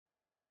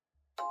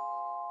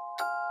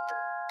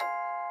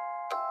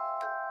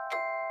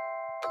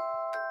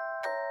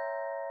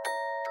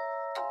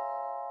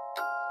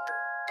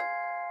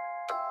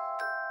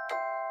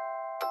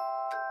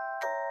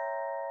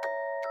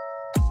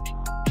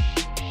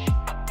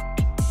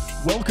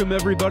Welcome,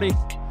 everybody,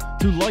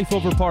 to Life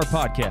Over Par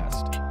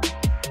podcast.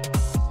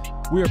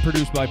 We are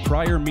produced by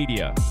Prior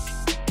Media.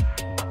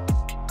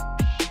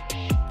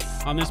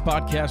 On this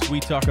podcast, we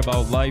talk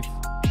about life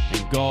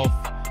and golf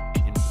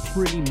and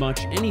pretty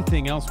much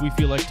anything else we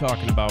feel like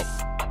talking about.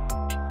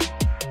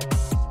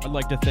 I'd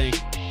like to thank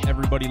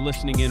everybody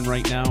listening in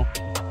right now,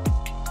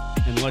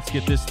 and let's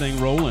get this thing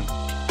rolling.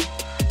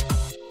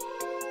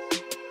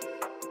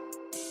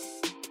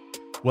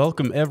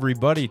 Welcome,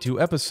 everybody, to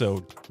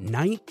episode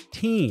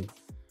 19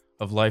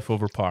 of Life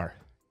Over Par.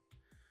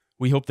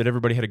 We hope that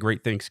everybody had a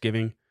great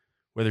Thanksgiving,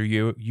 whether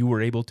you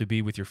were able to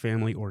be with your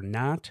family or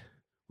not.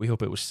 We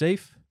hope it was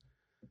safe.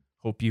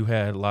 Hope you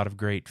had a lot of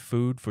great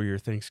food for your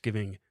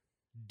Thanksgiving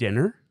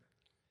dinner.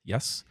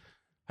 Yes,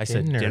 I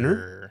said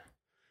dinner.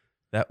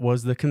 That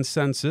was the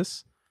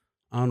consensus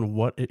on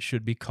what it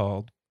should be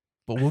called,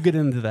 but we'll get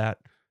into that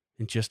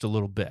in just a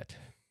little bit.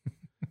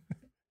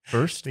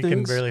 First he things,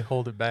 can barely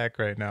hold it back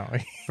right now.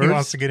 He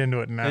wants to get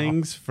into it now.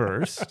 Things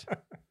first.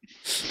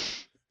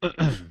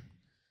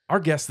 Our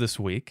guest this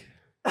week,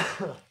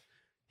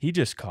 he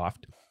just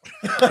coughed.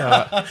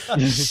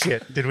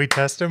 Shit. Did we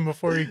test him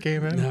before he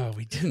came in? No,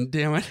 we didn't,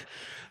 damn it.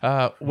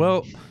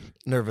 Well,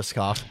 nervous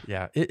cough.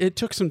 Yeah, it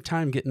took some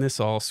time getting this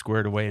all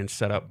squared away and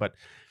set up, but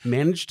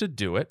managed to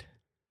do it.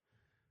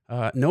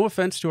 No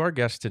offense to our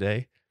guest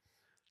today,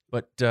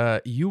 but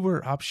you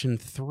were option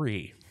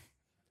 3.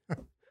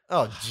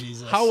 Oh,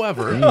 Jesus.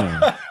 However,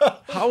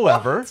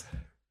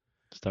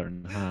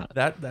 starting hot.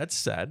 That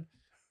said,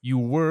 you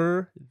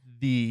were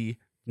the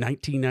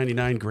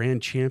 1999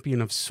 grand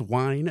champion of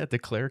swine at the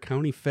Clare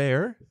County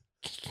Fair.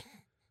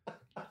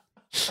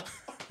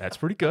 That's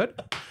pretty good.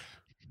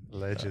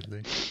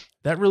 Allegedly.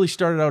 That really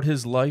started out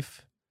his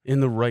life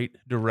in the right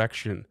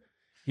direction.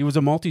 He was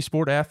a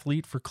multi-sport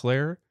athlete for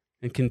Clare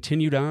and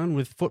continued on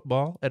with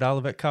football at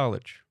Olivet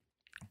College.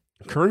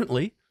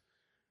 Currently,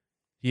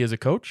 he is a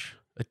coach,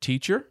 a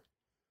teacher,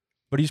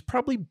 but he's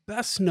probably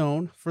best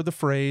known for the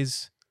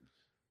phrase,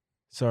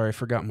 sorry, I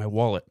forgot my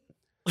wallet.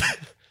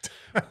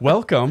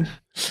 Welcome,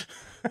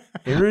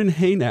 Aaron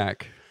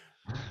Haynack.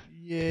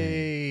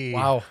 Yay.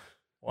 Wow.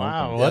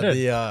 Wow.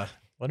 Yeah,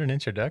 What an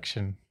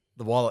introduction.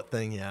 the wallet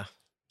thing, yeah.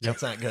 Yep.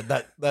 That's not good.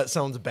 That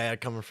sounds bad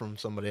coming from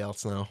somebody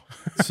else now.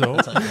 So,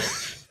 That's not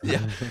good.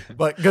 Yeah.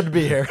 But good to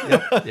be here.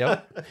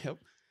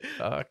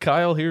 Yep.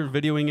 Kyle here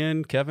videoing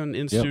in, Kevin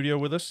in Yep. studio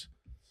with us.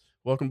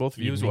 Welcome both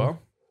of you as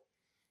well.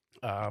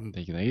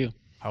 Thank you.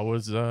 How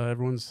was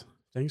everyone's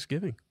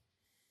Thanksgiving?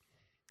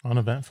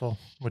 Uneventful,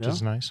 which Yeah.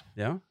 is nice.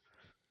 Yeah,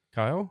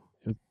 Kyle.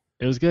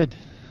 It was good.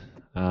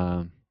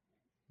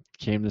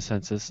 Came to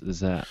census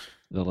is that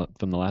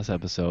from the last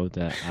episode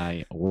that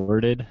I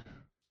worded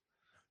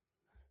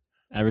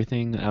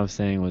everything I was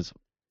saying was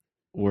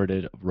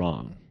worded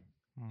wrong.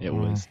 It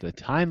was the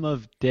time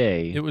of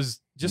day. It was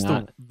just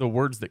Not- the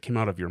words that came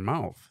out of your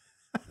mouth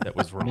that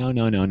was wrong.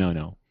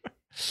 No.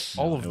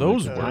 All of it those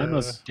was the time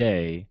words. of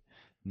day,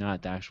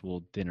 not the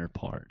actual dinner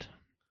part.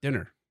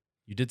 Dinner.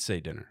 You did say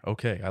dinner.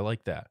 Okay, I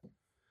like that.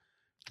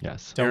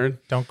 Yes. Aaron,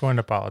 Don't go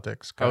into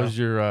politics. how Kyle. was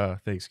your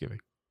Thanksgiving?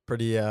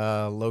 Pretty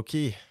low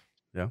key.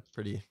 Yeah.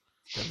 Pretty,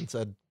 Kevin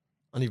said,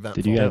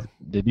 uneventful.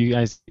 Did you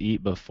guys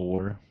eat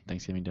before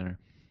Thanksgiving dinner?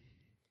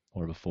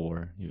 Or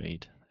before you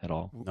ate at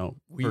all? No,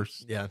 We,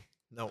 first. yeah.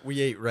 No,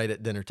 we ate right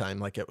at dinner time.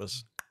 Like it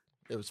was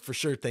for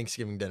sure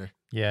Thanksgiving dinner.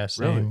 Yeah,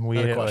 Really? same. We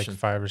Not a ate like question.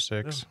 5 or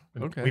 6.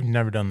 Yeah, okay. We've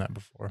never done that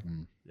before.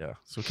 Mm. Yeah.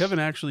 So Kevin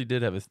actually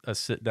did have a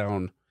sit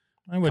down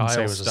I wouldn't say it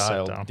Kyle was a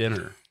style sit down.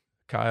 dinner.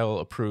 Kyle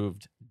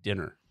approved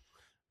dinner.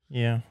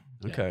 Yeah.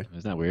 Okay.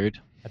 Isn't that weird?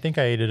 I think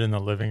I ate it in the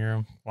living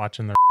room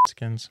watching the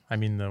Redskins. I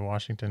mean the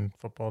Washington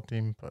football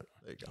team, but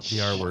There you go.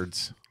 The R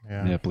words.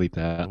 yeah. Yeah, bleep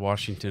The that.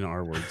 Washington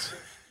R words.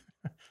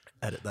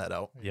 Edit that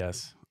out.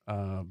 Yes.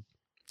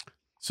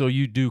 So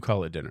you do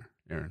call it dinner,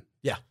 Aaron?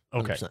 Yeah.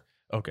 Okay. 100%.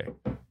 Okay.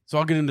 So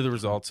I'll get into the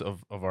results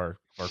of our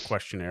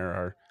questionnaire,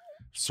 our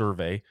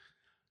survey.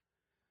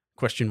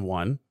 Question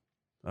 1.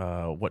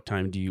 What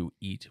time do you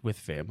eat with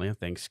family on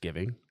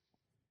Thanksgiving?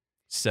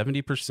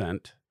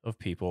 70% of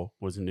people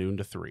was noon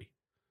to 3. I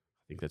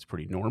think that's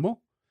pretty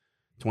normal.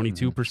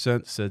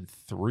 22% said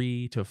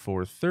 3 to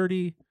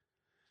 4:30.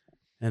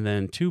 And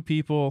then 2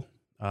 people,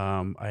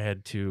 I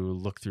had to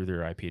look through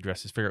their IP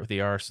addresses, figure out what they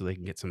are so they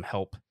can get some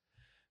help.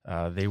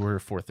 They were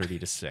 4:30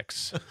 to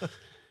 6.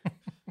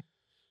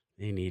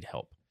 They need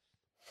help.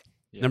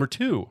 Yeah. Number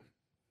 2,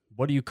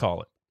 what do you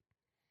call it?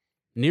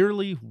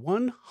 Nearly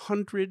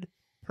 100%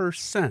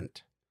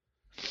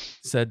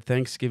 said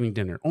Thanksgiving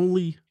dinner.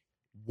 Only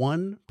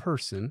one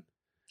person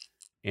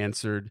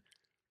answered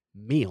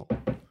meal.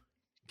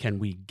 Can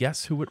we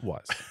guess who it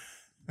was?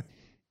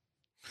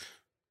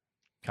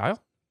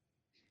 Kyle?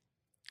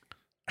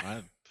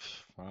 I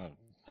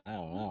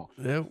don't know.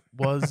 It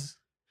was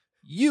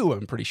you,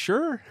 I'm pretty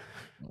sure.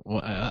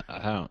 Well, I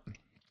don't.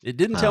 It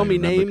didn't I tell don't me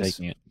remember names.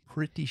 taking it.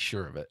 Pretty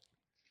sure of it.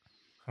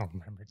 I don't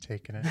remember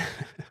taking it.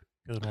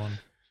 Good one.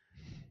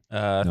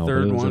 No, but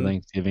Third it was one. a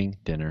Thanksgiving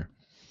dinner.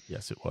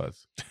 Yes, it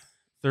was.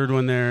 Third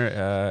one there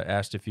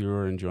asked if you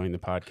were enjoying the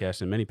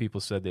podcast, and many people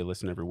said they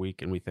listen every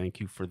week, and we thank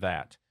you for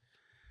that.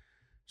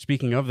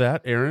 Speaking of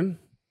that, Aaron,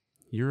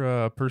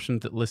 you're a person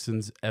that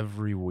listens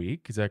every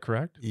week. Is that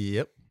correct?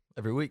 Yep.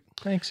 Every week.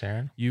 Thanks,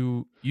 Aaron.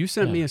 You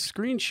sent me Yeah. a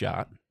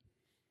screenshot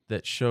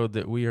that showed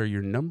that we are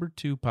your number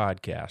 2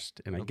 podcast.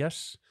 And I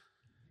guess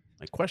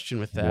my question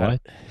with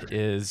that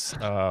is,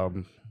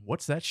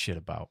 what's that shit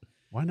about?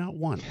 Why not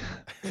 1?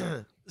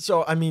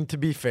 So, I mean, to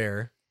be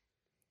fair,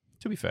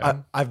 To be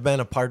fair. I've been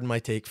a Pardon My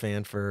Take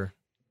fan for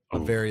a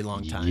Oh, very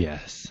long time.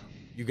 Yes.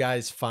 You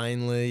guys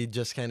finally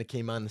just kind of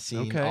came on the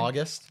scene. Okay.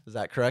 August, is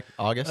that correct?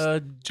 August,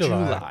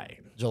 July.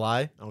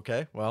 July.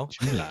 Okay, well,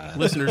 July.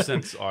 Listener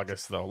since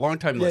August, though.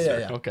 Long-time Yeah, listener.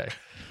 yeah. Okay.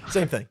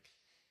 same thing.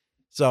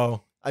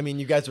 So, I mean,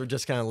 you guys were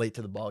just kind of late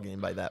to the ball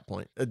game by that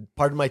point.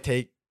 Pardon My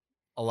Take.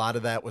 A lot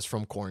of that was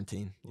from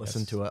quarantine.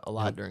 Listened Yes. to it a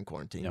lot Yep. during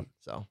quarantine. Yep.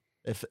 So,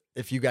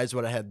 if you guys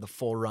would have had the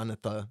full run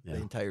at the Yeah.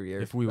 entire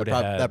year, If we would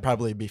have had- that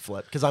probably be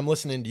flipped. Because I'm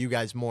listening to you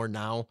guys more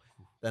now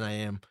than I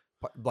am.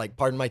 Like,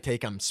 Pardon My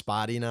Take. I'm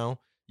spotty now.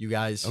 You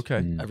guys, Okay.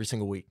 Mm. every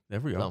single week. There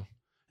we go. So,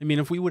 I mean,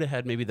 if we would have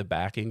had maybe the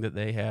backing that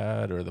they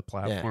had or the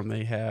platform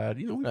they had,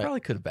 we Right. probably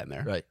could have been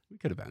there. right. We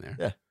could have been there.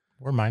 Yeah.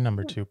 We're my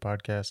number 2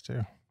 podcast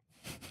too.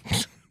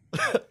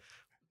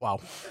 Wow.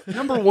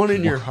 Number 1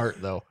 in your heart,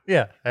 though.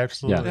 Yeah,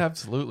 absolutely.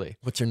 Absolutely.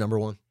 What's your number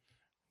one?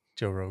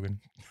 Joe Rogan.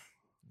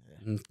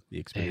 The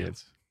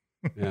experience.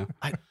 Yeah.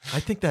 I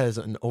think that is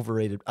an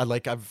overrated.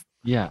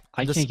 Yeah,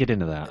 I Just- can't get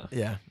into that.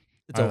 Yeah,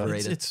 it's It's-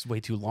 overrated. It's way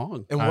too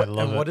long. and I what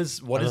love and it. what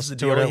is I the listen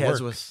to deal it he at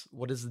has work. with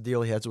what is the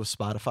deal he has with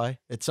Spotify?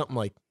 It's something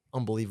like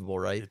unbelievable,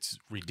 right? It's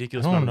I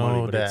ridiculous don't amount of money,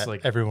 know but that it's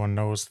like everyone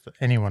knows,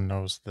 anyone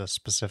knows the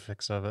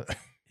specifics of it.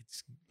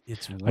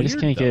 it's weird, I just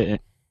can't though.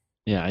 get.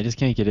 Yeah, I just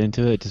can't get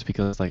into it just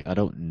because like I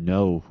don't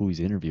know who he's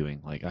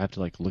interviewing. Like I have to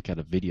like look at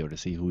a video to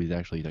see who he's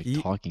actually like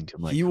He- talking to.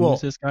 I'm like, he who's will-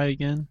 this guy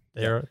again?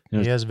 There,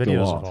 Yeah, he has go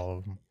videos off. of all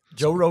of them.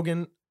 Joe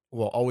Rogan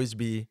will always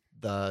be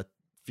the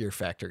Fear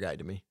Factor guy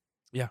to me.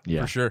 Yeah,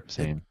 Yeah. for sure.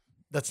 Same.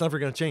 That's never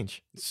going to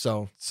change.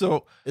 So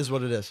So is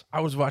what it is. I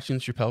was watching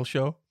Chappelle's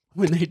show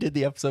when they did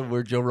the episode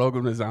where Joe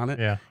Rogan was on it.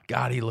 Yeah.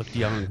 God, he looked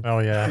young. Oh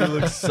yeah. He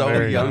looks so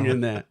Very young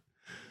in that.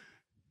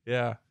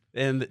 Yeah.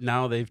 And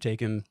now they've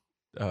taken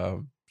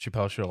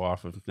Chappelle's show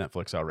off of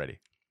Netflix already.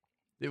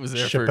 It was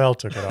there Chappelle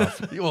took it off.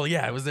 for well,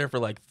 yeah, it was there for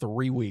like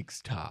 3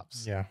 weeks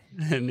tops. Yeah.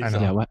 And I he's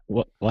know. like,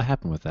 Yeah. What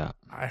happened with that?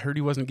 I heard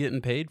he wasn't getting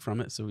paid from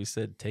it, so he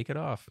said, take it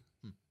off.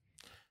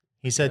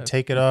 He said Yeah.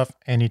 take it off,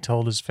 and he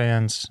told his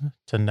fans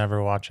to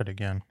never watch it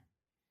again.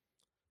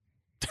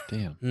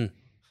 Damn.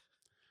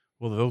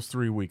 Well, those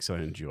 3 weeks I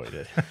enjoyed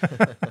it.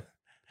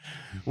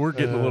 We're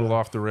getting a little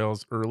off the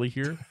rails early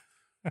here.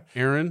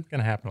 Aaron,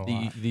 Gonna happen a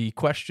lot. the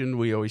question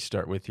we always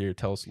start with here,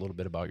 tell us a little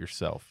bit about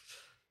yourself.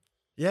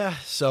 Yeah.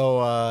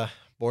 So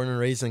born and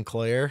raised in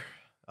Clare.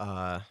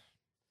 I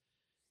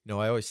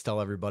always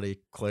tell everybody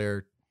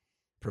Clare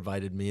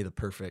provided me the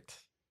perfect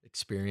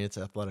experience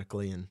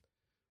athletically and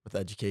with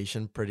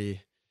education.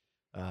 Pretty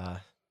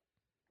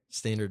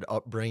standard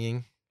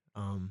upbringing.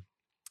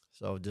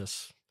 So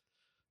just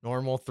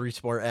normal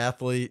 3-sport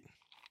athlete.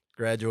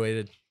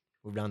 Graduated,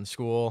 moved on to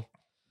school,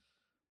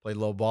 played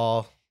low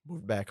ball,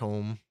 moved back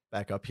home,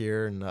 back up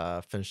here, and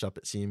finished up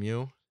at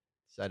CMU.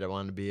 Decided I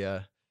wanted to be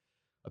a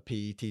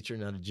PE teacher,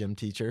 not a gym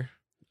teacher.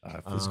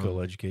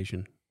 Physical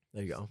education.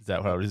 There you go. Is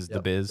that how it is? The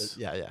Yep. biz?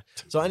 Yeah.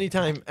 So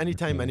anytime biz.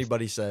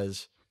 anybody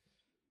says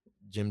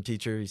gym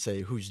teacher, you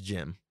say, who's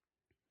Jim?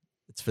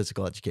 It's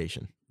physical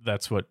education.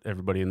 That's what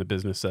everybody in the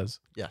business says.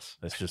 Yes.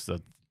 That's just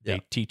they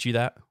Yep. teach you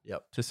that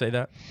Yep. to say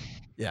that.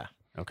 Yeah.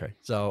 Okay,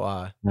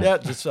 So Yeah.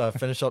 just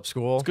finish up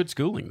school. it's good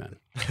schooling then.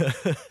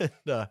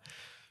 and,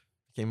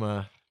 became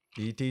a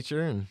PE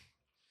teacher, and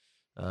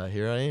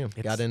here I am.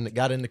 It's-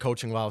 Got into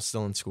coaching while I was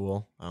still in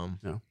school.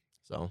 Yeah.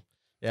 So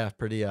yeah,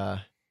 pretty.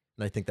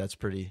 And I think that's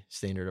pretty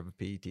standard of a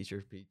PE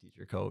teacher,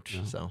 coach.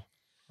 Yeah. So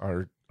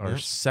Our Yeah.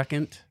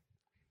 second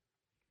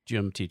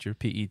gym teacher,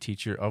 PE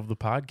teacher of the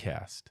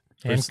podcast.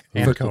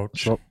 and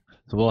coach. So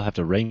we'll have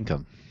to rank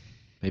him.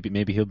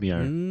 Maybe he'll be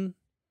our. Mm,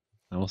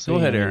 We'll see. go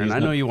ahead, He's Aaron. I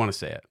not- know you want to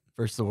say it.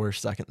 first the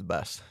worst, second the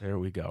best. There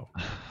we go.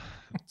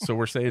 So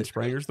we're saying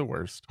Spranger's the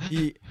worst.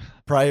 He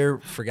Pryor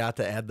forgot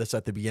to add this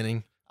at the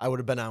beginning. I would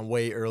have been on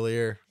way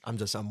earlier. I'm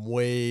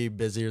way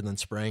busier than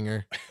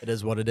Spranger. It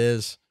is what it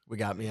is. We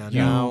got me on You-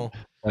 now.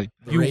 Like,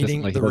 The, you just,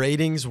 rating, like, the look-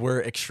 ratings were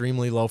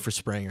extremely low for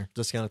Spranger.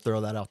 Just gonna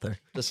throw that out there.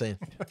 Just saying.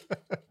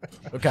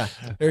 Okay,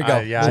 there you go.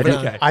 Yeah, I Moving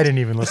didn't, on. I didn't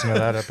even listen to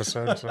that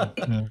episode. So.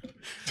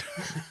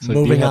 So do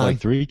Moving you have on. like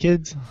 3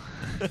 kids?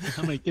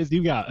 How many kids do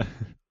you got?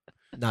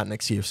 Not an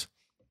excuse.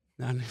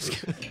 Not an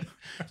excuse.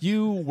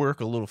 You work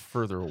a little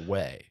further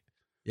away,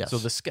 Yes. so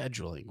the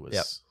scheduling was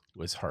Yep.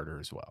 was harder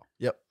as well.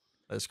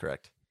 That's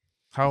correct.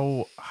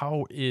 How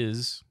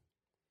is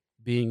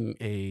being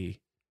a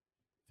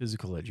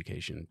physical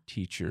education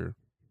teacher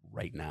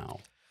right now?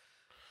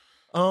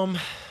 The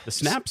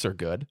snaps are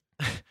good.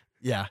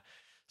 Yeah.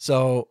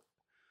 So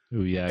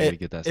Oh yeah, I gotta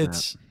get that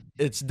snap.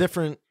 it's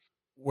different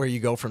where you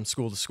go from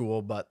school to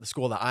school, but the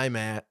school that I'm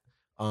at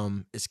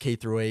is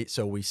K-8,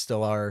 so we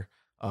still are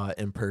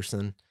in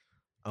person.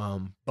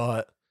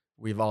 But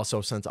we've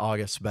also since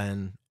August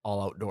been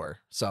all outdoor.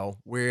 So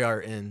we are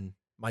in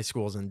my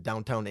school's in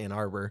downtown Ann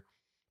Arbor.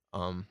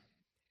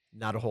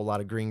 Not a whole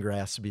lot of green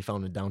grass to be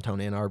found in downtown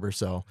Ann Arbor.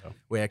 So Oh.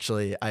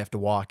 I have to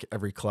walk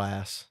every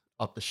class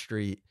up the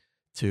street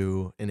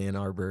to an Ann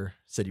Arbor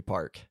City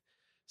Park.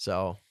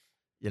 So,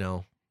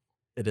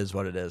 it is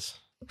what it is.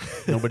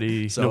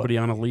 Nobody So- nobody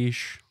on a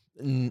leash.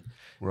 N-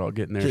 We're all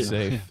getting there Kid-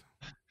 safe.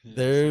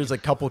 There's a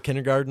couple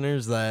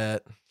kindergartners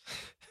that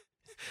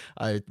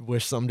I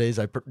wish some days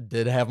I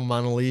did have them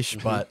on a leash,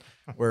 Mhm. but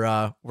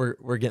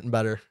we're getting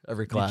better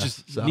every You class.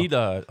 just so. need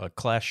a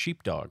class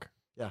sheepdog.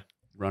 Yeah.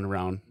 Run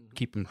around,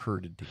 keep them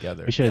herded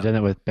together. We should have done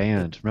that with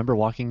band. Remember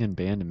walking in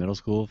band in middle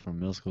school, from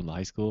middle school to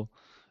high school,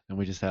 and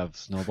we just have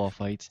snowball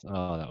fights.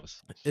 Oh, that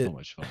was so It-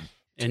 much fun.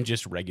 And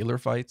just regular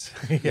fights.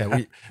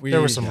 Yeah, we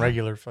There were some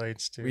regular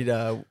fights too. we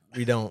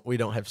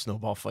don't have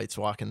snowball fights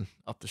walking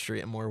up the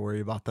street. I'm more worried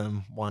about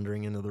them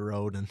wandering into the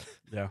road, and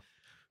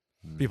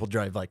Mm. people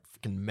drive like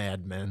freaking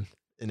madmen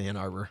in Ann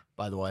Arbor.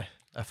 By the way,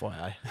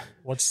 FYI.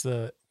 What's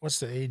the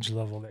age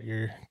level that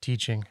you're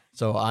teaching?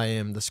 So I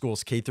am the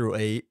school's K through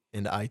 8,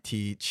 and I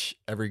teach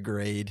every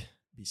grade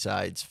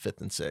besides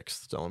 5th and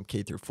 6th. So I'm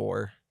K through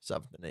 4,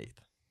 7th and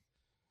 8th.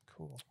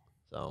 Cool.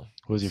 So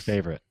Who was your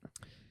favorite?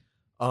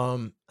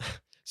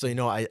 so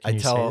I Can you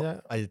say tell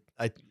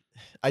that?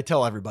 I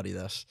tell everybody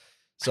this.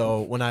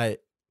 So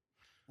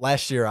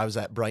last year I was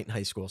at Brighton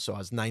High School, so I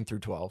was 9 through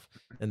 12,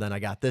 and then I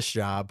got this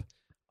job.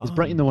 Was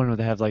Brighton the one where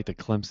they have like the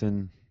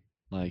Clemson,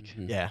 like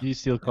Mhm. Yeah, you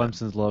steal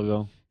Clemson's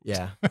logo?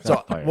 yeah. So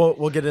fire.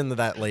 we'll get into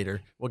that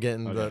later. We'll get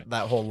into Okay.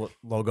 that whole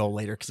logo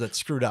later because it's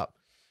screwed up.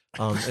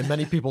 And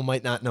many people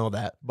might not know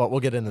that, but we'll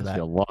get into I see that.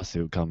 a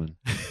lawsuit coming.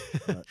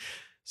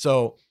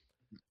 So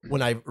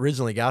when I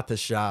originally got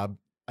this job,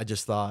 I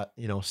just thought,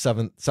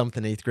 7th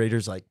and 8th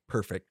graders, like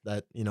perfect.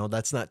 That,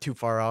 that's not too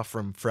far off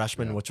from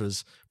freshmen, Yeah. which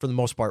was for the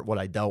most part what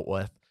I dealt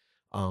with.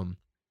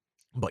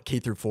 But K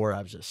through 4,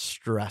 I was just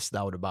stressed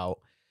out about.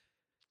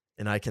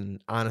 And I can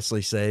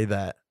honestly say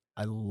that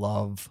I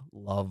love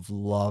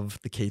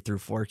the K through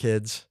 4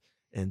 kids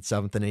in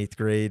 7th and 8th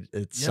grade.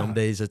 Some Yeah.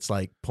 days it's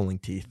like pulling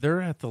teeth.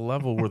 They're at the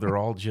level where they're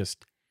all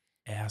just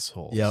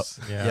assholes. Yep.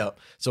 Yeah. Yep.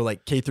 So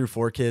like K through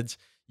 4 kids,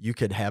 you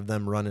could have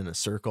them run in a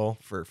circle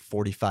for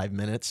 45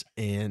 minutes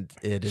and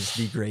it is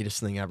the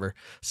greatest thing ever.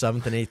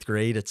 7th and 8th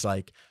grade, it's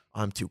like,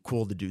 I'm too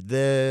cool to do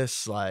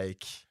this.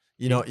 Like,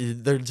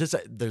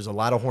 there's a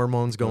lot of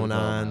hormones going Go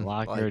to my on.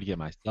 locker Like, to get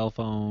my cell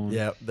phone.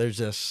 yeah, there's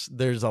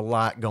a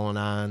lot going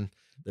on.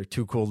 They're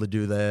too cool to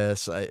do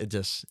this.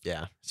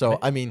 So,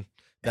 I mean,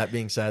 that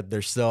being said,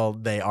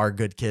 they are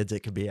good kids.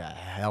 It could be a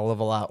hell of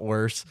a lot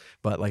worse.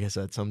 But like I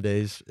said, some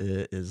days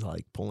it is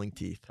like pulling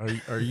teeth.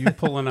 Are you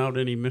pulling out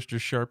any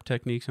Mr. Sharp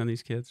techniques on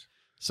these kids?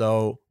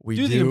 So we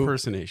Do the do.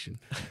 impersonation.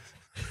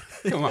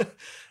 Come on.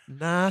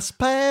 Nice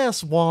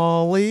pass,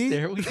 Wally.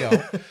 There we go.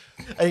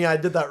 Hang on, I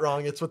did that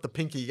wrong. It's with the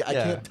pinky. I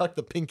Yeah. can't tuck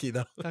the pinky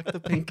though. Tuck the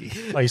pinky.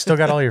 Oh, you still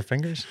got all your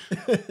fingers?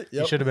 You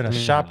Yep. should have been a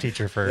shop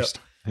teacher first.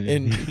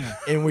 And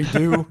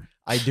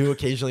I do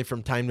occasionally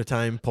from time to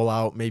time pull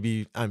out,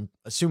 maybe I'm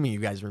assuming you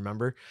guys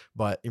remember,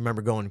 but you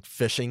remember going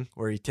fishing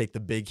where you take the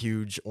big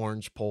huge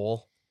orange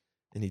pole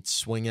and he'd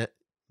swing it.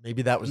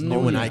 Maybe that was new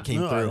when I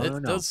came through.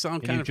 It does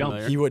sound Can kind you of jump?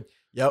 familiar. He would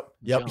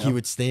Jump. he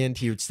would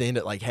stand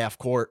at like half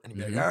court and he'd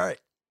be Mhm. like, all right,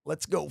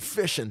 let's go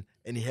fishing.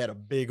 And he had a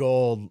big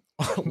old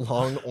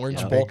long orange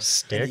Yeah. pole. Big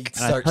stick.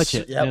 And And I touch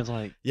it, Yep, and it's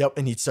like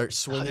and he'd start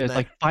swinging it's that.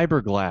 like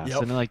fiberglass,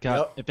 Yep, and then like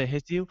yep. if it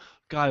hits you,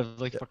 God, it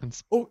was like fucking.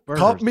 Oh, burgers,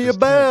 caught me a just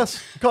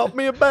bass. Caught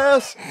me a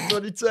bass. That's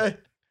what he'd say.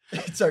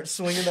 He'd start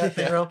swinging that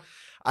thing around.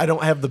 I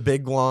don't have the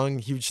big, long,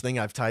 huge thing.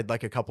 I've tied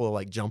like a couple of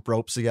like jump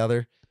ropes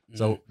together.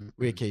 So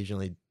we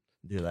occasionally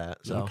do that.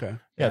 So Okay.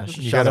 yeah,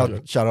 you shout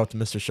got out to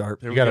Mr.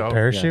 Sharp. There You we got go. a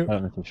parachute? Yeah,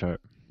 Mr.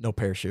 Sharp. No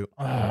parachute.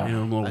 Oh, You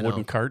know, little I wooden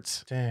know.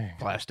 carts, dang.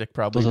 plastic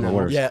probably. Those are the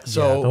worst. Yeah.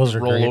 So those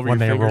are roll great over when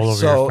your they roll over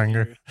fingers. your So-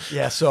 finger.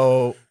 yeah,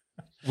 so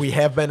we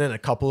have been in a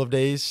couple of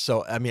days.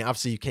 So I mean,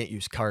 obviously you can't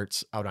use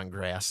carts out on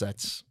grass.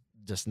 That's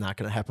just not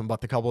going to happen. But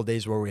the couple of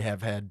days where we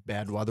have had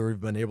bad weather, we've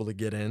been able to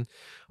get in.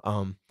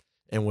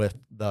 And with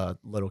the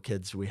little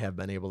kids, we have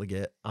been able to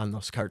get on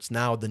those carts.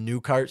 Now the new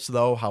carts,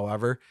 though,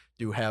 however,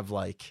 do have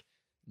like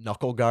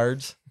knuckle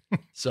guards.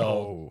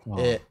 So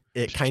Oh.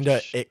 it kind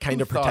of Who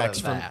thought protects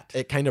of from that?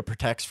 it kind of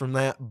protects from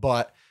that.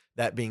 But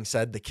that being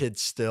said, the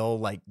kids still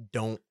like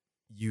don't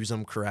use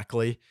them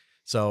correctly.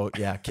 So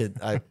yeah,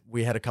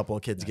 we had a couple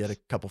of kids get a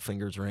couple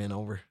fingers ran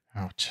over.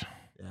 Ouch.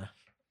 Yeah.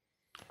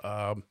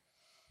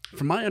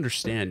 From my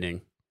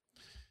understanding,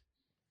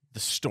 the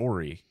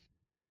story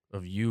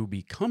of you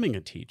becoming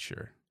a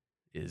teacher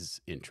is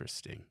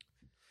interesting.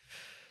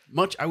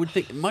 I would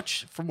think,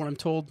 much from what I'm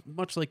told,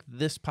 much like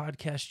this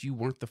podcast, you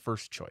weren't the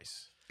first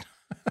choice.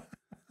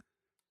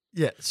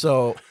 Yeah.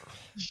 So,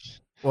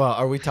 well,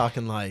 are we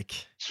talking like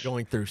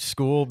going through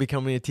school,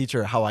 becoming a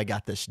teacher, or how I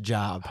got this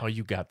job? How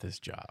you got this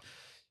job?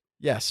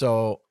 Yeah.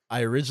 So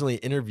I originally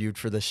interviewed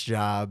for this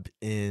job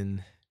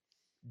in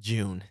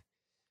June,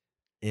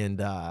 and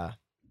I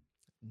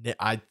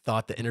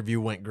thought the interview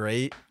went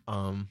great.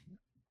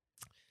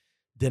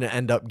 Didn't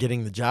end up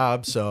getting the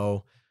job,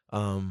 so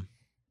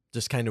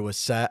just kind of was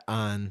set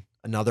on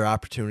another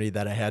opportunity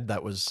that I had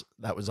that was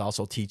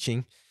also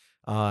teaching.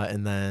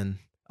 And then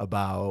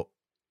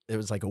it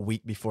was like a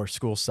week before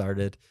school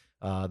started,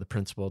 the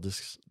principal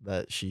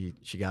she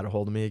got a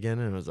hold of me again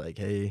and was like,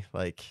 hey,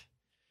 like,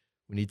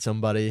 we need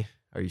somebody.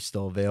 Are you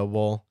still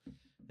available?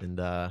 And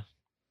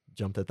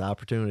jumped at the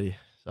opportunity.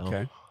 So,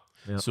 Okay.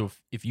 yeah. So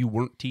if you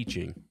weren't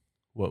teaching,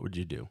 what would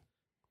you do?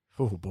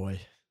 Oh boy.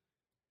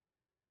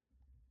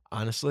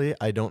 Honestly,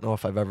 I don't know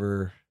if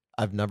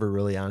I've never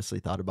really honestly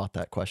thought about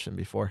that question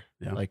before.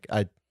 Yeah. Like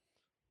I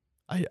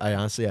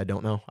honestly, I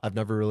don't know. I've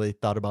never really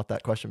thought about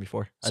that question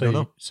before. I So don't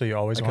know. So you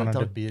always I couldn't wanted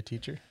to tell. be a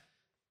teacher?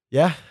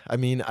 Yeah. I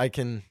mean, I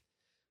can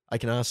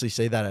honestly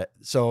say that.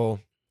 So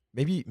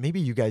maybe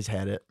you guys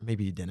had it.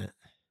 Maybe you didn't.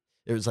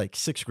 It was like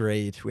 6th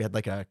grade. We had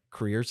like a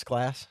careers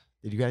class.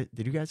 Did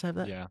you guys have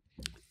that? Yeah.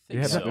 You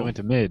have that? We went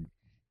to mid.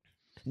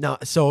 No,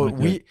 so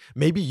Okay.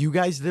 maybe you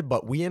guys did,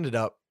 but we ended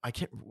up, I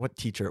can't, what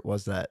teacher it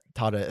was that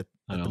taught it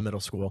I at the know. middle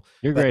school.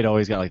 Your But- grade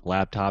always got like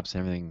laptops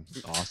and everything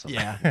awesome.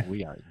 Yeah.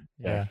 We got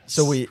Yeah.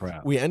 So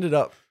crap. we ended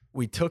up,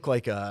 we took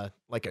like a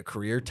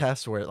career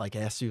test where it like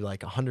asked you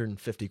like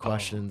 150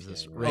 questions,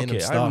 this okay. random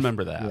Okay, stuff. I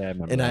remember that. Yeah, I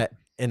remember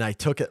And I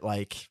took it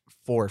like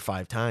 4 or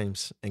 5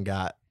 times and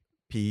got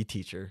PE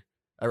teacher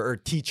or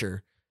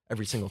teacher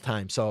every single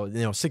time. So,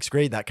 6th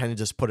grade, that kind of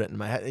just put it in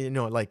my head,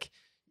 like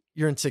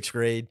you're in 6th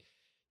grade,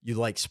 you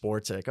like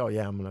sports, like, oh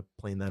yeah, I'm going to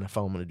play in the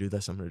NFL. I'm going to do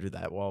this. I'm going to do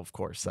that. Well, of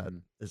course that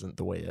isn't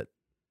the way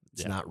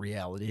it's Yeah. not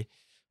reality.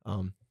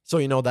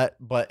 So, that,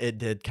 but it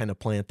did kind of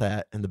plant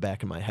that in the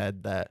back of my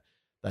head that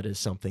is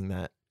something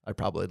that I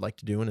probably would like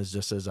to do. And it's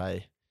just as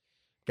I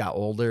got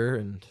older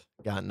and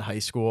got into high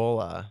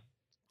school,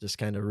 just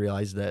kind of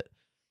realized that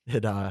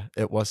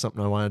it was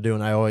something I want to do.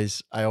 And I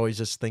always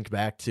just think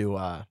back to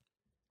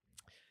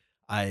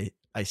I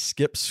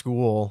skipped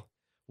school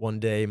one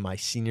day my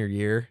senior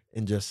year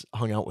and just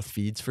hung out with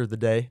feeds for the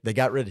day. They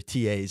got rid of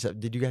TAs.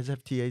 Did you guys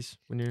have TAs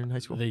when you were in high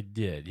school? They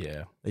did,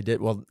 yeah. They did.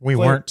 Well, We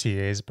Claire- weren't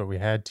TAs, but we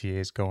had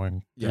TAs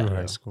going through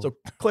high school. So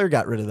Claire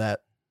got rid of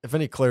that. If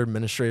any Claire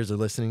administrators are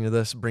listening to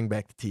this, bring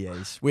back the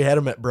TAs. We had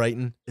them at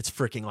Brighton. It's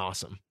freaking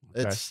awesome.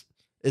 Okay.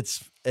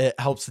 It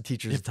helps the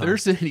teachers. If a ton.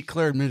 there's any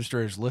Claire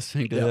administrators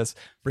listening to Yeah. this,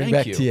 Bring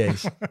thank back you.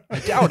 TAs. I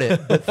doubt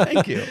it, but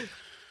thank you.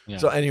 Yeah.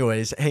 So,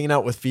 anyways, hanging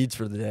out with feeds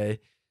for the day,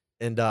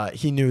 and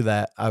he knew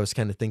that I was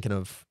kind of thinking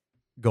of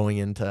going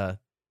into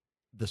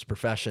this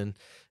profession,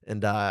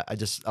 and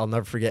I'll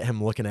never forget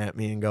him looking at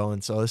me and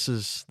going, "So this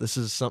is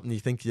something you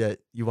think that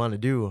you want to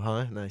do,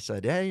 huh?" And I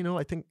said, "Yeah,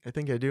 I think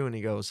I do." And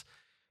he goes,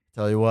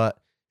 "Tell you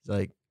what," he's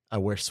like, "I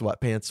wear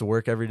sweatpants to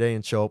work every day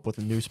and show up with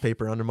a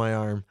newspaper under my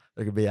arm.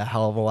 There could be a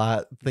hell of a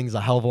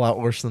lot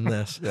worse than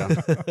this." Yeah.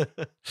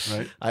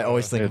 Right. I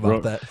always think Yeah,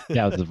 about that.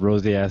 yeah, with the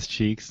rosy ass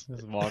cheeks,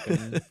 just walking.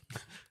 in.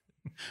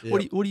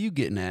 Yep. What are you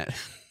getting at?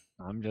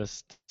 I'm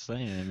just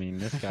saying. I mean,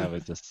 this guy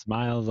was just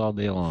smiles all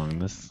day long.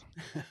 This.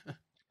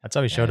 That's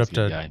how he showed he's up a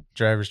good to guy.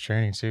 driver's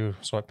training too.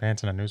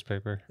 Sweatpants and a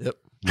newspaper. Yep.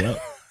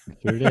 Yep,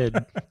 sure did.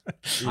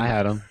 I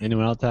had them.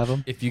 Anyone else have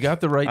them? If you got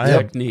the right I had-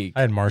 technique,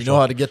 I had You Marshall. know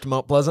how to get to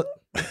Mount Pleasant?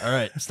 All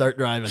right, start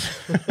driving.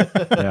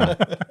 Yeah.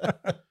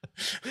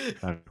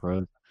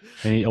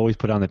 And he always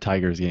put on the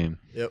Tigers game.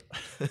 Yep.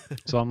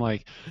 So I'm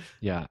like,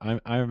 yeah,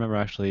 I remember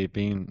actually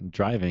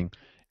driving,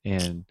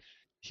 and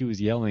he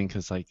was yelling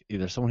because like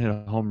either someone hit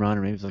a home run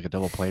or maybe it was like a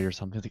double play or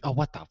something. He's like, oh,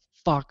 what the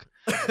fuck?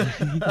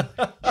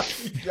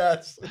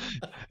 Yes.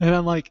 And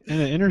I'm like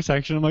in an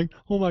intersection. I'm like,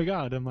 oh my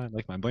god, am I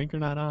like my blinker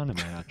not on? Am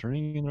I not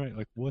turning in right?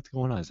 Like, what's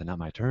going on? Is it not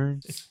my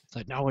turn? It's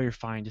like, no, you're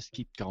fine. Just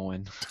keep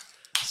going.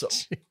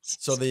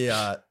 So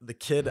the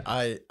kid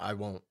I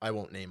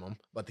won't name him,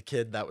 but the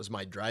kid that was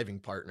my driving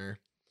partner,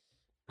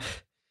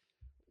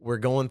 we're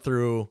going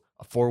through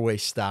a 4-way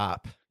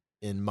stop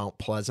in Mount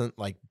Pleasant,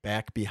 like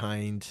back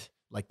behind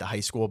like the high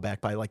school, back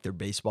by like their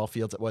baseball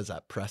fields. It was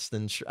at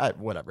Preston,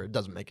 whatever. It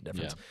doesn't make a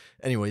difference.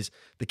 Anyways,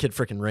 the kid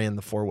freaking ran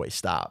the 4-way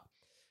stop,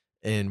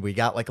 and we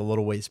got like a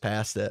little ways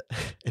past it,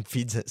 and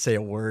Feeds didn't say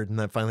a word, and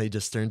then finally he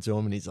just turns to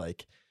him and he's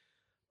like,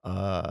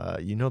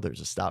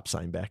 there's a stop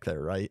sign back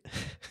there, right?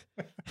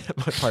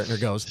 My partner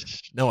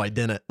goes, "No, I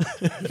didn't."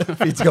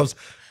 Feeds goes,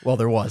 "Well,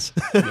 there was."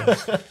 I'm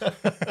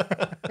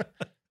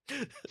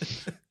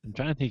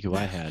trying to think who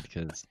I had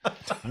because I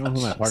don't know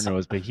who my partner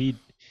was, but he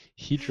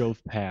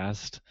drove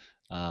past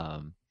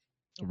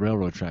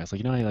railroad tracks.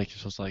 Like, how you're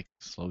supposed to like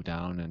slow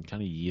down and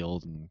kind of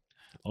yield, and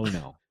oh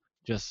no,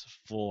 just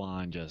full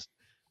on just.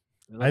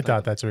 I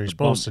thought that's what you're the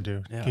supposed bump.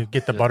 to do. Yeah. You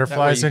get the That way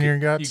butterflies you in could- your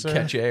guts. You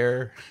catch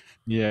air.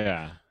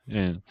 Yeah,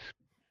 and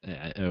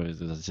it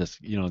was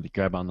just the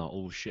grab on the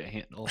old shit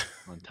handle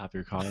on top of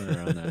your car or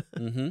on that.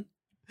 Mm-hmm.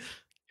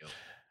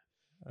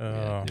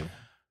 Oh.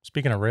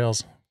 Speaking of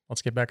rails,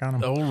 let's get back on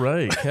them. All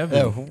right, Kevin.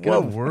 Oh, good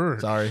whoa.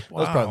 word. Sorry, that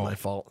was probably Wow. my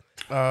fault.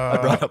 I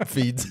brought up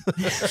Feeds.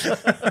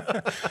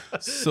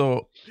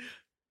 So,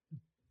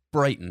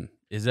 Brighton,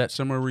 is that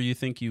somewhere where you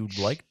think you'd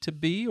like to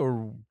be,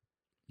 or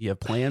you have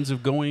plans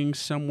of going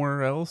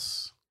somewhere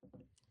else?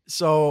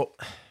 So,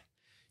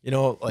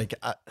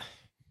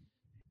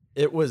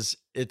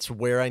 it's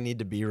where I need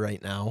to be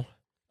right now,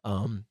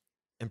 and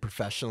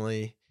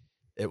professionally,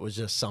 it was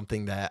just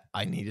something that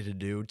I needed to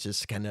do,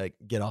 just kind of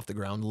get off the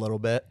ground a little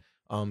bit.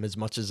 As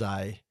much as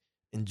I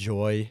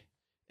enjoy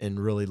and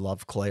really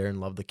love Clare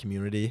and love the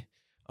community,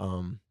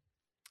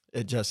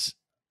 it just,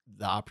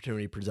 the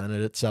opportunity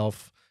presented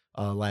itself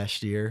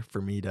last year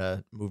for me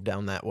to move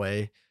down that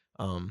way.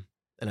 And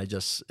I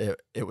just,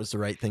 it was the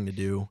right thing to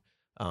do.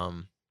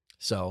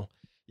 So,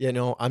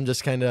 I'm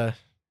just kind of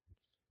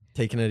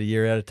taking it a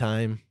year at a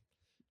time.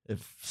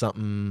 If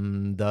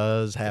something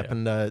does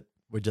happen,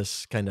 we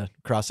just kind of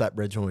cross that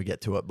bridge when we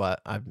get to it.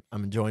 But I'm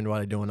enjoying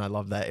what I do, and I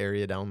love that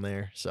area down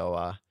there.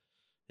 So,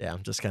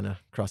 I'm just kind of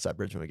cross that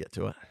bridge when we get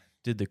to it.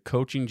 Did the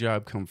coaching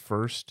job come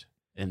first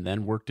and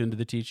then worked into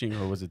the teaching,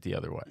 or was it the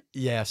other way?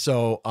 Yeah.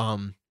 So,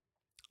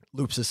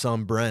 Loops'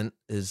 son, Brent,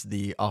 is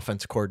the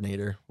offense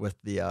coordinator with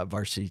the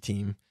varsity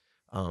team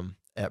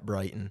at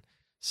Brighton.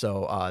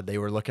 So they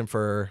were looking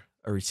for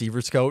a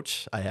receivers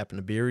coach. I happen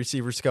to be a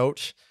receivers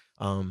coach.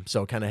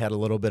 So kind of had a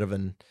little bit of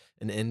an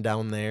in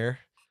down there.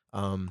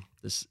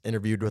 Just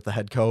interviewed with the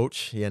head coach.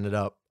 He ended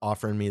up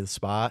offering me the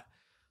spot,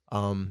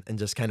 and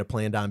just kind of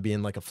planned on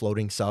being like a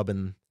floating sub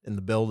in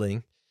the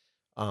building.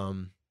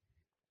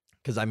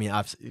 Because, I mean,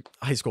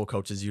 high school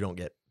coaches, you don't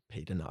get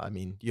paid enough. I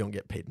mean, you don't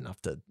get paid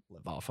enough to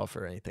live off of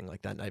or anything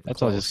like that.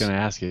 That's what I was just going to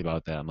ask you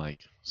about that. I'm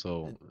like,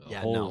 so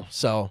no.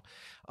 So,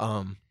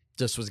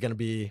 just was going to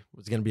be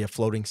a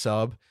floating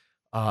sub.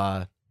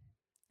 And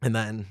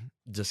then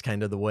just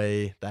kind of the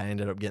way that I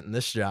ended up getting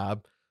this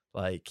job,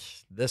 like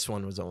this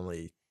one was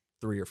only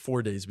 3 or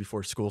 4 days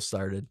before school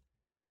started.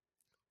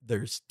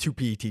 There's 2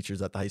 PE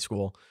teachers at the high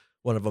school.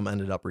 One of them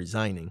ended up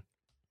resigning.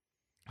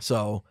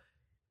 So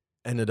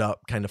ended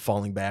up kind of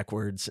falling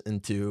backwards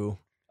into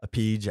a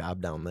PE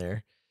job down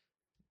there.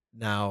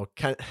 Now,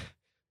 kind of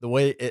the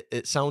way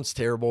it sounds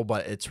terrible,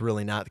 but it's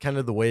really not. Kind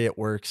of the way it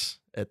works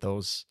at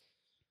those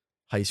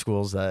high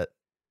schools that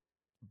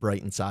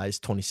Brighton size,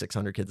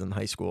 2,600 kids in the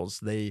high schools,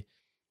 they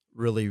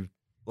really,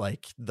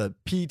 like, the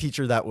PE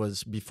teacher that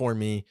was before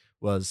me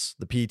was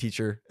the PE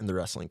teacher and the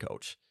wrestling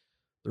coach.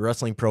 The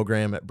wrestling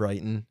program at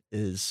Brighton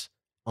is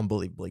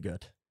unbelievably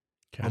good.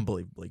 Okay.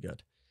 Unbelievably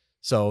good.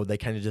 So they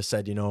kind of just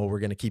said, we're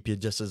going to keep you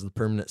just as the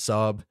permanent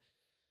sub.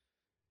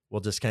 We'll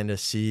just kind of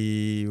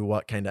see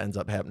what kind of ends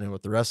up happening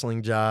with the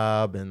wrestling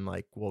job. And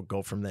like, we'll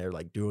go from there,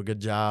 like do a good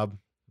job.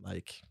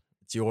 Like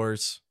it's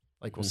yours.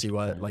 Like we'll see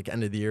what, like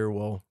end of the year,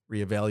 we'll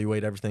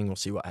reevaluate everything. We'll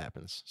see what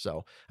happens.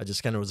 So I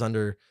just kind of was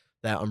under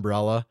that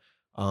umbrella.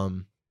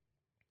 They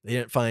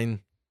didn't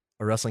find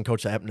a wrestling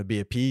coach that happened to be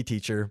a PE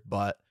teacher,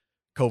 but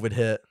COVID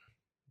hit.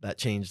 That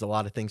changed a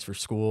lot of things for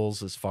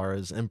schools as far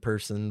as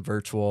in-person,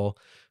 virtual,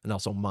 and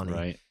also money.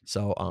 Right.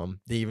 So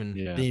they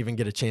didn't even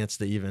get a chance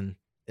to even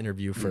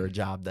interview for a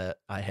job that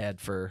I had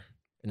for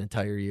an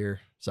entire year.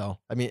 So,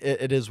 I mean,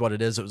 it is what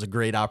it is. It was a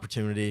great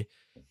opportunity.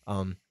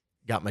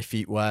 Got my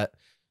feet wet,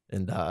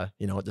 and,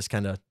 it just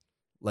kind of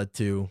led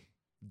to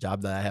the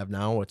job that I have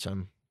now, which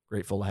I'm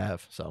grateful to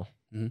have. So,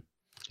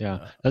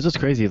 yeah, that's just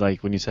crazy.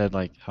 Like when you said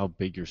like how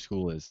big your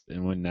school is,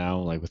 and when now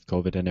like with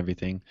COVID and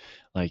everything,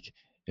 like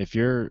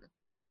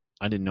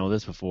I didn't know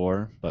this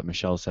before, but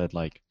Michelle said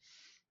like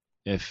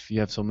if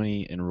you have so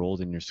many enrolled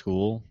in your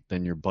school,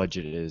 then your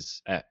budget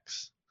is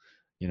X.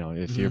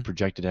 If you're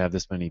projected to have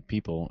this many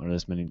people or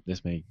this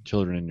many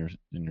children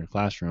in your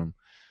classroom,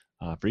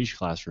 for each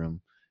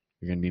classroom,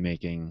 you're going to be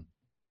making,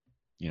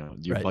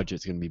 your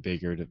budget's going to be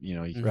bigger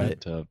to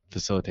to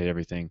facilitate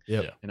everything.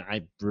 Yep. And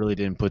I really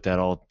didn't put that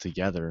all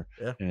together.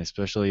 Yeah. And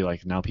especially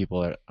like now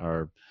people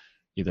are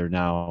either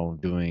now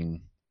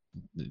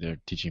they're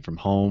teaching from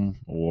home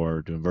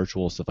or doing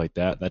virtual stuff like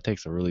that. That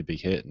takes a really big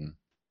hit. And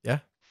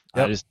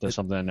that's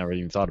something I never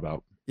even thought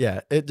about.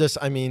 Yeah. It just,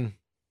 I mean,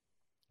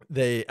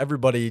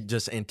 everybody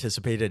just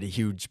anticipated a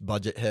huge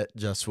budget hit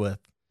just with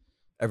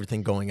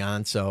everything going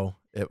on. So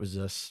it was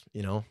just,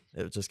 it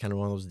was just kind of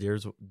one of those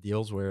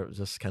deals where it was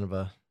just kind of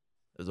it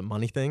was a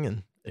money thing,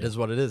 and it is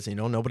what it is.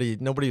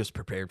 Nobody was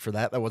prepared for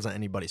that. That wasn't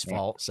anybody's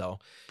fault. So,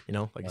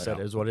 like I said,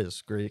 it is what it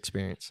is. Great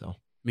experience. So,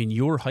 I mean,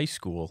 your high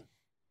school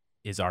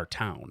is our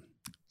town.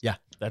 Yeah.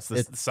 That's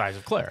the size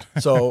of Clare.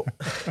 So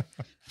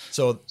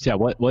yeah,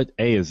 what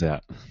A is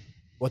that?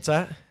 What's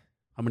that?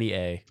 How many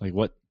A? Like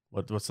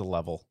what's the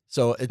level?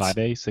 So it's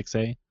 5A,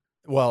 6A?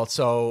 Well,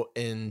 so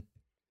in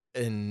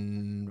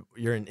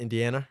you're in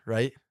Indiana,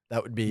 right?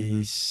 That would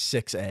be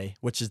 6A,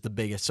 which is the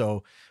biggest.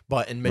 So,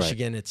 but in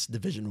Michigan, it's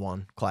Division I,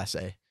 Class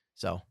A.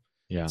 So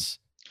yeah.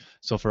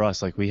 So for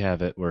us, like we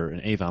have it, we're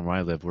in Avon where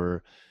I live.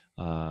 We're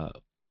at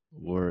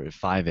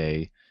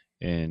 5A.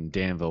 In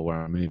Danville, where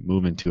I'm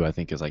moving to, I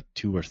think is like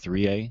 2 or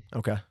 3A.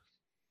 Okay.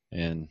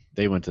 And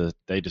they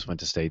just went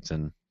to states,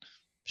 and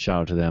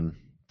shout out to them.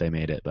 They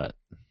made it, but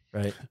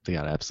they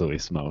got absolutely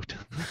smoked.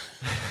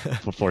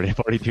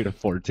 42 to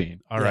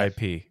 14.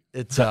 R.I.P.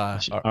 It's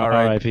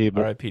R.I.P.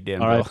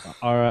 Danville.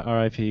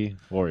 R.I.P.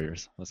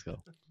 Warriors. Let's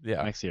go.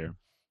 Yeah. Next year.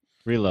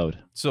 Reload.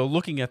 So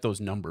looking at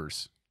those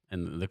numbers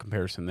and the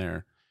comparison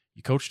there,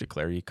 you coached at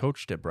Clare, you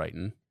coached at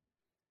Brighton.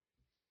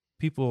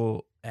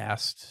 People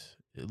asked,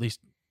 at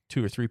least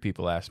 2 or 3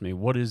 people asked me,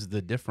 what is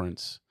the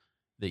difference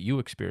that you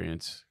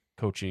experience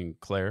coaching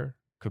Clare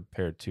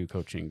compared to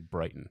coaching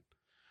Brighton?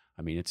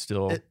 I mean, it's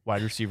still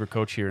wide receiver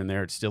coach here and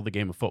there. It's still the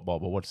game of football,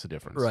 but what's the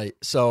difference? Right.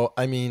 So,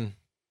 I mean,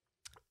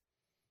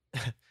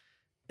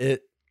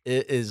 it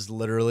is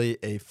literally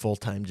a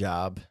full-time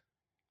job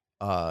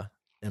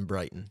in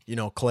Brighton. You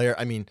know, Clare,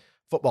 I mean,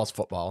 football's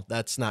football.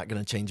 That's not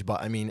going to change,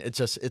 but I mean,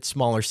 it's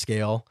smaller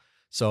scale.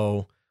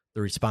 So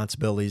the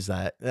responsibilities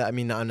that, I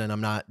mean, and I'm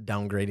not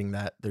downgrading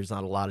that. There's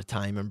not a lot of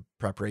time and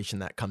preparation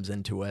that comes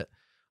into it.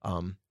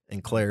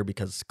 In Clare,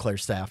 because Clare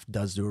staff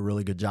does do a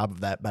really good job of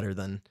that, better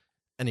than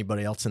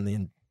anybody else in the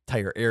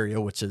entire area,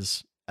 which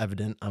is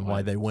evident on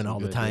why they win all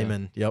the time. Yeah.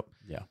 And yep.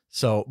 Yeah.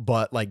 So,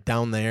 but like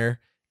down there,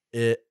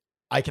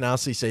 I can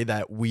honestly say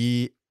that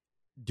we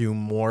do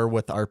more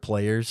with our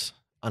players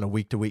on a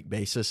week-to-week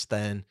basis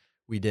than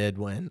we did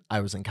when I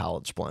was in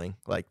college playing.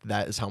 Like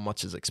that is how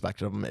much is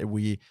expected of them.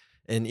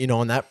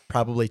 And that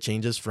probably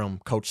changes from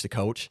coach to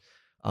coach.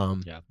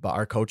 But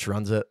our coach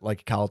runs it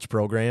like a college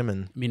program,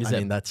 and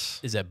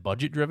is that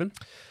budget driven?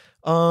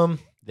 They have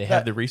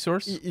that- the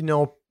resource.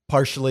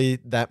 Partially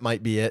that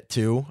might be it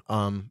too.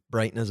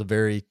 Brighton is a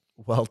very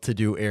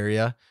well-to-do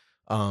area,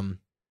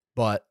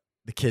 but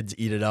the kids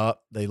eat it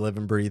up. They live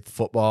and breathe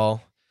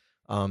football.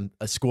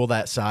 A school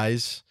that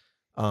size,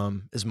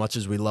 as much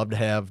as we love to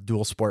have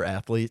dual sport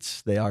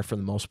athletes, they are for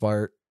the most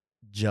part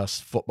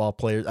just football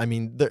players. I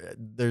mean,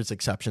 there's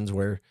exceptions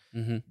where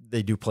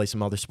they do play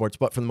some other sports,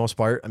 but for the most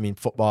part, I mean,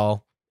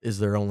 football is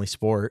their only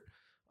sport.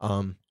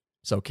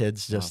 So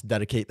kids just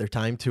dedicate their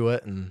time to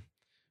it, and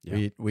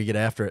we get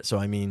after it. So,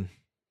 I mean,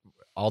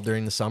 all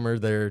during the summer,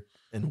 they're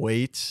in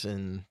weights,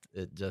 and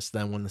it just,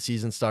 then when the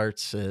season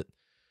starts, it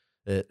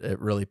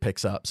really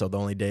picks up. So the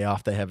only day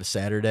off they have is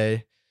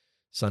Saturday.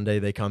 Sunday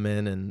they come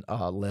in and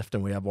lift,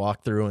 and we have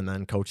walkthrough, and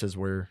then coaches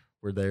we're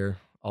there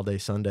all day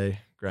Sunday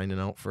grinding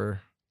out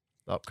for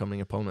the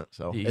upcoming opponent.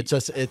 So it's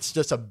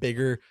just a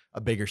bigger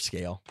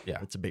scale. Yeah,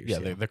 it's a bigger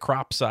scale. scale. The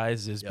crop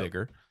size is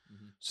bigger.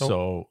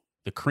 So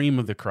the cream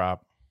of the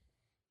crop,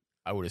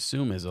 I would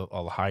assume, is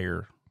a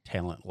higher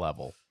talent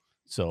level.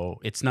 So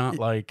it's not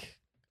like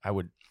I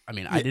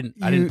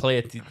didn't play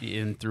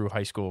it through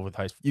high school with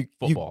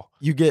football.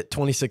 You get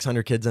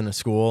 2,600 kids in a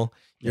school.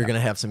 You're going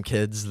to have some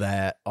kids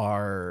that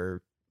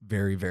are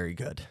very, very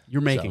good.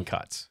 You're making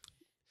cuts.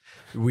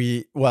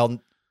 We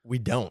don't. We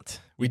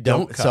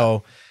don't. Cut.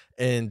 So,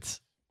 and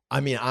I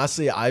mean,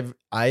 honestly, I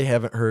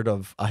haven't heard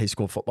of a high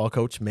school football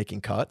coach making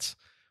cuts.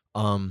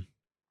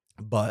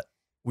 But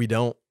we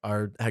don't.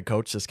 Our head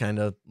coach just kind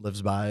of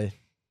lives by.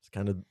 It's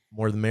kind of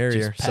more the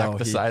merrier. So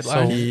the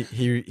sideline.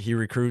 He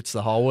recruits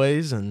the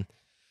hallways, and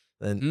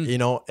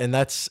and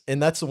that's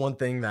the one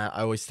thing that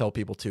I always tell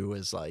people too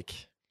is like,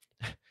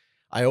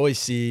 I always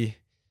see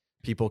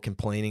people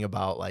complaining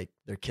about like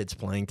their kids'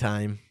 playing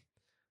time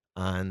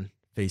on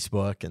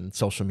Facebook and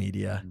social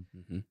media.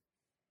 Mm-hmm.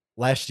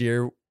 Last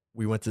year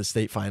we went to the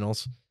state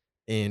finals,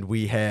 and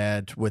we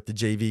had, with the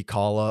JV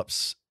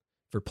call-ups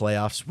for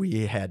playoffs,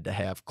 we had to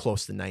have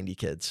close to 90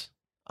 kids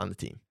on the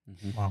team.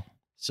 Mm-hmm. Wow.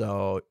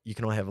 So you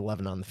can only have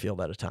 11 on the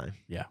field at a time.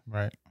 Yeah.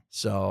 Right.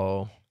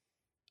 So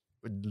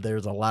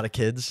there's a lot of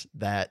kids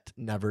that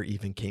never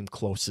even came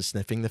close to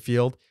sniffing the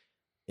field.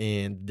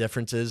 And the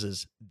difference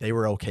is they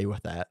were okay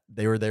with that.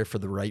 They were there for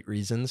the right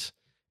reasons,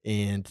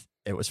 and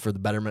it was for the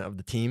betterment of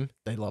the team.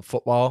 They love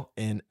football,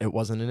 and it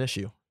wasn't an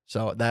issue.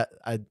 So that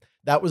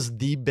was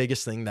the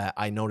biggest thing that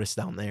I noticed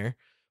down there,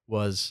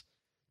 was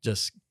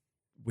just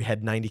we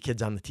had 90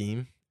 kids on the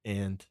team,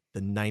 and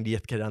the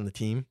 90th kid on the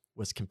team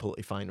was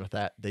completely fine with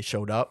that. They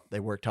showed up, they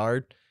worked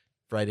hard.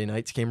 Friday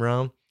nights came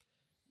around.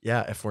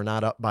 Yeah, if we're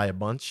not up by a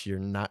bunch, you're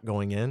not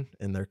going in,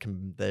 and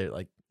they're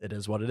like, it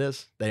is what it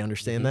is. They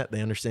understand that.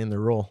 They understand their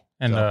role.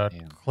 And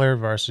Clare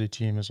varsity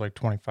team is like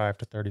 25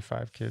 to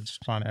 35 kids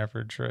on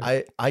average,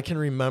 right? I can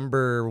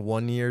remember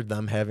one year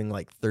them having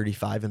like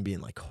 35 and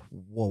being like,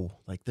 whoa,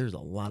 like there's a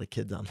lot of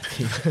kids on the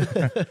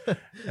team.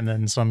 And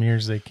then some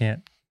years they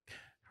can't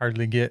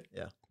hardly get,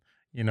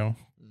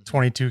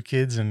 22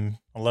 kids and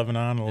 11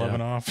 on,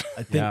 11 off.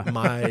 I think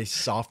my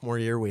sophomore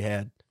year we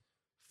had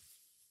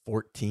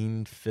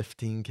 14,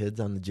 15 kids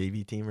on the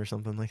JV team or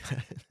something like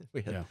that.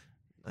 We had,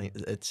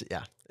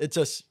 it's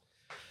just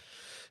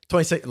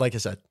 26. Like I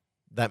said,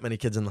 that many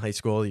kids in the high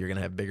school, you're going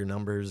to have bigger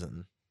numbers.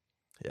 And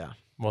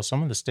well,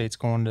 some of the states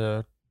going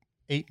to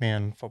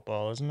 8-man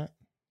football, isn't it?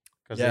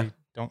 Because they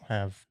don't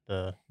have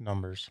the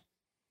numbers.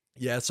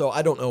 Yeah. So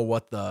I don't know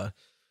what the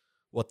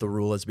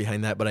rule is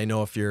behind that, but I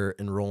know if your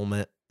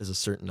enrollment is a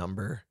certain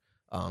number,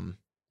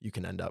 you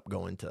can end up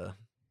going to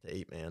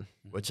 8-man,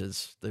 which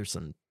is, there's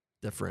some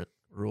different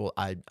rule.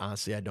 I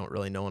honestly don't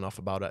really know enough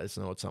about it. I just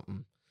know it's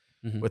something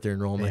with your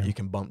enrollment you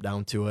can bump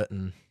down to it,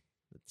 and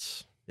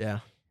it's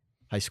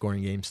high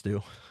scoring games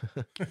too.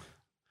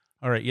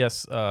 All right,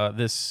 yes,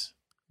 this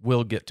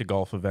will get to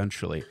golf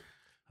eventually.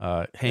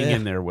 Hang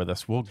in there with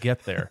us. We'll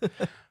get there.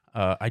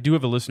 I do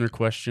have a listener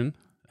question,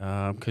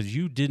 because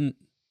you didn't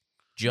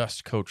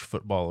just coach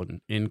football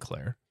in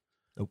Clare.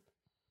 Nope.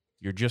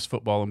 You're just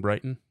football in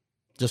Brighton?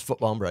 Just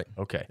football in Brighton.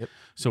 Okay. Yep.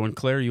 So in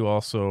Clare, you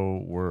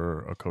also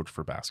were a coach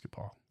for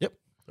basketball? Yep.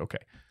 Okay.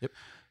 Yep.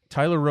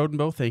 Tyler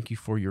Rodenbow, thank you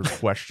for your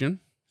question.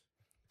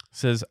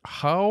 Says,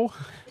 how,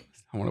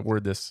 I want to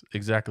word this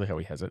exactly how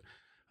he has it.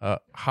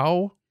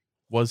 How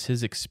was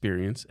his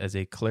experience as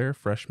a Clare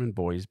freshman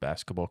boys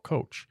basketball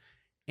coach?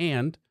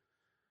 And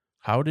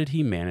how did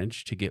he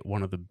manage to get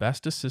one of the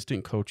best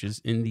assistant coaches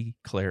in the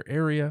Clare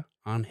area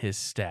on his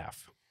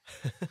staff?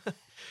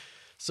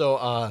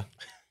 So,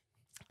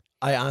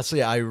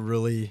 I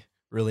really,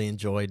 really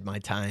enjoyed my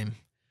time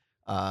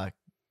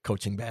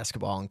coaching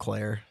basketball in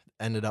Clare.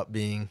 Ended up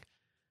being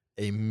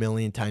a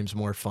million times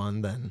more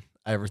fun than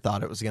I ever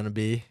thought it was going to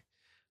be.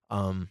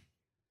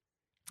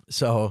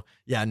 So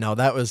yeah, no,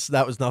 that was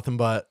nothing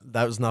but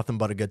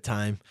a good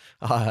time.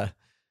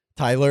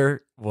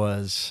 Tyler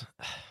was,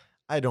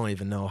 I don't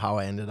even know how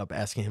I ended up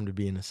asking him to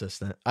be an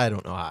assistant. I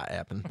don't know how it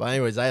happened, but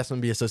anyways, I asked him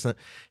to be assistant.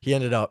 He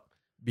ended up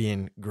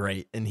being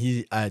great, and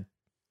he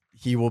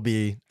will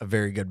be a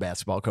very good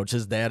basketball coach.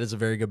 His dad is a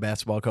very good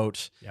basketball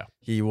coach. Yeah,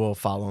 he will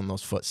follow in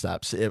those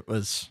footsteps. It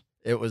was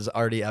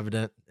already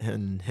evident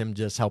in him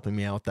just helping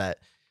me out that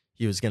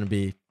he was going to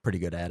be pretty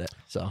good at it.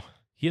 So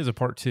he has a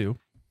part 2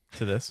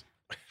 to this.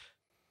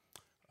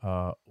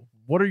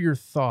 What are your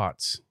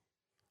thoughts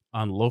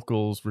on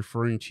locals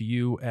referring to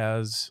you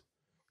as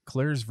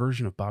Claire's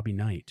version of Bobby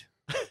Knight?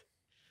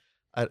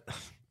 I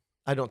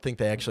don't think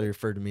they actually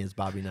refer to me as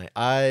Bobby Knight.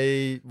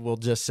 I will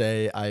just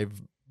say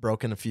I've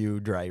broken a few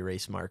dry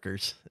erase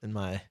markers in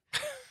my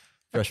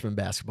freshman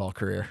basketball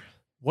career.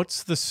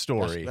 What's the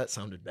story? That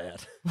sounded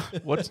bad.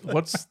 What's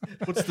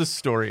the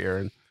story,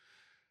 Aaron?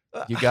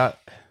 You got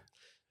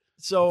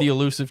the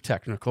elusive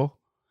technical.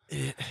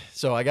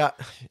 So I got,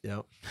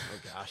 oh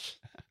gosh.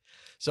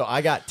 So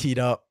I got teed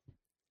up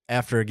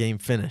after a game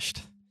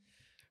finished.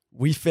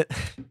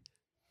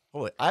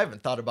 Holy, I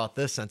haven't thought about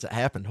this since it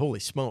happened. Holy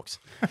smokes.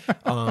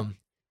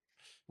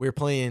 We were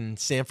playing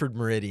Sanford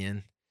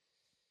Meridian.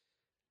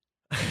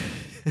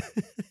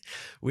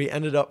 We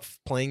ended up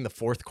playing the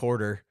fourth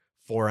quarter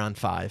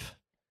 4-on-5.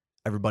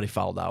 Everybody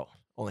fouled out.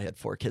 Only had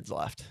 4 kids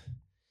left.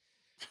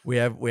 We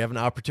have an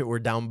opportunity. We're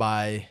down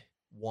by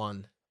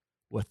 1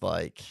 with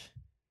like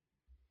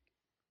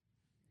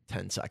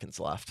 10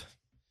 seconds left.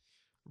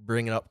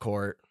 Bring it up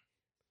court.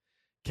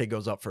 Kid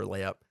goes up for a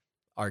layup.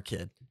 Our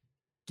kid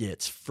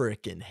gets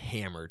freaking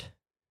hammered.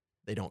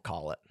 They don't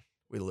call it.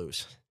 We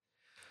lose.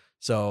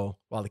 So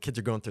while the kids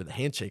are going through the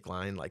handshake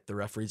line, like the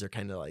referees are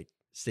kind of like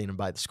standing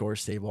by the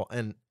scores table.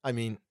 And I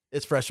mean,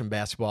 it's freshman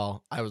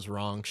basketball. I was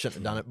wrong. Shouldn't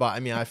have done it. But I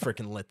mean, I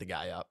freaking lit the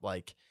guy up.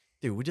 Like,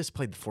 dude, we just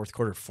played the fourth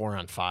quarter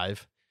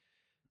 4-on-5.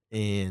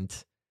 And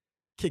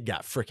kid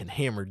got freaking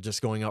hammered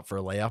just going up for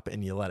a layup,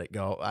 and you let it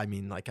go. I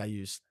mean, like, I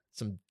used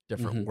some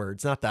different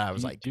words. Not that I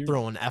was like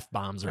throwing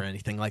F-bombs or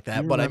anything like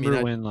that. But I mean, do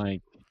you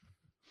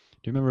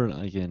remember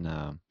like in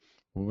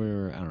when we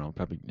were, I don't know,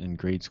 probably in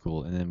grade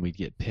school, and then we'd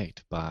get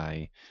picked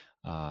by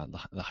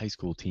the high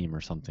school team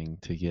or something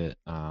to get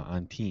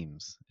on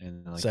teams,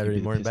 and like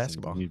Saturday morning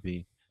basketball. You'd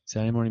be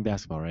Saturday morning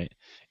basketball, right?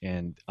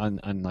 And on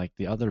like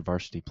the other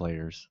varsity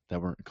players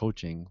that weren't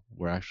coaching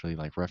were actually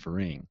like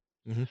refereeing.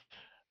 Mm-hmm.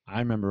 I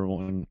remember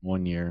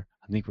one year,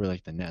 I think we're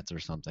like the Nets or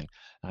something,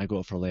 and I go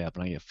up for a layup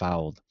and I get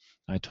fouled.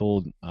 I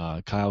told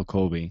Kyle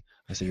Kobe,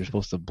 I said, "You're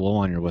supposed to blow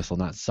on your whistle,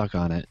 not suck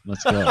on it.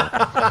 Let's go."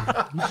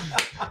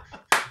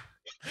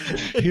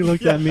 He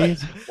looked at me,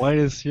 white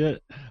as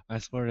shit. I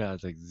swear to God,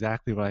 that's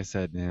exactly what I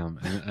said to him,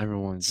 and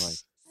everyone's like,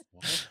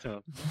 "What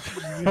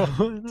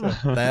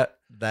the?"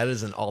 That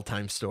is an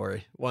all-time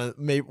story. One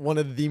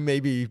of the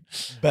maybe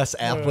best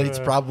athletes,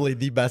 probably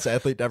the best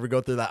athlete to ever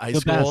go through that high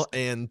school,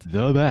 and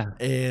the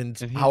best. And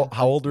how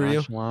old were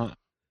you?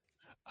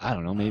 I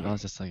don't know. Maybe I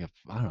was just like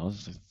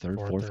just like third,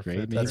 fourth grade.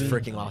 Maybe. That's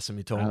freaking awesome.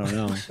 You told me. I don't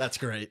know. That's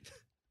great.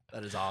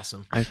 That is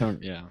awesome.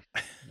 Yeah.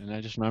 And I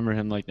just remember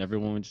him, like,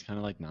 everyone was just kind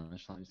of like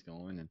nonchalantly just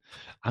going, and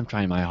I'm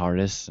trying my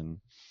hardest, and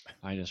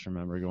I just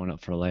remember going up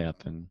for a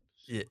layup, and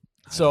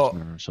so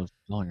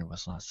blowing your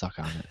whistle, not suck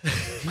on it.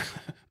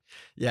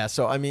 Yeah.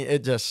 So I mean,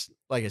 it just,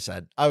 like I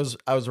said, I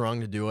was wrong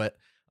to do it.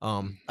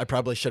 I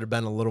probably should have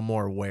been a little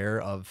more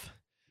aware of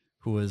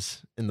who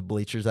was in the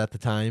bleachers at the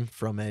time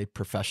from a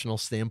professional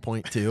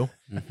standpoint too.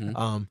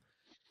 Mm-hmm.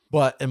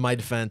 But in my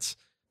defense,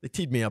 they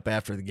teed me up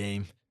after the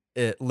game.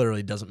 It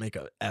literally doesn't make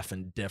a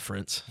effing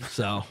difference.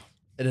 So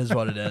it is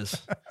what it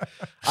is.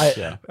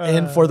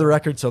 And for the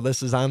record, so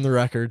this is on the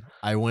record,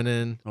 I went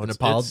in and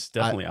apologized. It's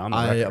definitely on the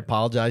record. I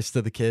apologized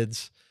to the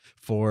kids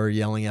for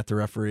yelling at the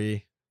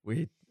referee.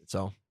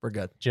 So we're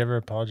good. Did you ever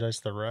apologize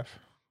to the ref?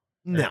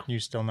 No. Are you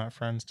still not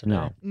friends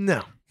today?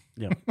 No.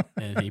 Yeah.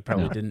 And he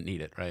probably didn't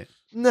need it, right?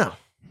 No.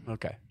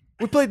 Okay.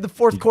 We played the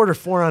fourth quarter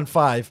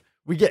 4-on-5.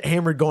 We get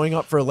hammered going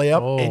up for a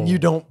layup, and you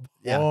don't.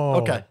 Yeah. Whoa.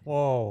 Okay.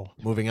 Whoa.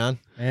 Moving on.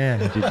 Man.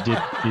 Did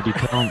you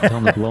tell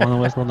him to blow on the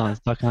whistle,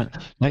 not suck on it?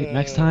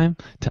 Next time,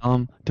 tell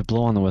him to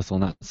blow on the whistle,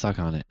 not suck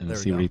on it, and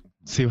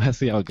see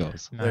how it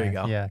goes. There you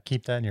go. Yeah,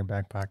 keep that in your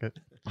back pocket.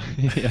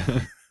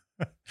 Yeah.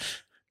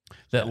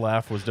 That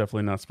laugh was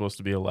definitely not supposed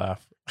to be a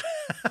laugh.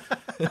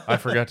 I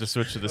forgot to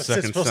switch to the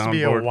second supposed soundboard. To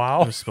be a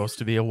wow? It was supposed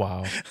to be a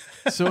wow.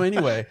 So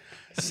anyway,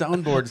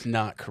 soundboard's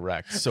not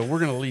correct. So we're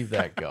going to leave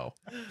that go.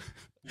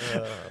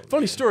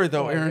 Funny story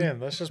though, Oh, Aaron. man,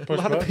 let's just A push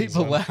lot of buttons,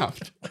 people then.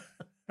 laughed.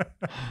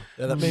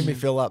 Yeah, that made me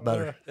feel a lot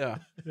better. Yeah,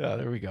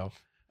 there we go.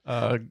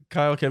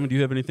 Kyle, Kevin, do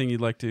you have anything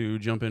you'd like to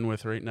jump in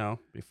with right now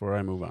before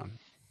I move on?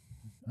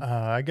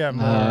 I got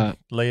more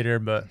later,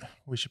 but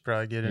we should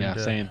probably get into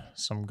same.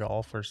 some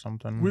golf or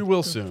something. We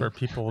will soon. For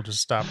people to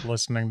stop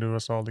listening to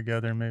us all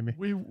together, maybe.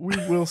 We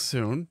will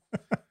soon.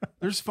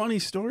 There's funny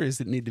stories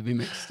that need to be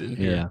mixed in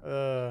here.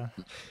 Yeah.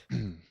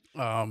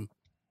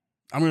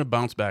 I'm going to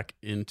bounce back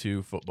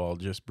into football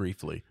just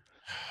briefly.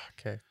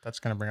 Okay, that's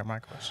going to bring up my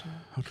question.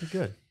 Okay,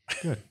 good.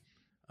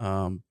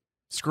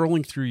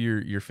 Scrolling through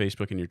your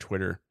Facebook and your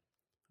Twitter,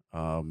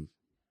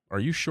 are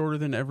you shorter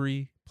than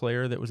every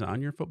player that was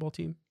on your football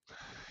team?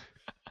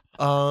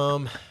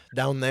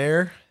 Down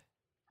there,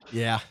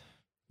 yeah,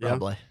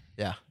 probably,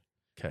 yeah.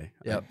 Okay,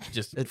 Yep.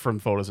 Just from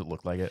photos, it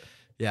looked like it.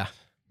 Yeah.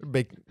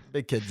 They're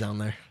big kids down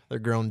there. They're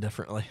grown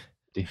differently.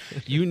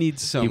 You need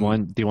some. Do you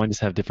want to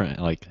just have different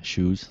like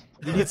shoes?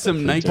 You need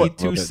some Nike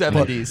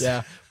 270s.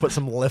 Yeah, put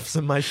some lifts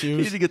in my You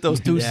shoes. need to get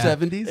those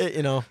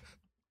 270s.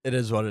 It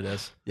is what it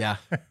is. Yeah,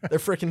 they're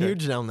freaking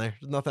huge down there.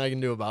 There's nothing I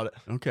can do about it.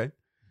 Okay.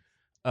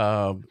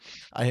 I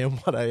am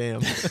what I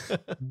am.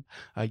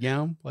 I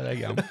am what I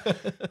am.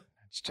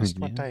 It's just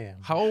what I am.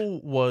 How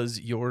was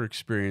your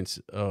experience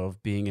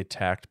of being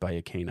attacked by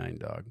a canine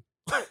dog?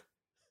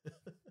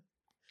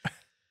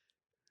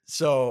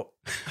 So,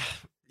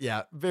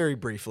 yeah, very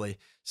briefly.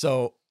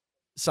 So,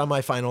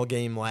 semifinal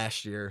game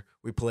last year,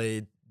 we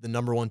played the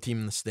number 1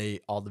 team in the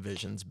state, all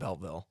divisions,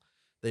 Belleville.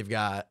 They've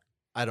got,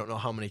 I don't know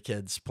how many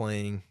kids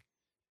playing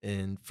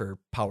for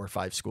Power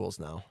 5 schools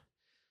now.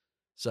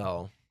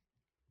 So,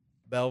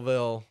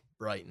 Belleville,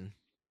 Brighton.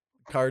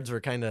 Cards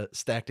were kind of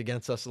stacked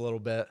against us a little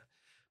bit.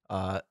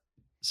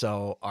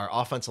 So our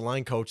offensive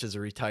line coach is a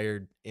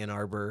retired Ann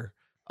Arbor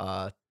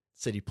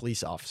city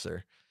police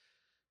officer.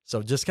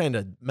 So just kind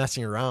of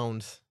messing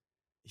around,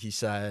 he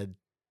said,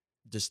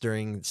 just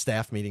during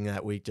staff meeting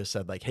that week, just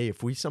said like, hey,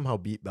 if we somehow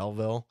beat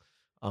Belleville,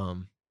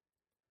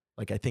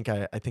 like I think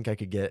I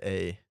could get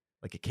a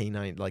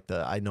canine,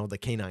 I know the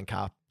canine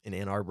cop in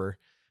Ann Arbor.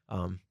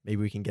 Maybe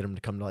we can get him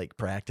to come to like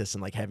practice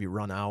and like have you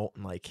run out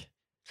and like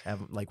have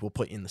him, like we'll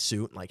put you in the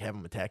suit and like have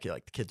him attack you.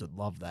 Like the kids would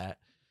love that.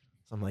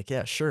 So I'm like,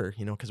 yeah, sure,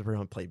 because we're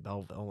gonna play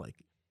Belleville. Like,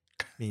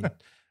 I mean,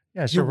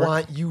 Yeah, sure. you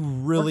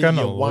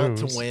want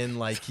to win.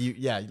 Like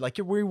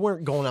we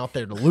weren't going out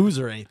there to lose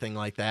or anything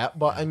like that.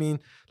 But I mean,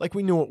 like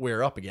we knew what we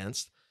were up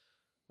against.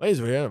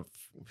 Ways we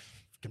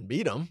can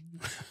beat them.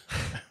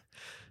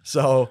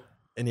 So,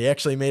 and he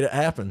actually made it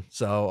happen.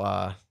 So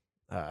I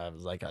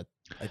was like,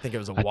 I think it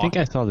was a walk. I think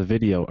I saw the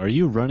video. Are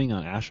you running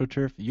on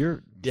AstroTurf?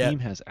 Your team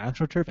has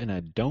AstroTurf and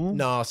a dome?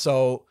 No,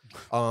 so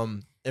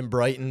in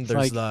Brighton,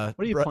 there's what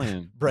are you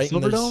playing?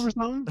 Brighton, Silverdome or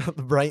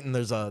something? Brighton,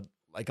 there's a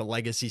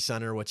legacy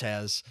center which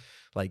has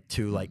like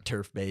 2 like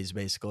turf bays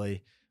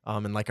basically.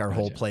 And like our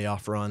whole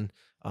playoff run,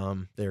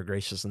 they were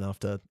gracious enough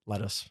to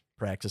let us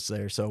practice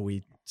there. So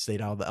we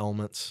stayed out of the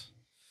elements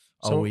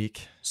all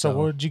week. So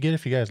what would you get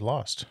if you guys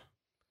lost?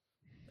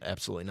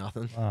 Absolutely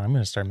nothing. I'm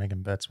going to start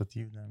making bets with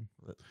you then.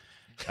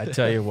 I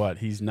tell you what,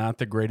 he's not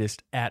the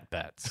greatest at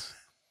bets.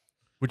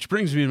 Which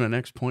brings me to my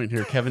next point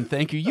here, Kevin.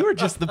 Thank you. You are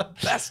just the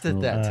best at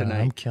that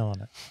tonight. I'm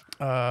killing it.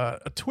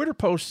 A Twitter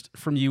post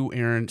from you,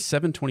 Aaron,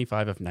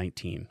 7/25 of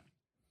 19.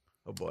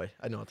 Oh boy,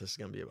 I know what this is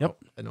going to be about.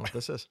 Yep. I know what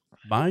this is.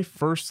 My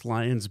first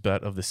Lions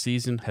bet of the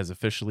season has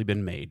officially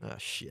been made. Oh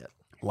shit.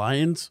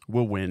 Lions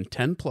will win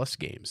 10 plus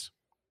games.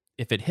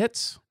 If it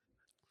hits,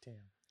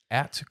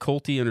 at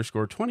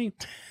Colty_20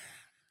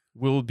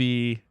 will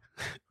be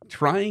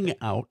trying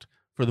out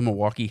for the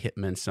Milwaukee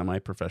Hitmen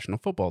semi-professional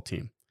football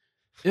team.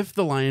 If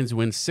the Lions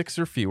win 6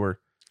 or fewer,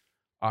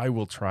 I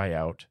will try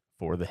out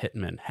for the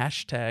Hitmen.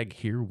 #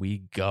 here we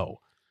go.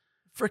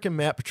 Freaking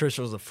Matt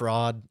Patricia was a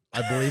fraud.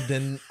 I believed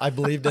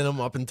in him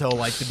up until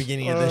like the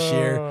beginning of this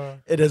year.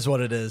 It is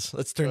what it is.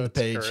 Let's turn the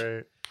page.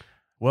 Great.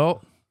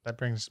 Well, That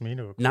brings me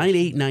to a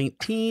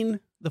 9/8/19,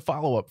 the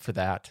follow-up for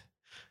that.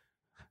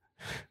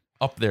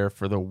 Up there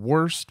for the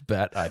worst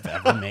bet I've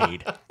ever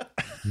made.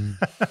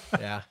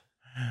 Yeah.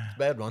 It's a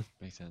bad one.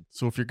 Makes sense.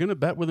 So if you're going to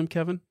bet with him,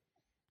 Kevin,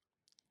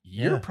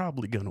 you're Yeah.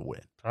 probably going to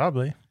win.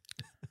 Probably.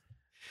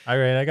 All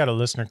right, I got a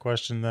listener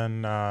question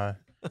then.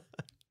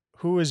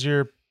 Who is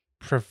your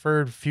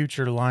preferred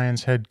future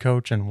Lions head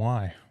coach and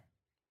why?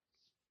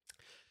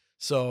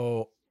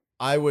 So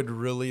I would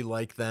really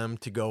like them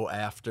to go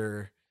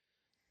after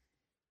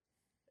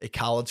a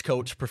college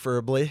coach,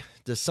 preferably.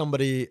 Just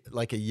somebody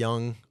like a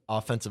young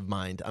offensive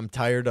mind. I'm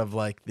tired of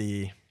like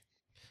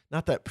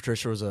not that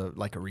Patricia was a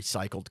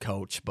recycled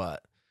coach,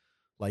 but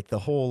like the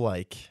whole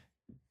like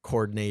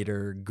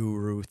coordinator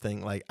guru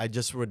thing. Like I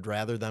just would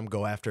rather them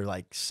go after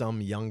like some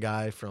young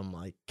guy from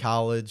like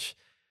college.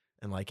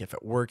 And like if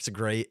it works,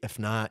 great. If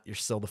not, you're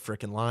still the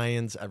freaking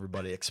Lions.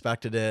 Everybody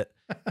expected it.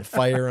 You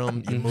fire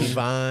them, you move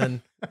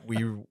on.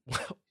 We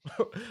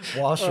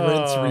wash,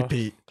 rinse,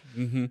 repeat.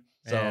 Mm-hmm.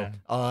 So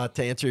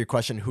to answer your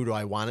question, who do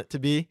I want it to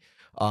be?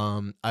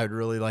 I would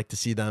really like to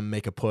see them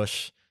make a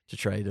push to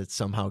try to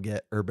somehow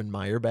get Urban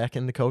Meyer back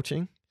into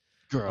coaching.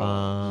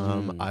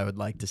 Girl. I would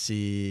like to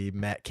see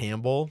Matt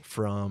Campbell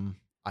from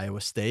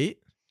Iowa State.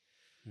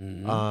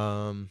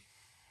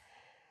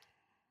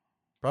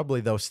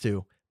 Probably those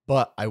two.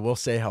 But I will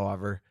say,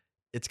 however,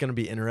 it's going to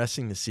be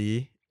interesting to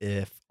see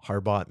if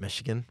Harbaugh at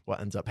Michigan, what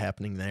ends up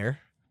happening there.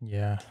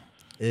 Yeah.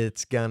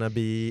 It's going to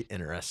be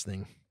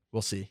interesting.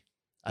 We'll see.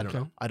 I don't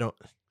know.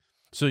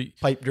 So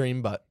Pipe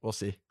dream, but we'll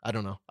see. I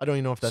don't know. I don't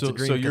even know if that's a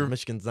dream because you're-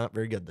 Michigan's not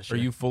very good this Are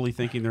year. you fully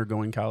thinking they're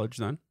going college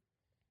then?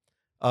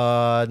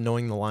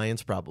 Knowing the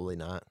Lions, probably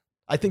not.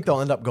 I think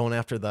they'll end up going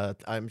after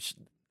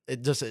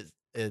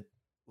it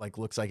like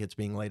looks like it's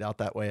being laid out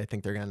that way. I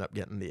think they're gonna end up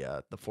getting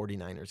the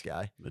 49ers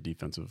guy. The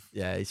defensive.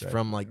 Yeah, he's Right.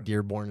 from like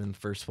Dearborn in the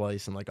first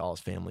place, and like all his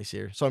family's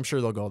here. So I'm sure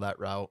they'll go that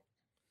route.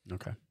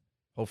 Okay.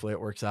 Hopefully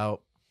it works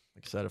out.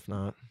 Like I said, if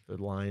not, they're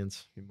the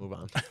Lions. We move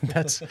on.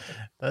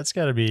 That's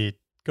got to be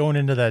going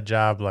into that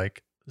job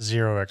like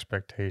zero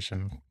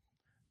expectation.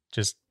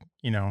 Just,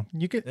 you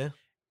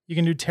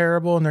can do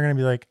terrible and they're going to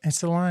be like,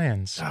 it's the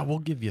Lions. We'll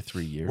give you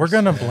 3 years. We're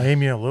going to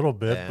blame you a little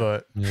bit, Yeah.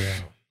 but Yeah.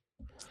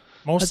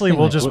 mostly thing,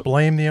 we'll like, just what-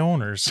 blame the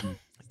owners.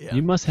 Yeah.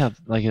 You must have,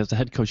 like, as a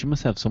head coach, you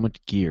must have so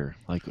much gear.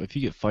 Like, if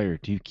you get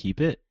fired, do you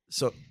keep it?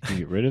 So Do you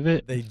get rid of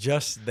it? they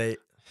just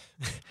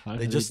How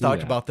they do just do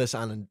talked that? about this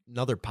on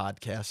another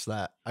podcast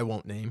that I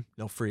won't name.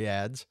 No free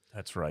ads.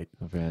 That's right.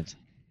 Oh, Brad.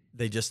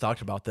 They just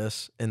talked about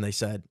this and they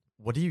said,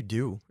 what do you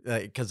do?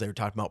 Because they were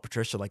talking about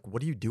Patricia, like,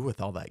 what do you do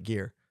with all that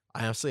gear? I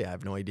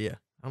have no idea.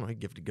 I don't know.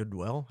 Give it to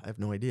Goodwill. I have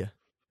no idea.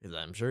 'Cause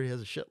I'm sure he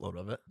has a shitload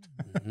of it.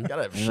 Mhm.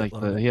 Gotta have a And like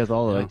shitload of he it. has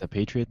all the, Yeah. like the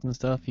Patriots and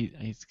stuff.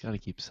 He's got to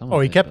keep some. Oh,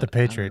 of he it, kept the but I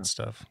don't Patriots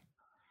stuff.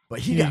 But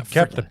He he got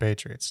kept the freaking,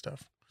 Patriots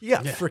stuff. he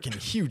got Yeah. freaking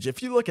huge.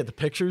 If you look at the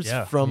pictures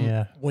Yeah. from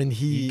Yeah. when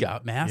He he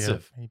got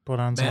massive. Yeah, he put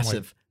on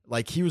massive,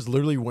 like he was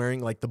literally wearing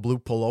like the blue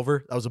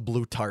pullover. That was a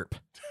blue tarp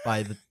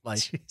by the some like.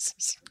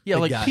 Jesus. Yeah,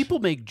 Big like guy. people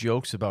make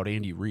jokes about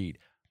Andy Reid.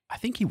 I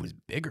think he was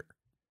bigger.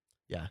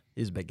 Yeah,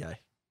 he's a big guy.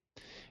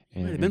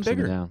 And Might have it been rips him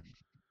bigger. down.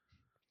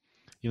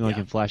 Even though he Yeah.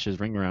 can flash his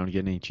ring around and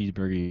get any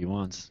cheeseburger he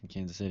wants in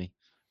Kansas City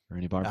or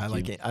any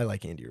barbecue. I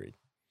like Andy Reid.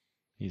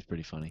 He's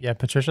pretty funny. Yeah,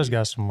 Patricia's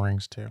got some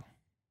rings too.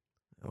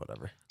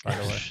 Whatever. By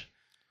the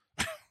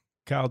way.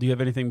 Kyle, do you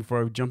have anything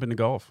before I jump into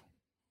golf?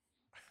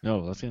 No,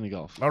 let's get into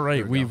golf. All right,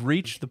 There we go. we've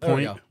reached the There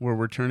we point go. where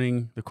we're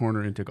turning the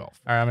corner into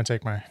golf. All right, I'm gonna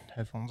take my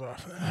headphones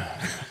off.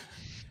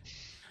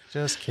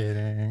 Just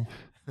kidding.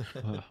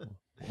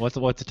 What's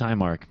the time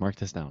mark? Mark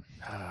this down.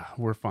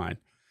 We're fine.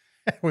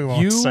 We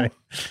won't You say.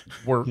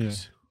 worked Yeah.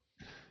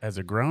 as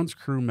a grounds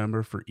crew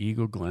member for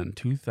Eagle Glen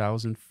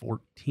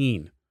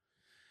 2014.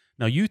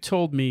 Now, you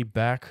told me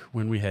back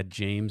when we had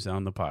James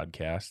on the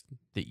podcast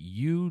that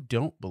you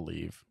don't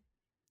believe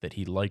that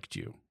he liked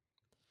you.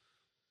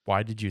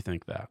 Why did you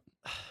think that?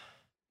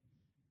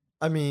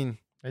 I mean,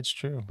 It's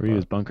true. Were you but-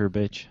 his bunker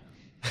bitch?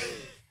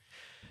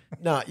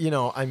 no,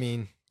 I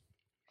mean,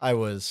 I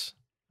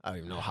don't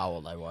even know how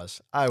old I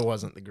was. I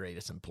wasn't the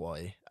greatest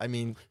employee. I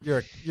mean,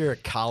 you're a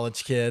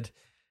college kid,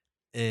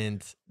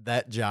 and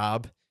that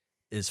job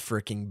is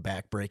freaking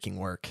backbreaking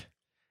work.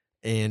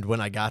 And when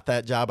I got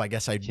that job, I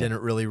guess I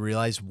didn't really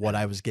realize what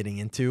I was getting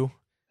into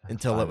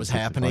until it was 5 or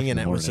 6 happening, o'clock in and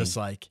the it was morning. just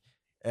like,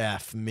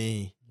 F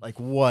me. Like,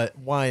 what?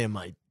 Why am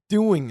I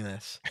doing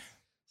this?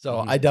 So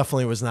Mhm. I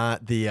definitely was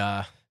not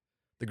the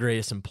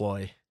greatest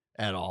employee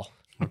at all.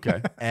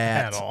 Okay.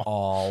 At all.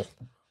 all.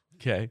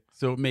 Okay.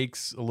 So it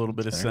makes a little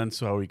bit of Fair.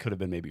 sense how he could have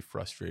been maybe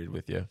frustrated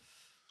with you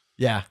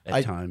Yeah.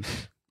 at times.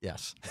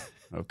 Yes.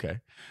 Okay.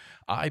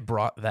 I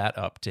brought that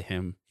up to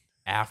him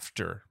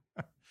after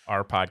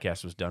our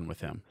podcast was done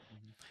with him.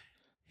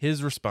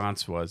 His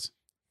response was,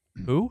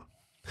 "Who?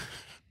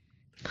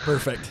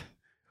 Perfect.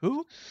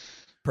 Who?"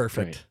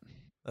 Perfect.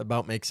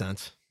 About makes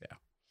sense.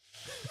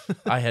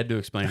 I had to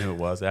explain who it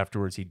was.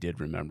 Afterwards, he did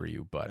remember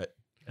you, but Right.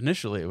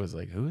 initially it was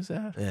like, "Who is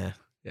that?" Yeah.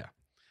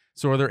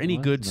 So, are there any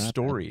Well, good that's not bad.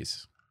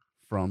 stories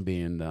from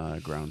being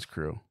grounds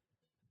crew?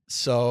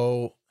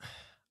 So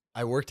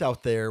I worked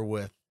out there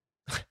with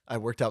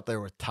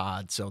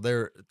Todd. So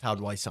Todd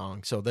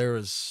Weissong. So there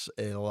was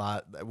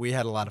we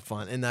had a lot of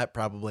fun, and that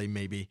probably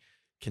maybe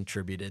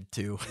contributed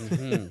to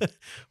Mhm.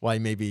 why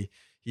maybe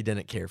he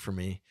didn't care for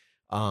me.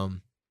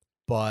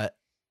 But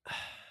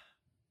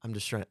I'm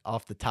just trying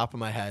off the top of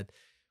my head.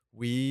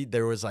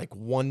 There was like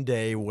one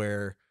day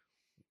where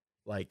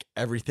like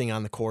everything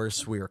on the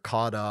course, we were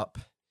caught up,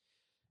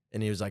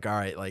 and he was like, all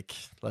right, like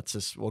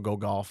we'll go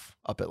golf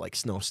up at like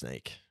Snow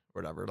Snake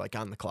or whatever, like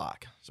on the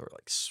clock. So we're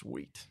like,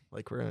 sweet.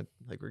 Like we're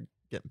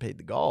getting paid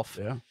to golf.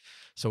 Yeah.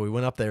 So we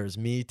went up there. It was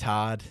me,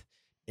 Todd,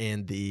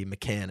 and the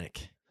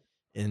mechanic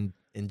in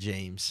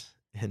James.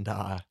 And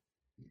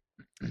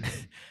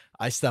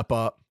I step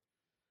up.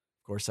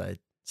 Of course, I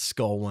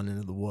scull one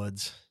into the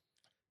woods.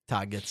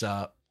 Todd gets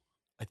up.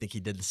 I think he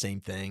did the same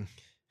thing.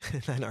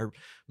 And then our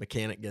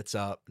mechanic gets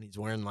up, and he's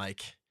wearing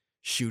like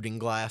shooting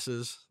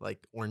glasses,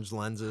 like orange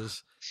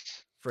lenses,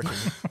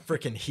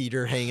 freaking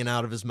heater hanging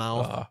out of his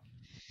mouth. Uh,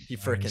 He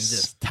freaking Nice.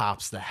 just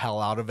tops the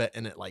hell out of it,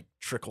 and it like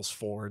trickles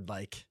forward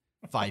like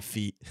 5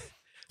 feet.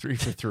 3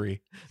 for 3.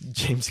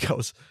 James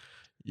goes,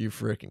 You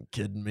freaking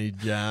kidding me,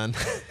 John?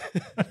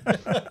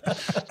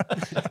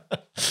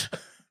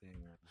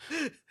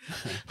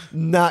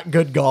 Not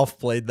good golf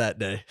played that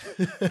day.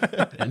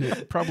 And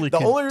it probably The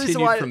only continued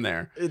reason why- from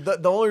there.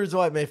 The only reason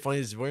why it made funny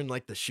is wearing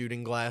like the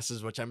shooting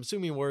glasses, which I'm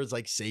assuming was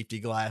like safety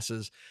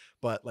glasses,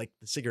 but like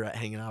the cigarette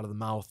hanging out of the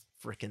mouth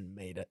freaking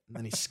made it. And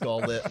then he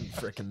sculled it and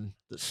freaking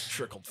just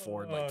trickled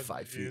forward like Oh,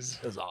 5 feet. jeez.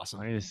 It was awesome.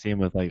 I just see him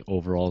with like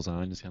overalls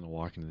on, just kind of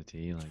walking to the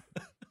tee. Like,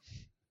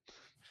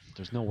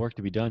 there's no work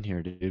to be done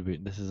here,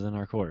 dude. This isn't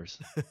our course.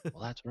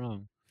 Well, that's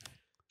wrong.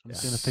 I'm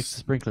just gonna fix the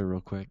sprinkler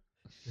real quick.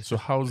 So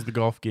how's the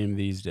golf game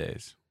these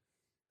days?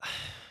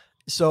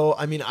 So,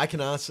 I mean, I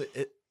can honestly,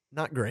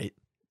 not great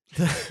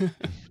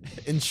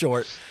in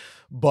short,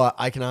 but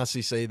I can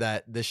honestly say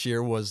that this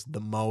year was the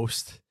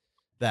most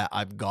that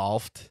I've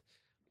golfed.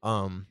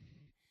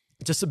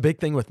 Just a big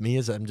thing with me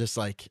is I'm just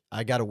like,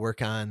 I got to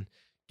work on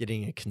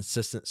getting a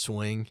consistent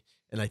swing.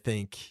 And I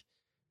think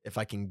if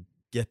I can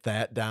get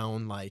that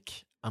down,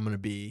 like I'm going to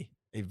be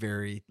a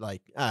very,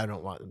 like, I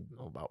don't want to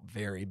know about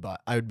very, but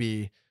I would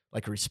be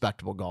like a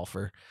respectable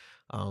golfer.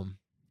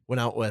 Went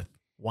out with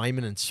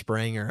Wyman and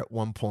Spranger at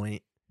one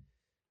point.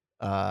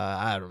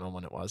 I don't know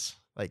when it was,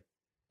 like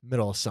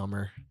middle of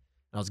summer.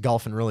 I was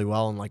golfing really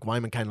well, and like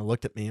Wyman kind of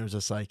looked at me and was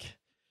just like,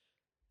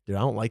 "Dude, I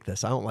don't like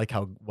this. I don't like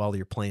how well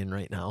you're playing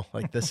right now.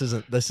 Like this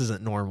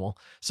isn't normal."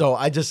 So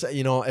I just,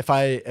 if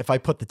I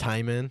put the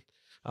time in,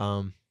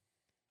 I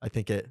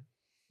think it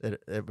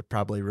would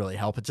probably really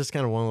help. It's just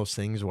kind of one of those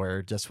things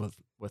where just with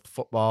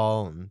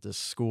football and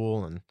just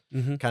school and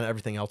kind of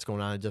everything else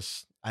going on,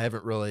 I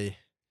haven't really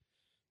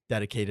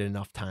dedicated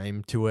enough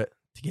time to it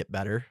to get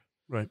better.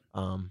 Right.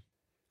 I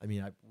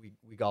mean,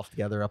 we golfed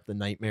together up the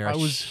Nightmare. I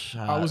was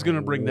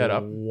gonna bring that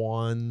up.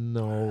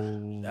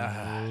 1-0.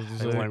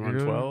 Like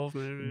 112,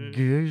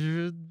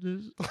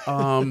 maybe.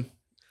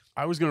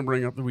 I was gonna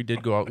bring up that we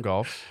did go out and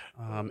golf,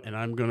 and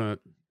I'm gonna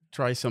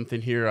try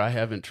something here I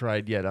haven't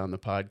tried yet on the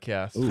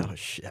podcast. Oh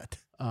shit!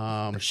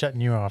 We're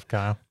shutting you off,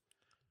 Kyle.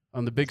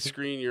 On the big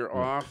screen, you're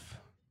off.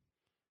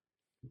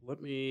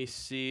 Let me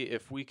see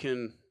if we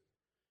can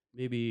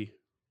maybe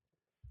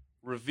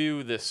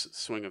review this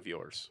swing of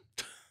yours.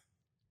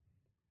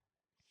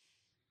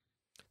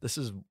 This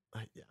is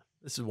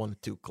 1 to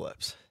 2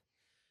 clips.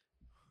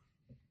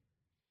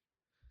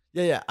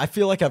 Yeah. I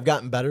feel like I've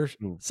gotten better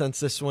since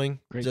this swing.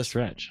 Great Just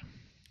stretch.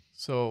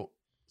 So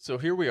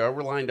here we are.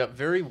 We're lined up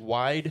very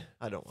wide,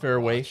 I don't wanna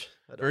fairway, watch.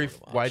 I don't very wanna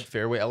watch. wide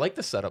fairway. I like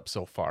the setup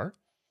so far.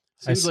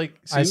 I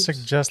Seems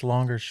suggest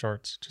longer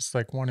shorts, just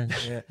like 1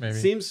 inch, maybe.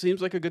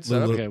 seems like a good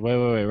setup. Okay,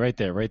 wait, right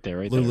there.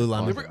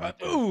 Lululemon. Pause it right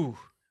there. Ooh,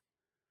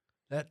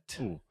 that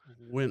Ooh.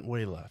 went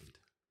way left.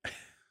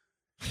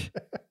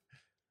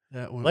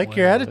 That went Like way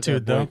your left.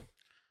 attitude, though.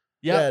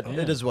 Yeah,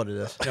 Yeah, it is what it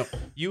is. no,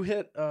 you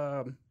hit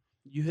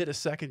a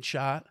second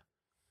shot,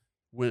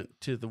 went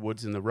to the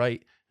woods in the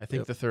right. I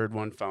think Yep. the third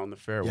one found the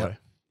fairway.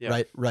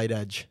 Yeah. Right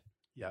edge.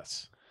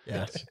 Yes.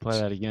 Yeah. Play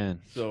that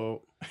again.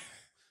 So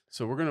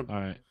we're gonna. All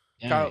right.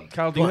 Kyle, do you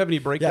Come on. have any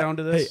breakdown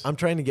to this? Hey, I'm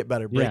trying to get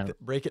better.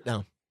 Break it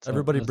down. So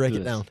Everybody let's break do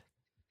it this. down.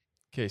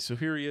 Okay, so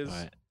here he is. All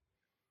right.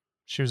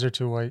 Shoes are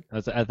too white.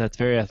 That's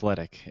very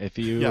athletic. If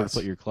you were Yes. to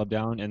put your club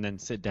down and then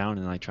sit down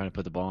and like try to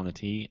put the ball on the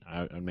tee,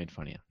 I'd made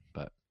fun of you.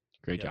 But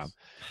great Yes. job.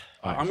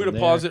 All right, I'm from going to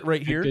pause there- it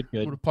right here. Good. I'm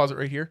going to pause it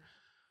right here.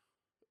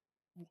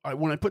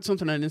 When I put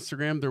something on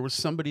Instagram, there was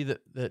somebody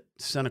that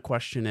sent a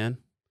question in,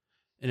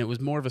 and it was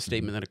more of a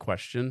statement than a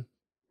question.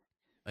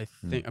 I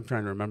think I'm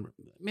trying to remember.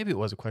 Maybe it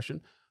was a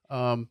question.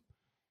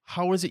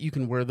 How is it you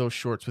can wear those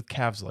shorts with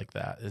calves like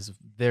that? Is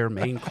their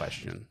main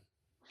question.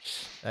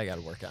 I got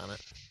to work on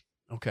it.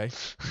 Okay.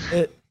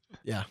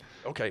 Yeah.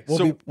 Okay. We'll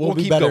so we'll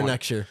be keep better going.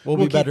 next year. We'll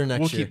be better next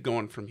We'll year. keep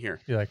going from here.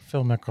 Be like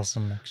Phil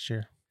Mickelson next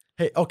year.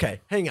 Hey, okay,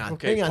 hang on.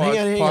 Okay.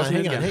 Hang pause on. it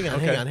again.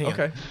 Hang on.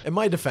 Okay. In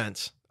my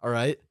defense, all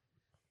right,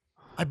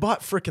 I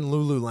bought freaking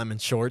Lululemon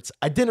shorts.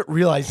 I didn't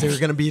realize they were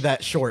going to be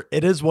that short.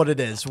 It is what it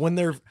is. When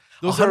they're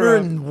Those $100 are,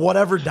 and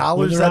whatever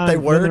dollars When that they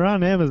when they're were.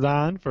 on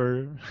Amazon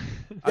for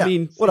I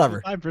mean,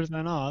 Whatever.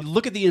 5% off.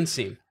 look at the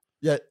inseam.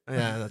 Yeah.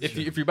 That's If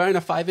true. you're buying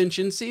a 5-inch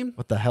inseam,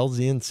 What the hell's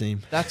the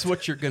inseam? that's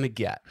what you're gonna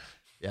get.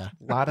 Yeah.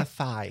 A lot of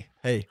thigh.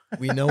 Hey,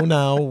 we know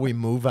now. We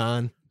move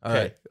on. All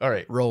right, All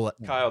right. roll it.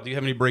 Kyle, do you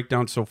have any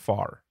breakdown so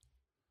far?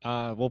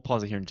 We'll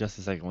pause it here in just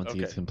a second once he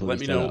gets completely Let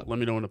me set know. up. Let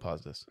me know when to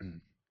pause this.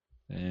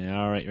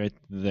 All right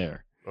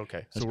there. Okay.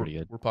 That's so pretty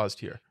good. we're paused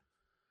here.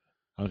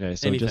 Okay,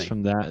 so Anything. just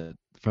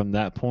from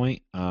that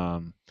point,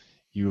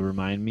 you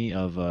remind me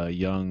of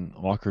young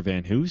Walker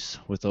Van Hoos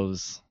with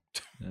those,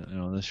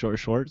 the short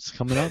shorts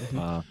coming up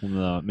from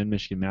the Mid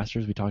Michigan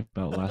Masters we talked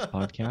about last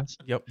podcast.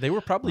 Yep. They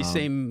were probably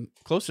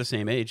close to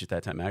same age at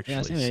that time,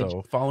 actually. same age.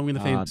 So following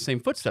the same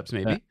footsteps,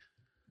 maybe.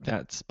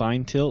 That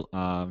spine tilt,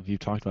 you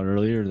talked about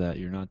earlier that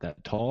you're not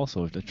that tall,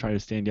 so to try to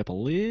stand you up a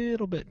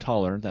little bit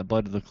taller, that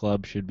butt of the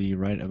club should be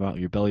right about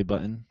your belly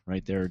button,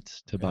 right there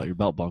to about your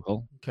belt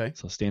buckle. Okay.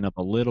 So stand up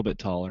a little bit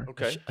taller.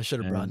 Okay. I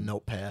should have brought a And-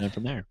 notepad. And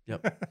from there,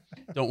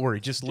 Don't worry.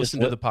 Just listen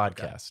to the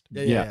podcast.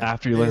 Yeah,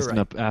 after you You're listen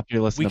right. after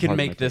you listen, We to can part of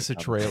make my this a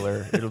take,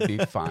 trailer. It'll be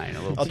fine.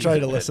 A little I'll try to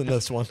teaser. listen to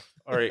this one.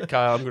 All right,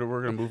 Kyle,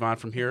 we're gonna move on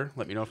from here.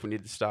 Let me know if we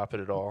need to stop it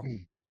at all.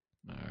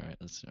 All right,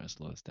 let's try to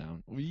slow this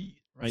down.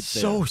 Right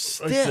So there.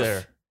 stiff. Right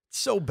there.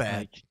 So bad.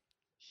 Like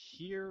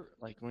here,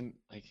 like when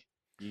like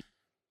you,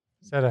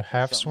 Is that a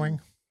half something-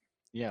 swing?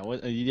 Yeah,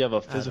 what you have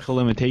a physical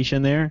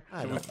limitation there.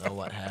 I don't know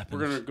what happened.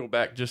 We're gonna go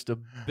back just a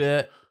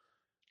bit.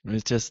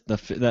 It's just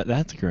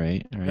that's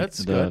great. Right?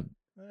 That's good.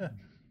 Eh,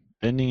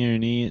 Bending your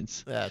knee.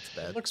 It's That's it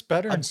bad. looks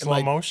better in Am slow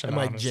I- motion. Am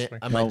I, honestly.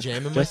 am I No,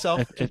 jamming just-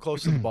 myself too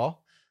close to the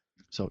ball?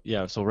 so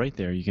yeah. So right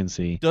there, you can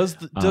see. Does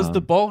the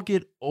Um, ball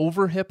get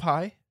over hip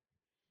high?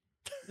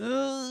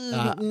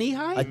 Knee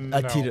high? I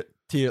No.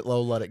 teed it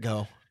low, let it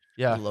go.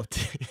 Yeah, Low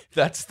tee.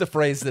 that's the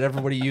phrase that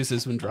everybody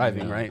uses when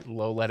driving, right?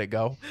 Low, let it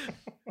go.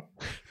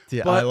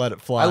 Yeah, But I let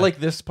it fly. I like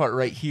this part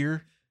right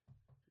here.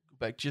 Go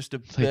back just a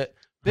like- bit.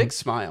 Big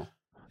smile.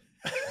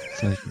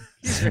 It's like-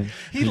 it's like-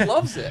 He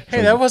loves it.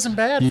 Hey, that wasn't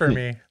bad You for did-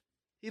 me.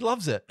 He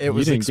loves it. it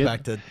was didn't get-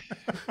 expected.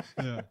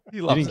 He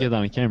you loves didn't it. get that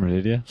on camera,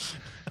 did you?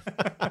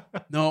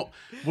 No,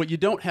 what you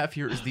don't have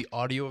here is the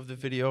audio of the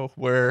video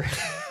where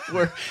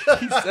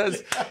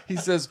he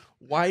says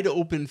wide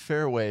open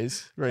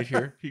fairways right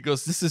here. He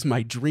goes, "This is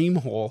my dream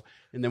hole."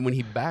 And then when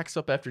he backs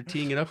up after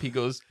teeing it up, he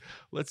goes,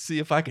 "Let's see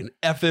if I can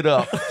F it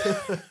up."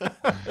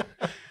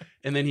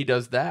 And then he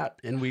does that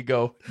and we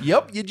go,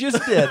 "Yep, you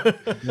just did."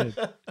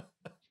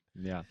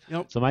 Yeah.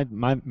 Yep. So my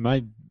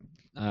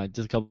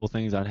just a couple of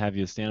things. I'd have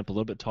you stand up a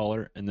little bit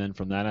taller, and then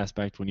from that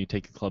aspect, when you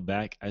take the club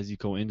back, as you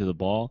go into the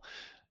ball,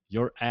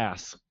 your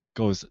ass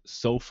goes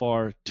so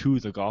far to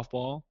the golf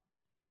ball,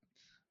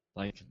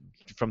 like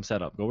from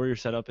setup. Go where your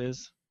setup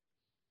is.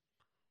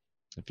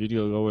 If you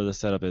go where the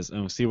setup is,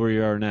 and see where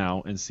you are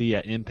now, and see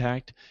at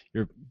impact,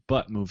 your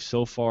butt moves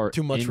so far.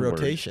 Too much inward.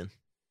 rotation.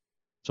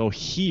 So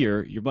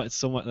here, your butt's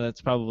somewhat.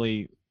 That's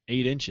probably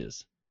 8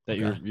 inches that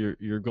Okay.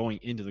 you're going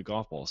into the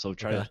golf ball. So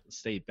try Okay. to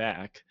stay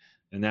back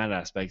in that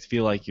aspect.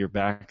 Feel like your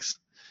back's,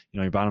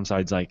 your bottom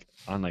side's like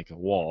on like a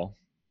wall.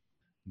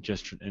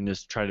 Just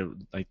try to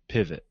like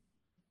pivot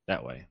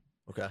that way.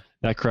 Okay.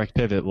 That correct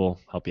pivot will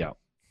help you out.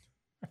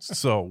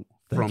 So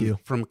Thank you.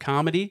 from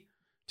comedy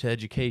to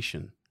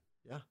education.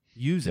 Yeah.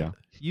 Use it. Yeah.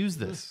 Use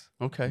this.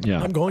 Okay.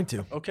 Yeah. I'm going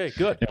to. Okay,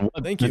 good. And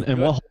what, Thank you.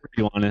 And what hole are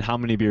you on, and how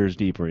many beers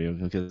deep are you?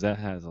 Because that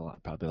has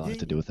probably a lot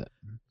to do with it.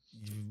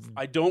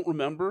 I don't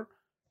remember.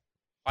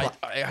 I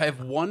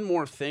have one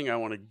more thing I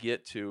want to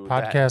get to.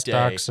 Podcast that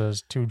doc day.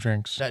 says 2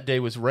 drinks. That day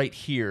was right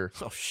here.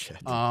 Oh shit.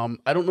 I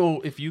don't know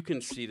if you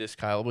can see this,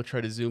 Kyle. We'll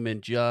try to zoom in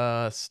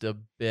just a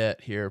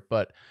bit here,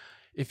 but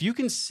if you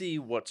can see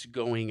what's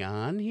going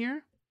on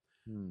here,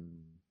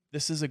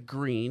 this is a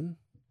green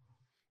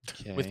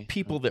Okay. with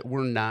people that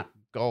we're not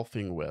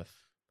golfing with.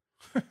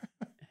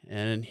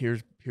 And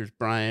here's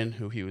Brian,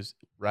 who he was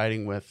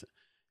riding with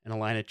in a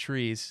line of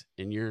trees,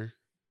 and you're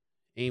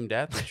aimed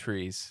at the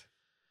trees.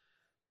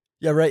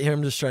 Yeah, right here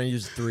I'm just trying to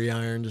use a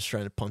 3-iron, just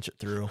trying to punch it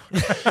through.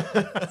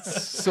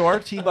 So our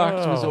tee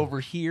box was Oh. over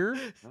here,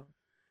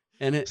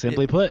 and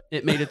Simply put,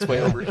 it made its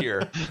way over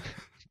here.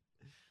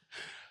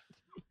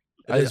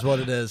 It is what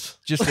it is.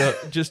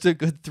 Just a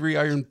good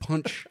 3-iron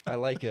punch. I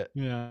like it.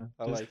 yeah.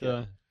 I just, like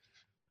it.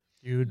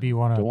 You would be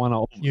one Don't of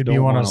want to. you'd be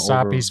one of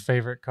Soppy's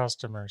favorite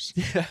customers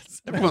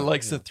Yes, everyone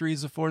likes the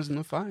 3s, the 4s, and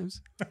the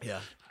 5s. Yeah.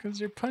 because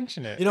you're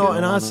punching it. You know,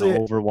 and honestly,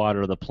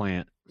 overwater the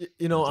plant.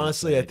 you know,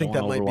 honestly, I think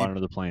that might be.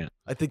 overwater the plant.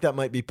 I think that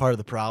might be part of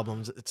the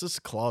problems. It's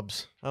just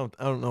clubs. I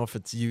don't know if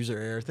it's user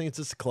error. I think it's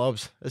just the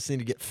clubs. I just need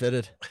to get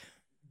fitted.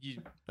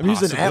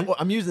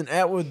 I'm using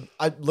Atwood.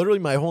 I literally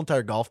my whole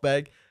entire golf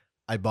bag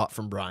I bought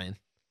from Brian.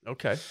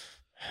 Okay.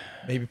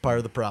 Maybe part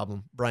of the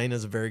problem. Brian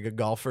is a very good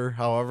golfer,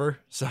 however.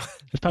 So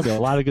There's probably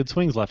a lot of good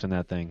swings left in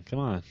that thing. Come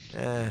on.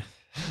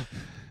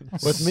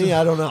 with me,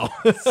 I don't know.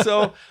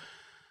 So,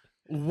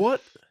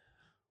 what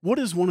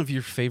is one of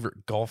your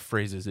favorite golf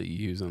phrases that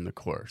you use on the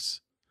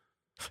course?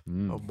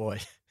 Oh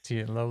boy. Tee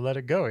it low, let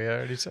it go. Yeah, I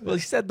already said Well, it.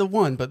 he said the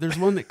one, but there's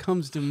one that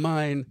comes to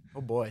mind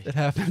Oh boy. that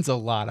happens a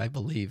lot, I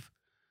believe.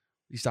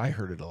 At least I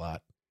heard it a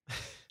lot.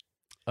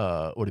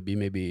 Would it be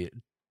maybe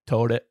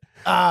toad it?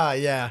 Ah,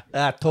 yeah.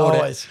 Toad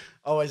Always.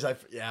 I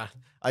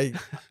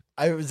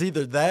was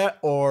either that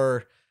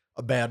or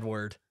a bad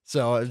word.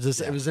 So it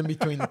was in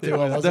between the two.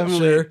 I was wasn't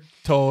definitely sure.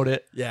 Toad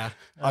it. Yeah.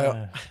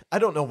 Uh, I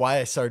don't know why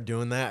I started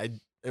doing that.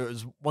 It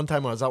was one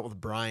time I was out with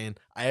Brian.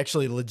 I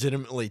actually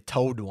legitimately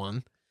towed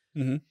one.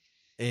 Mhm.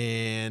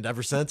 And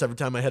ever since, every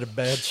time I had a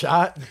bad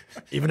shot,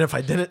 even if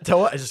I didn't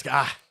tow it, I just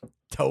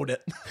towed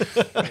it.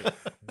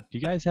 Do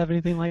you guys have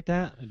anything like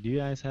that? Do you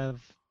guys have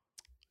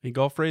Any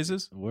golf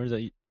phrases? where's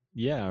that?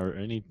 Yeah, or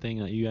anything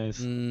that you guys?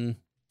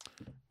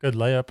 good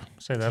layup.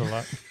 Say that a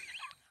lot.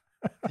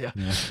 Yeah.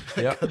 Yeah.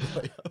 Yeah.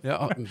 Yeah.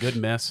 Oh, good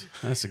mess.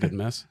 That's a good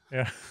mess.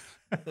 Yeah.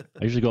 I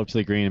usually go up to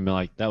the green and be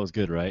like, "That was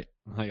good, right?"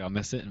 Like I'll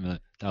miss it and be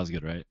like, "That was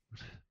good, right?"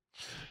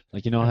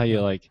 Like how you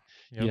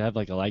Yep. you have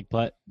like a lag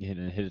putt, you hit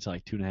it to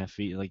like 2.5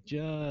 feet, like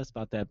just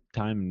about that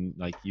time, and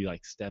like you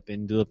like step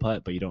into the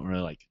putt, but you don't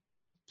really like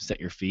set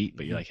your feet,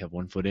 but you like have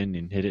one foot in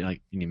and hit it,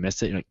 like and you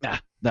miss it, you're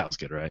like, that was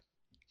good, right?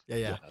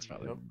 Yeah. That's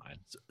probably mine.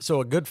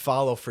 So a good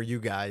follow for you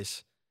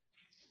guys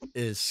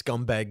is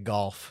Scumbag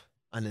Golf.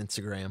 on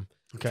Instagram.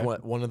 Okay. It's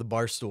what one of the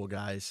Barstool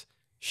guys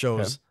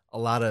shows a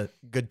lot of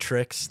good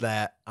tricks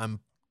that I'm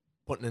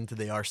putting into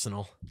the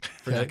arsenal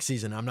for Okay. next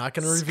season. I'm not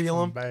going to reveal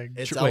them. Scumbag.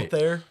 It's Wait. out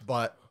there,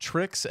 but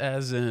Tricks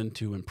as in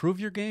to improve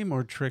your game,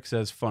 or tricks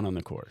as fun on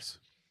the course?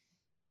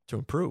 to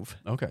improve.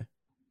 Okay.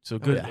 So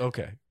good. yeah.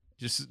 Okay.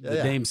 Just Yeah, the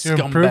yeah. name To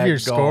improve Scumbag your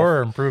Golf. score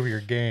or improve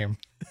your game?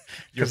 Your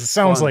Because it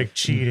sounds fun. like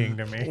cheating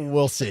to me.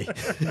 We'll see.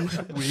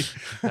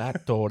 I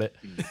told it.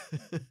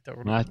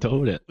 I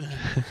told it.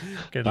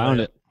 Good Found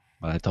luck. it,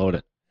 but I told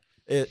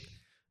it.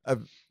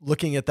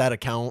 Looking at that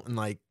account and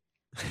like,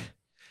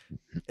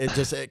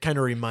 it kind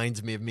of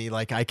reminds me of me.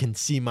 Like I can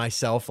see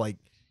myself like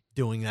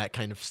doing that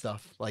kind of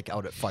stuff, like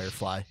out at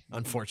Firefly.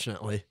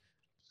 Unfortunately,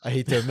 I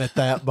hate to admit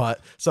that, but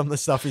some of the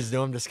stuff he's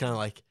doing, I'm just kind of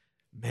like,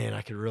 man,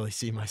 I could really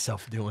see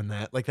myself doing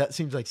that. Like that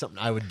seems like something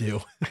I would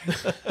do.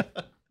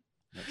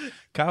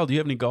 Kyle, do you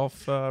have any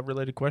golf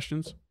related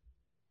questions?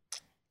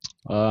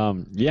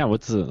 Yeah.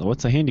 What's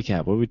the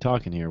handicap? What are we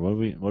talking here? What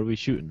are we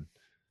shooting?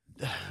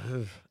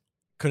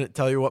 Couldn't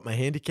tell you what my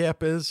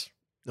handicap is.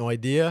 No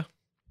idea.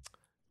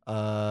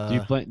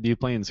 Do you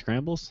play in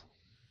scrambles?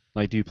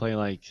 Like, do you play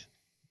like?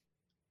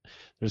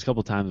 There's a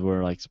couple times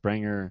where like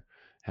Springer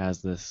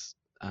has this.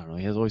 I don't know.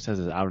 He always has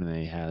his outing that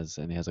he has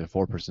like a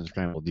 4-person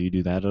scramble. Do you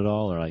do that at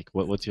all, or like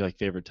what's your like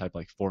favorite type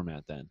like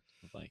format then?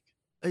 Of, like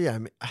Yeah, I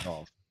mean,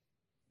 golf.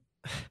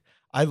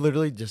 I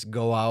literally just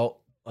go out.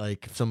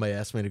 Like if somebody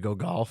asks me to go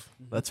golf,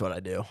 that's what I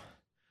do.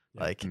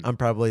 Yeah. Like I'm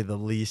probably the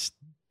least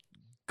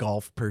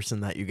golf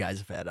person that you guys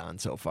have had on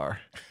so far,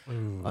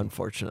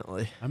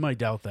 unfortunately. I might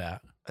doubt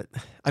that.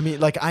 I mean,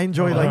 like I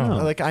enjoy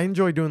Wow. like I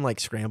enjoy doing like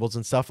scrambles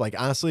and stuff. Like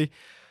honestly,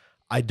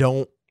 I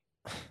don't,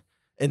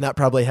 and that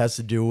probably has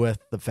to do with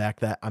the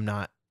fact that I'm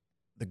not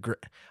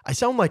I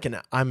sound like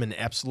I'm an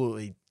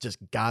absolutely just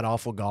god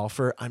awful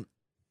golfer.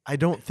 I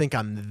don't think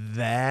I'm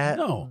that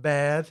No.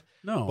 bad,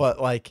 No. but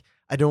like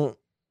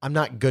I'm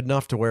not good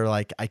enough to where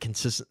like I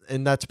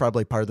and that's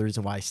probably part of the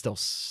reason why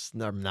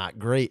I'm not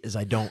great is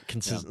I don't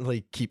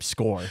consistently keep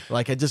score.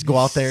 Like I just go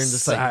out there and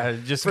just like I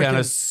just kind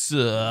of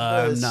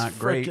I'm not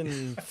great.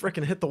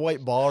 Freaking hit the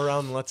white ball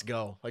around and let's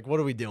go. Like what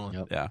are we doing?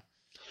 Yep. Yeah.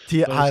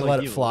 But I it's let like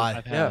it you, fly.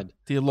 I've Yeah.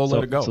 had, Low,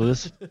 let it go. So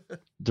this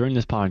during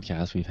this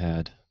podcast, we've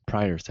had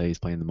Pryor say he's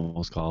playing the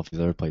most golf he's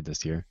ever played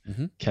this year.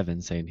 Mhm.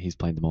 Kevin saying he's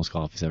playing the most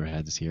golf he's ever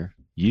had this year.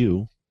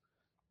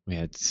 We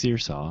had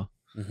Searsaw.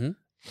 Mm-hmm.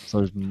 So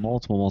there's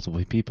multiple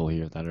people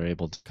here that are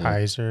able to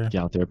Kaiser,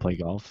 get out there and play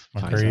golf.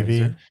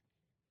 McGravy.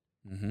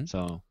 Mm-hmm.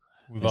 So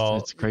We've all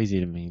it's crazy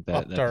to me that,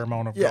 upped our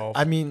amount of Yeah, golf.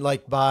 I mean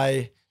like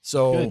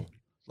Good.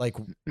 like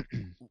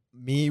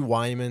me,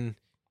 Wyman,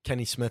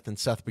 Kenny Smith, and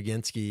Seth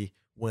Baginski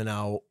went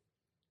out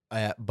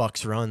at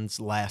Bucks Runs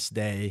last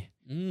day,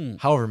 I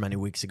however many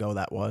weeks ago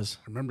that was.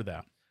 remember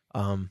that.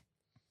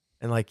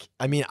 And like,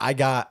 I mean, I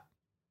got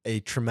a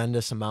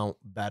tremendous amount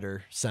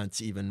better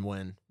since even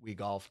when we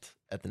golfed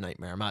at the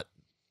Nightmare. I'm not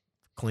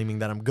claiming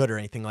that I'm good or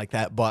anything like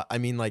that, but I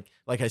mean, like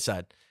I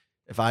said,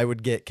 if I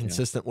would get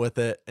consistent with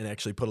it and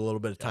actually put a little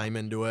bit of time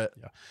into it,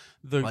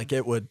 like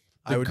I would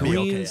be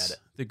okay at it.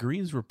 The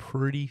greens were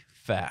pretty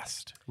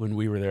fast when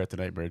we were there at the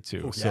Nightmare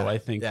too. Oh, So yeah, I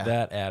think yeah,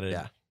 that added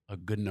yeah. a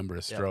good number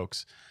of Yep.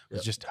 strokes. It was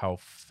Yep. just how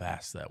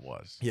fast that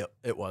was. Yep,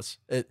 it was.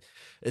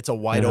 It's a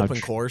wide how open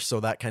tr- course, so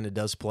that kind of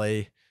does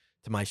play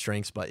to my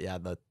strengths. But yeah,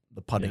 the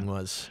putting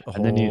was a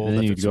whole and then you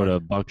different go story. to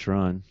Bucks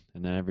Run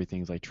and then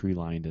everything's like tree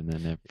lined and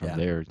then from Yeah.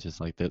 there it's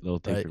just like they'll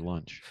take Right. your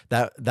lunch.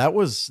 That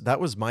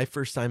was my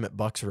first time at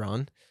Bucks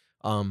Run.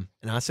 And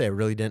honestly, I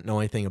really didn't know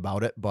anything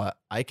about it, but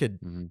I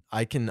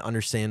can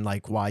understand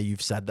like why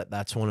you've said that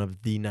that's one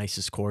of the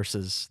nicest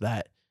courses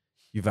that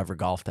you've ever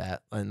golfed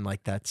at, and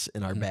like that's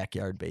in our Mhm.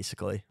 backyard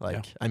basically.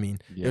 Like Yeah. I mean,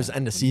 Yeah. it was end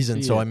When of you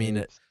season, see so I mean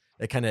it's-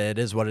 it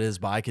is what it is.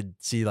 But I could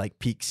see like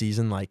peak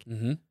season, like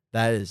Mm-hmm.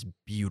 that is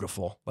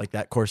beautiful. Like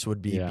that course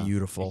would be Yeah.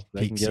 beautiful.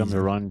 They Peak can get them to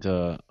season. run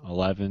to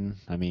 11.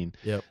 I mean,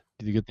 Yep.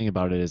 the good thing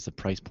about it is the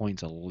price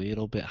point's a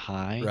little bit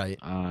high, Right.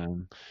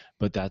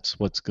 But that's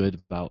what's good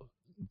about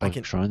I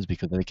Bucks Runs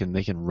because they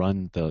can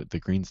run the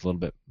greens a little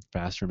bit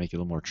faster, make it a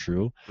little more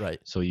true. Right.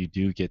 So you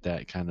do get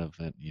that kind of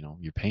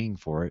you're paying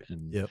for it,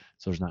 and Yep.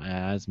 so there's not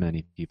as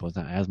many people, it's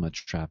not as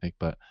much traffic,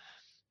 but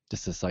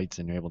just the sites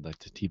and you're able to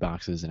tee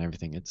boxes and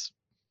everything. It's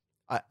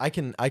I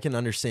can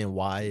understand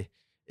why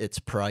it's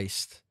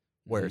priced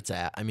where Mhm. it's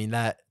at. I mean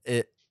that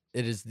it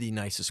is the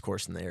nicest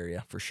course in the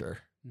area for sure.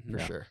 Mhm. For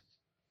Yeah. sure.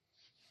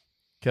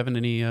 Kevin,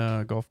 any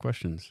golf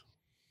questions?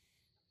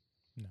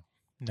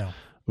 No.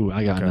 ooh,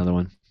 I got Okay. another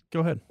one.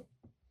 Go ahead.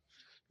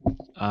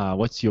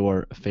 What's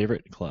your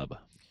favorite club?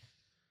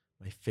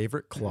 My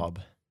favorite club.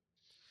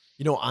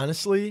 You know,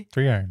 honestly,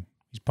 3-iron.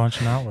 He's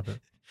punching out with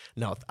it.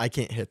 no, I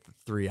can't hit the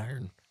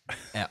 3-iron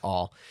at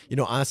all. You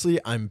know, honestly,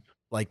 I'm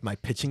like my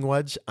pitching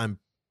wedge. I'm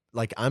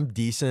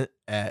decent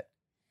at.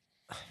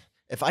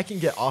 If I can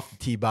get off the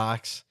tee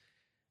box,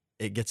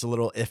 it gets a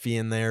little iffy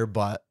in there.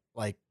 But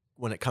like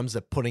when it comes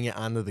to putting it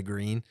onto the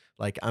green,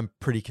 like I'm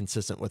pretty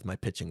consistent with my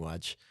pitching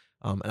wedge.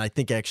 And I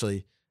think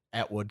actually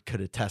Atwood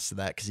could attest to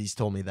that because he's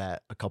told me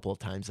that a couple of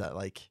times that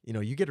like, you know,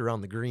 you get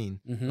around the green,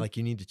 Mhm. like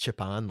you need to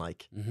chip on,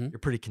 like Mhm. you're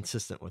pretty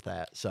consistent with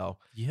that. So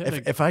You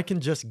had if I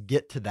can just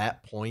get to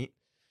that point,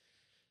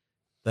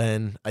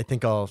 then I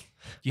think I'll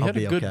a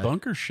be good okay.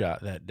 bunker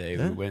shot that day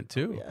Yeah. we went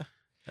to. Yeah.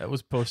 That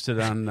was posted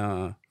on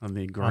the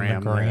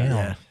gram. there. gram.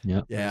 Yeah.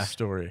 Yeah. There's a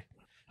story.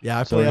 Yeah.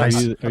 I So play, are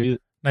out, you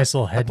Nice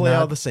little I head play out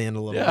nod. of the sand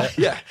a little Yeah, bit.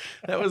 yeah.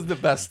 That was the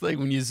best thing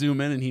when you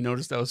zoom in and he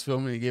noticed I was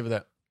filming. He gave it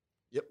that.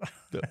 Yep.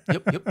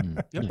 Yep. Yep.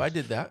 Mm, I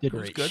did that. Did It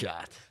was Great good.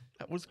 shot.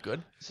 That was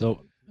good.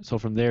 So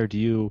from there, do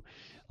you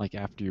like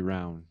after your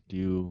round, do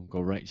you go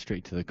right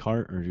straight to the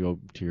cart or do you go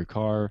to your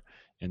car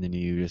and then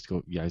you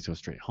guys go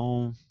straight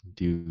home?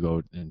 Do you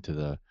go into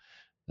the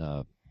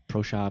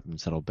pro shop and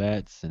settle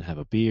bets and have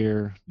a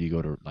beer? Do you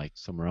go to like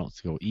somewhere else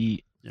to go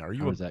eat? Yeah. Are How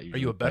you does that are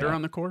usually you a play better out?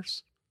 on the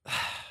course?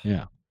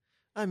 Yeah.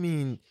 I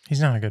mean, He's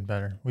not a good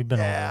bettor. We've been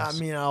yeah, over I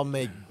this. mean, I'll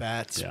make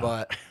bets, Yeah.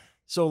 but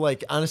so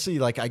like honestly,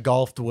 like I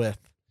golfed with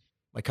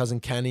my cousin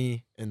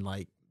Kenny and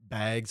like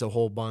Bags a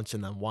whole bunch,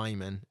 and then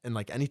Wyman, and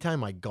like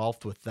anytime I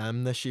golfed with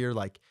them this year,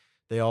 like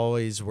they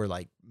always were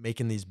like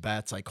making these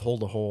bets, like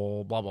hold a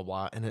hole, blah blah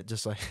blah, and it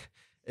just like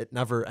it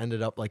never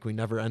ended up like we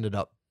never ended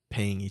up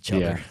paying each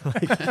other,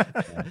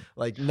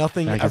 like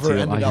nothing I can ever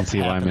ended I up can see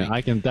happening. Lyman.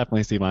 I can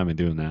definitely see Lyman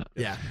doing that.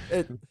 Yeah.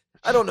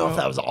 I don't know if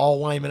that was all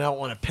Wyman. I don't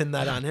want to pin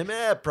that on him.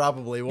 It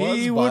probably was.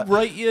 He but would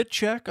write you a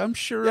check. I'm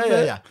sure. yeah, of yeah,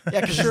 it. yeah.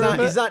 Yeah, because Sure of it.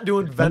 he's not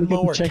doing me Venmo get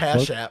or the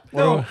Cash checkbook. App.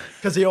 No.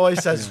 Because he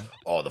always says,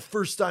 oh, the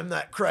first time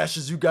that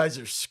crashes, you guys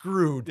are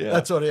screwed. Yeah.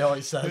 That's what he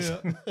always says.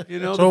 You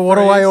know. So the what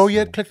do I phrase- owe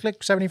you? Click,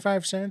 click,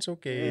 75 cents.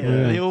 Okay.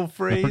 Yeah, the old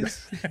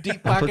phrase: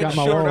 deep pocket, forgot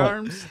my short wallet.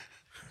 arms.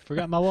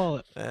 Forgot my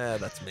wallet.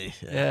 That's me.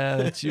 Yeah,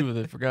 that's you with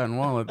the forgotten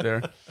wallet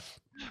there.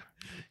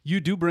 You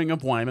do bring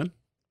up Wyman.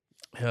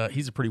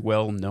 He's a pretty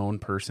well-known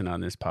person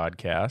on this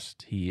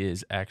podcast. He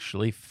is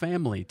actually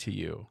family to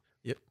you.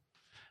 Yep.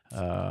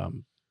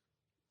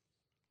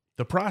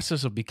 The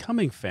process of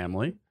becoming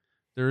family,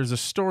 there is a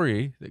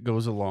story that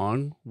goes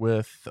along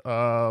with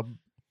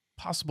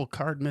possible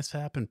card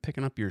mishap and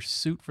picking up your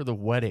suit for the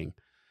wedding.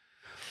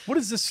 What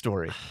is this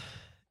story?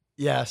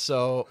 Yeah,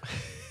 so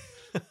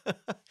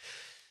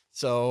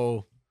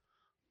so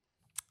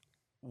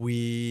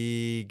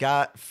we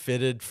got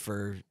fitted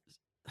for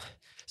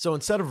so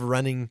instead of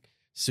renting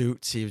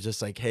suits, he was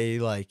just like, hey,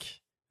 like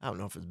I don't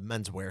know if it was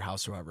Men's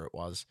Warehouse or whoever it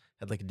was,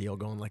 had like a deal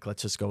going, like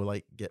let's just go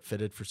like get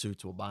fitted for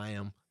suits, we'll buy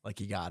them. Like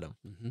he got them.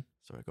 Mm-hmm.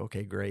 So like,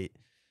 okay, great.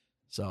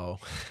 So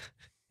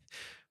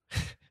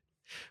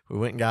we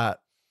went and got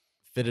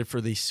fitted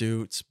for these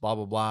suits, blah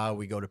blah blah.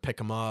 We go to pick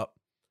them up,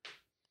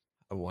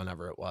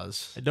 whenever it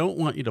was. I don't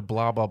want you to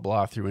blah, blah,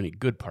 blah through any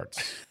good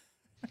parts.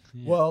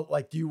 Yeah. Well,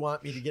 like, do you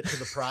want me to get to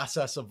the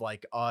process of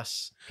like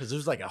us? Because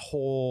there's like a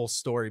whole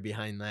story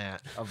behind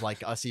that of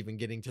like us even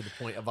getting to the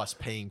point of us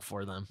paying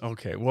for them.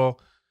 Okay, well,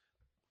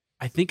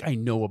 I think I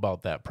know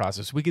about that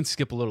process. We can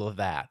skip a little of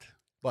that.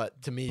 But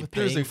to me, But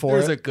paying there's for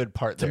a it. good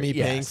part To there. me,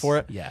 paying for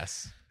it?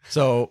 Yes.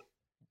 So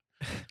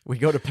we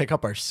go to pick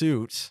up our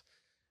suits,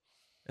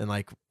 and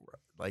like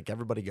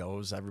everybody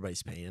goes,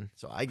 everybody's paying.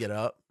 So I get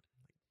up,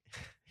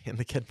 hand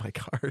the kid my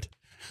card.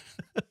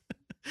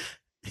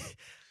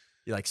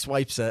 He like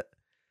swipes it,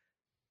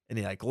 and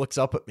he like looks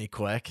up at me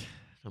quick.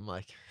 I'm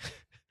like,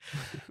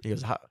 he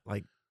goes, how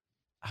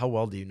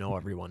well do you know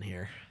everyone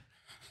here?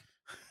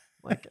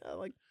 Like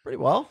pretty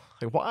well.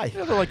 Like why?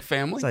 Yeah, they're like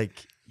family. It's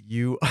like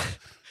you.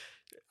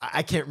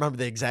 I can't remember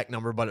the exact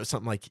number, but it was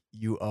something like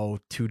you owe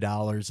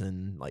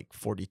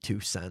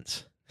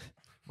 $2.42.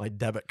 My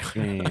debit card.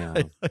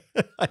 Damn.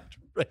 I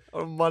ran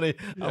out of money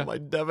Yeah. on my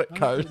debit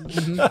card.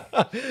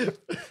 Mhm.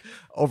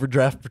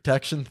 Overdraft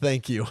protection.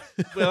 Thank you.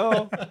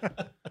 Well,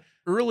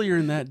 earlier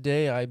in that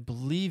day, I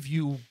believe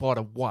you bought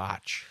a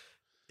watch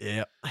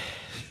Yeah.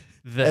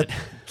 that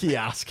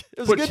Kiosk.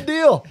 It was Put- a good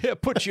deal.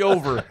 put you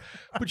over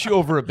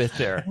a bit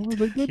there. That was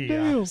a good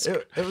deal. Kiosk.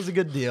 It was a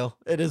good deal.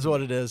 It is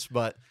what it is.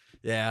 But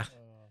yeah,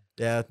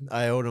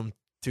 I owed him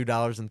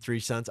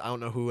 $2.03. I don't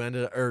know who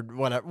ended or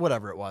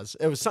whatever it was.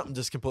 It was something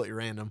just completely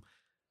random.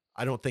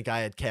 I don't think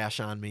I had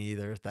cash on me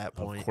either at that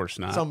point. Of course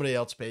not. Somebody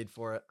else paid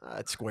for it.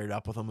 I squared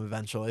up with them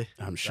eventually.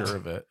 I'm sure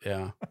of it.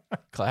 Yeah.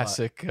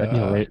 Classic. That'd be,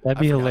 that'd be I forgot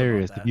about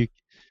hilarious that. if you.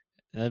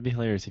 That'd be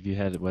hilarious if you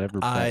had whatever.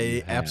 bet I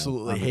you had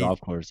absolutely on the hate-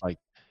 golf course, like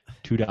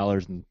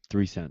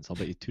 $2.03. I'll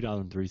bet you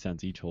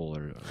 $2.03 each hole,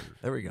 or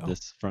There we go.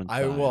 this front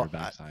I side will- or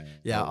back side.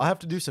 Yeah, I'll have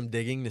to do some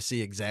digging to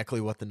see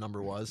exactly what the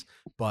number was,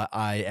 but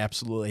I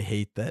absolutely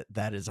hate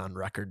that is on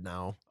record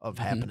now of Mhm.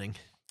 happening.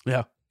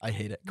 Yeah. I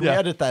hate it. Can Yeah. we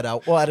edit that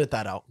out? We'll edit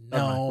that out.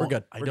 Never mind. No, We're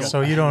good. I We're don't- good.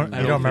 So you don't I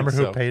you don't don't remember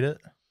think who so. paid it?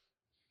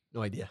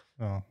 No idea.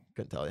 Oh.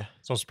 Couldn't tell you.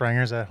 So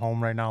Spranger's at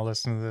home right now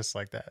listening to this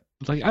like that.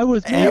 Like I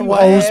was. It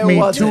owes me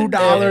wasn't-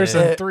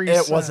 $2.03.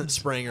 It wasn't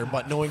Springer,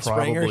 but knowing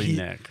Springer, Probably he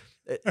Nick.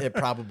 it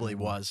probably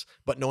was.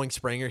 But knowing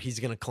Springer, he's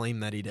gonna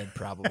claim that he did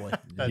probably.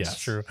 That's Yes.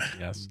 true.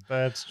 Yes.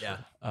 That's true.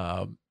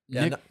 Yeah.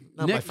 Yeah, Nick, not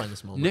my Nick,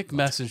 finest moment. Nick but-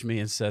 messaged me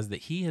and says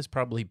that he has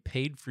probably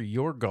paid for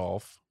your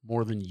golf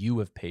more than you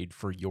have paid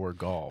for your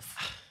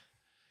golf.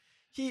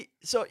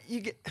 So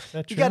you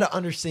that you true? got to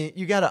understand.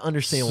 You got to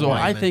understand. So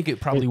I Wyman. think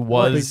it probably Big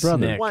was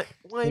brother. Nick.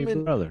 Wyman.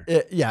 Big brother.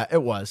 Yeah,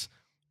 it was.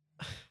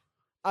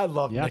 I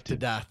love You have Nick to to.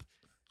 death.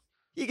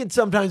 He can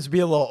sometimes be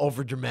a little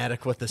over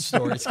dramatic with the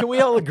stories. Can we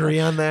all agree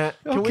on that?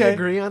 Can we Okay.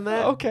 agree on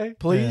that? Okay.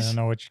 Please. Yeah, I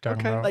know what you're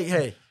talking about. Like,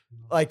 hey,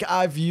 like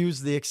I've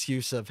used the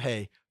excuse of,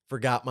 hey,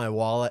 forgot my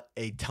wallet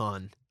a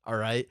ton. All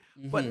right.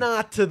 But Mhm.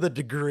 not to the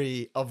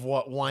degree of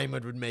what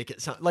Wyman would make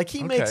it sound like.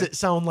 He makes Okay. it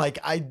sound like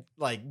I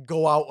like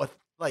go out with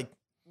like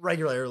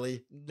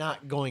regularly,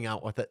 not going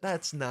out with it.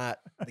 That's not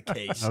the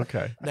case.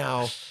 Okay.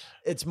 Now,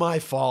 it's my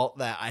fault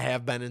that I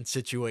have been in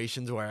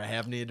situations where I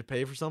have needed to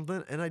pay for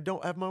something and I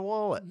don't have my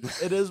wallet.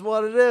 It is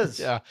what it is.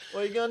 Yeah.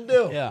 What are you gonna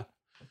do? Yeah.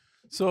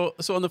 So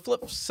on the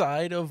flip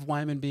side of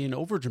Wyman being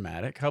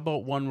overdramatic, how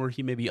about one where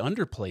he maybe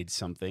underplayed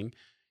something?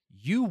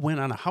 You went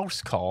on a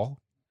house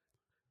call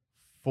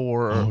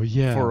for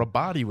for a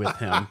body with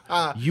him.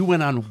 You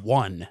went on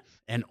one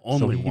and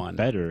only so he one.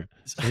 Better.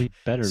 So he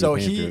better. So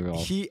be paying for your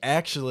golf. he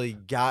actually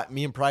got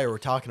me and Pryor were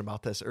talking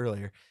about this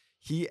earlier.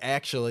 He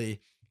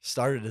actually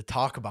started to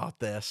talk about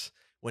this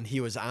when he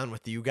was on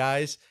with you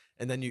guys,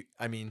 and then you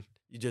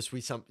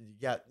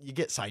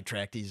get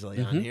sidetracked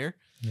easily on Mhm. here.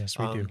 Yes,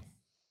 we do.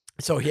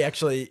 So he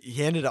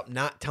ended up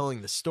not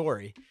telling the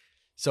story.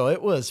 So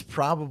it was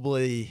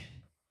probably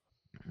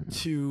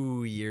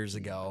 2 years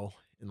ago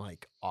in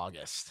like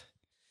August.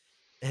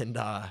 And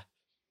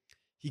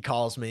he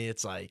calls me.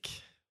 It's like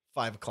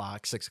 5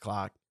 o'clock, 6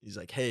 o'clock. He's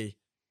like, hey,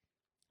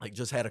 like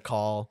just had a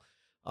call.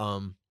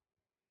 In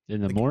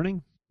the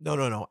morning?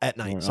 No, at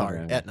night. Or- Sorry,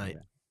 okay, at night.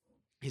 okay.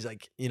 He's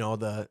like,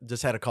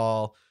 just had a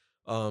call.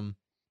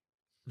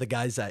 The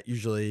guys that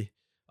usually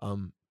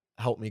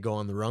help me go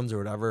on the runs or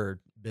whatever, are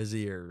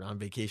busy or on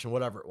vacation,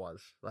 whatever it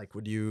was. Like,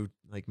 would you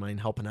like mind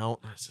helping out?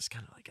 I was just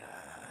kind of like,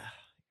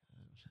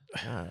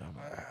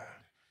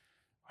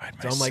 Why'd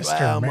my So I'm like, sister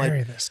well, I'm like-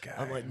 marry this guy?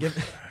 I'm like,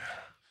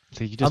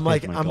 So you just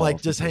paid for my I'm golf, like,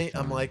 so just that's hang.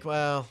 I'm fine. like,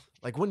 well,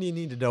 like, when do you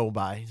need to know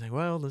by? He's like,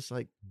 well, this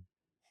like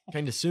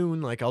kind of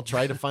soon. Like, I'll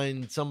try to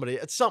find somebody.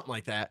 It's something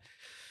like that.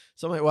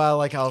 So I'm like,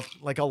 well,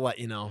 I'll let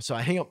you know. So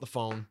I hang up the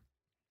phone,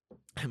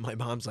 and my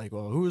mom's like,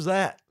 well, who is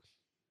that?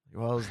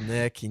 Well, it's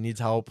Nick. He needs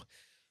help,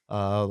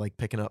 like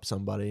picking up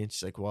somebody. And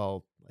she's like,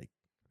 well, like,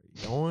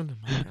 are you going?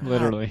 I'm like,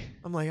 Literally.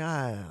 I'm like,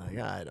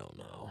 I don't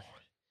know.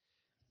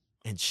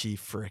 And she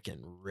freaking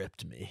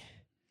ripped me.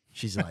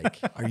 She's like,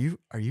 are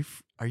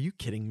you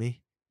kidding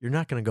me? You're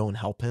not going to go and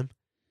help him?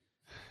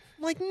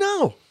 I'm like,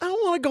 no, I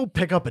don't want to go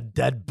pick up a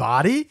dead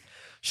body.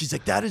 She's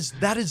like, that is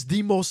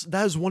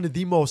one of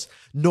the most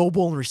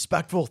noble and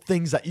respectful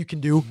things that you can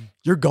do.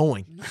 You're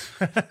going.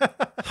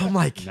 I'm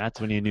like, And that's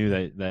when you knew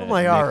that. I'm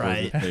like, Nick all was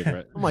right. his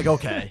favorite. I'm like,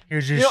 okay.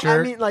 Here's your You know, I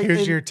shirt. mean, like, Here's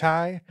and- your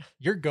tie.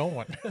 You're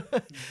going.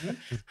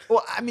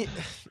 Well, I mean,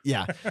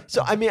 yeah.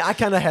 So, I mean, I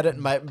kind of had it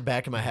in my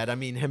back of my head. I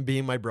mean, him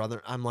being my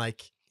brother, I'm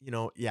like,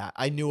 yeah,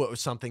 I knew it was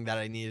something that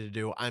I needed to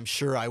do. I'm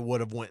sure I would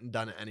have went and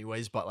done it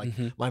anyways. But like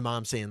Mhm. my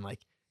mom saying like,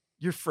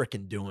 you're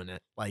freaking doing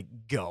it. Like,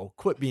 go,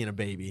 quit being a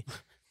baby.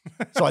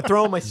 So I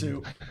throw on my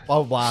suit, blah,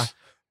 blah, blah,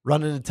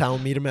 run into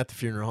town, meet him at the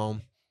funeral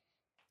home.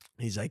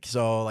 He's like,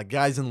 so like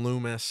guys in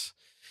Loomis,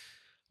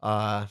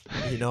 like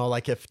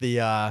if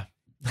the,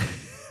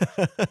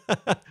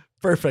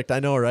 perfect. I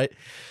know. Right.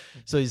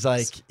 So he's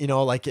like,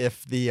 like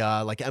if the,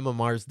 like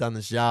MMR's done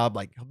this job,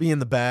 like he'll be in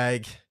the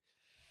bag.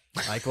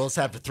 Like we'll just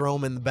have to throw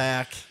him in the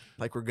back.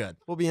 Like we're good.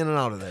 We'll be in and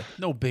out of there.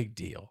 No big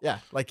deal. Yeah.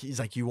 Like he's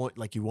like, you won't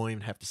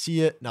even have to see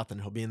it. Nothing.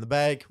 He'll be in the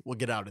bag. We'll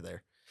get out of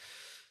there.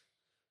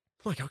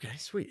 I'm like, okay,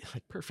 sweet.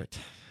 Like, perfect.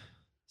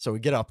 So we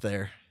get up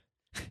there.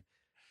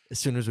 As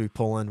soon as we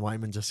pull in,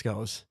 Wyman just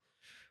goes,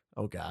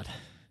 oh God.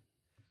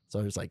 So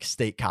there's like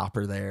state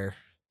copper there.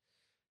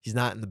 He's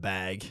not in the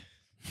bag.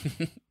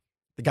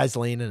 The guy's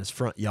laying in his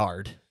front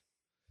yard.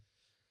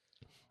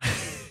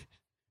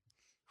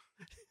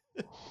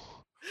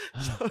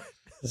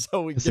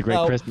 So we It's a get great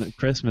out.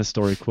 Christmas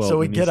story quote. So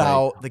we when get he's like,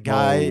 out. The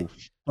guy.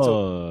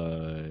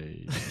 "Oh,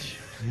 fudge."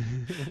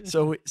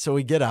 So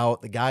we get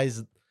out. The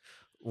guy's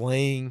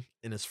laying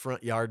in his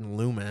front yard in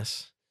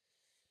Loomis,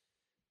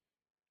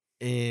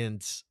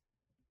 and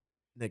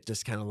Nick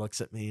just kind of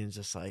looks at me and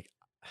just like,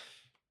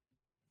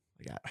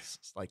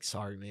 like,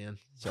 sorry, man.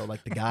 So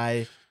like the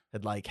guy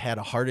had like had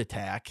a heart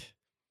attack,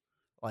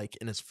 like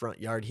in his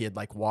front yard. He had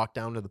like walked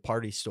down to the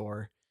party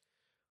store,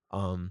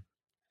 and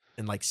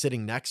like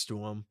sitting next to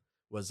him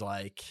was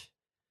like,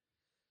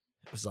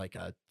 it was like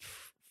a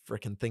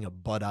freaking thing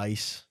of Bud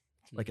Ice,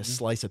 like a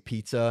slice of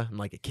pizza and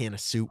like a can of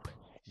soup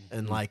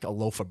and like a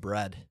loaf of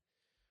bread.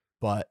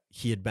 But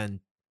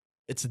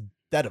it's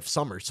dead of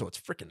summer, so it's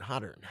freaking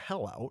hotter than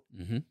hell out.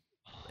 Mm-hmm.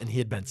 And he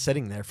had been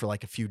sitting there for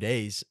like a few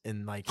days,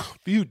 and like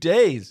Few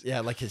days. yeah,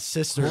 like his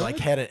sister like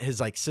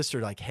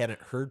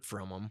hadn't heard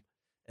from him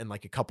in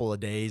like a couple of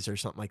days or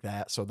something like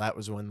that. So that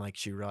was when like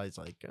she realized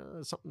like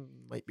something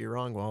might be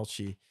wrong. Well,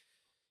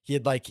 he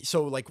had like,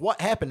 so like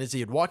what happened is he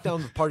had walked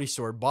down to the party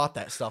store, bought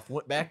that stuff,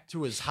 went back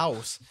to his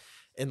house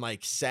and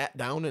like sat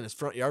down in his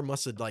front yard,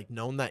 must have like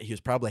known that he was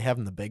probably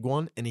having the big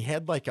one. And he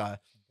had like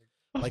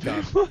like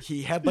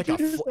he had like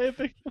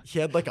he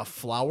had like a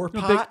flower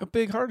pot. A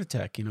big heart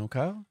attack,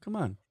 Kyle. Come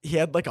on. He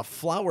had like a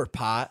flower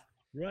pot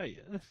Right.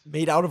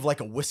 made out of like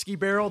a whiskey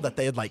barrel that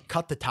they had like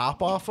cut the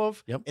top off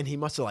of. Yep. And he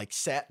must have like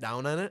sat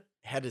down on it.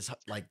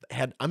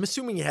 I'm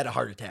assuming he had a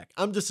heart attack.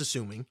 I'm just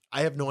assuming.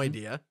 I have no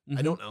idea. I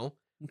Mhm. don't know.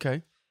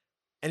 Okay.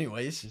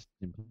 Anyways, Just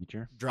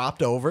impeacher.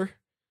 dropped over.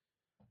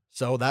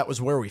 So that was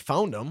where we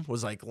found him,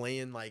 was like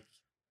laying like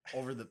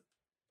over the.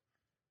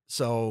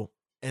 So,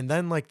 and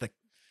then like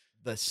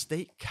the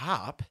state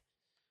cop,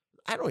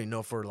 I don't even know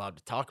if we're allowed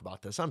to talk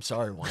about this. I'm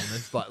sorry,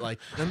 Wyman, but like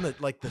then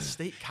the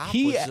state cop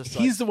was just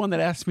He's the one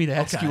that asked me to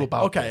ask Okay, you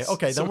about okay, this.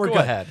 okay, then So we're go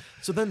good. ahead.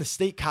 So then the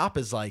state cop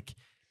is like,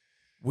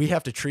 we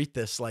have to treat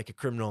this like a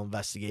criminal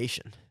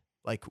investigation.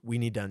 Like, we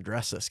need to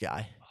undress this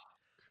guy.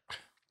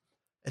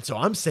 And so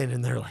I'm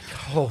standing there like,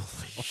 holy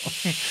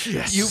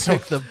shit. You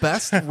picked the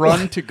best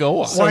run to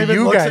go on. So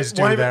you looks guys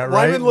do that,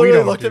 right? Wyman We literally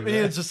don't looked do at me that.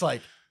 and it's just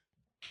like,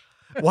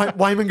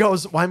 Wyman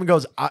goes,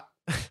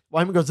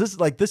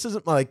 this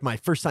isn't like my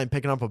first time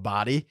picking up a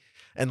body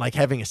and like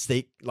having a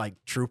state like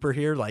trooper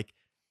here. Like,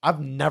 I've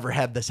never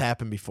had this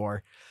happen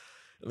before.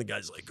 And the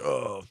guy's like,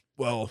 oh,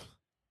 well,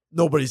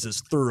 nobody's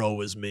as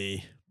thorough as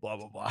me. Blah,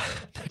 blah, blah.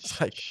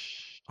 It's like,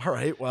 all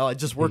right, well, I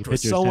just worked with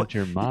someone. To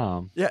your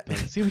mom. Yeah. Like,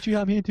 see what you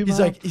got me into. He's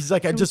Mom? like, I See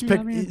what just you picked.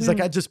 got me He's like,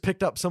 into? I just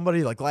picked up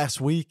somebody like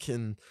last week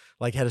and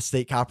like had a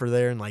state copper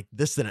there, and like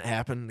this didn't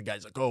happen. The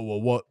guy's like, oh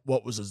well,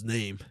 what was his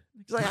name?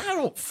 He's like, I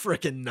don't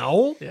freaking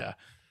know. Yeah.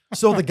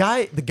 So the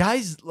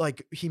guy's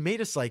like, he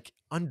made us like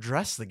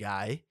undress the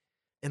guy,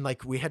 and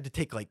like we had to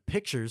take like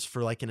pictures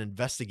for like an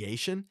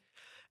investigation,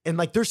 and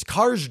like there's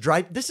cars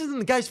drive. This is in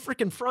the guy's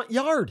freaking front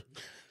yard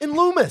in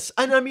Loomis,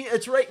 and I mean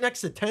it's right next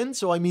to 10,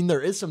 so I mean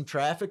there is some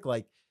traffic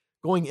like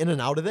going in and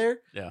out of there.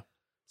 Yeah.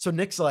 So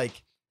Nick's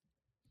like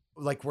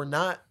we're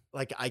not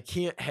like, I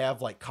can't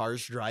have like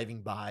cars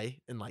driving by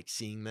and like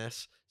seeing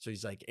this. So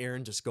he's like,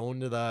 Aaron, just go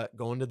into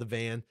the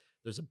van.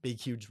 There's a big,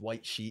 huge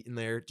white sheet in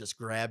there. Just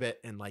grab it.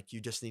 And like, you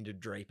just need to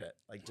drape it.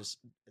 Like just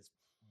as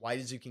wide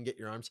as you can get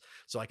your arms.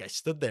 So like I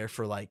stood there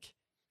for like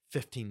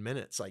 15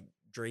 minutes, like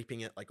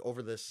draping it like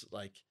over this,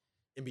 like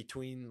in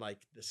between like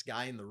this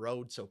guy in the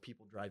road. So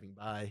people driving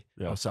by,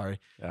 Yeah.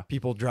 Yeah.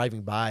 people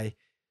driving by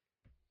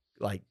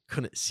like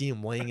couldn't see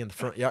him laying in the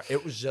front yard.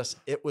 It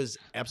was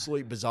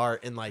absolutely bizarre.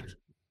 And like,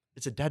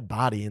 it's a dead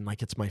body and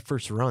like, it's my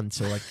first run.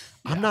 So like,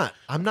 I'm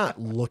not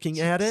looking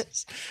at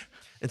it.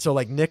 And so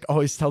like Nick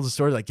always tells the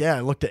story like, yeah, I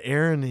looked at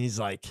Aaron and he's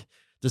like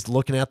just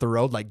looking at the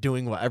road, like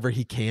doing whatever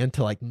he can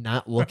to like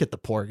not look at the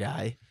poor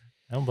guy,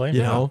 I don't blame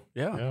you you. know?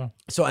 Yeah. Yeah.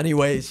 So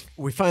anyways,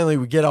 we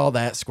get all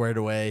that squared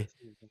away.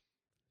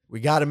 We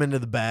got him into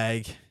the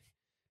bag.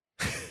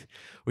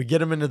 We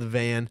get him into the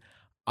van.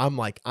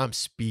 I'm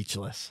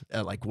speechless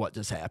at like what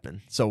just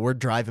happened. So we're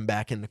driving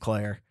back into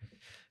Clare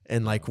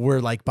and like, we're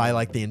like by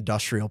like the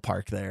industrial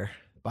park there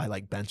by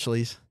like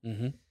Benchley's.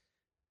 Mm-hmm.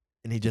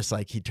 And he just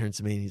like, he turns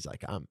to me and he's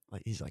like,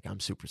 I'm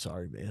super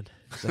sorry, man.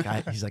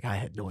 He's like, I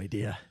had no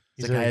idea.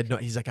 He's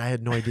like, I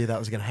had no idea that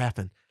was going to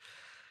happen.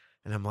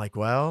 And I'm like,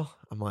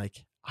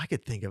 I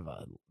could think of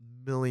a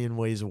million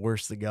ways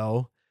worse to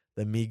go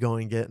than me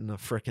going getting a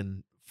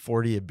frickin'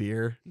 40 of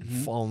beer and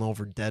Mhm. falling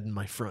over dead in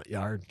my front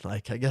yard.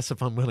 Like, I guess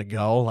if I'm going to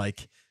go,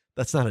 like,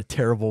 that's not a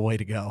terrible way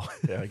to go.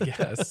 Yeah, I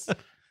guess.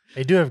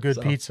 They do have good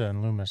So- pizza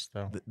in Loomis,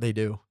 though. They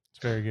do. It's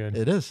very good.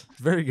 It is. It's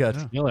very good.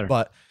 Yeah. Miller.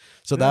 But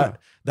so Yeah.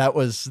 that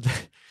was the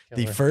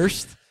Killer.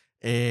 first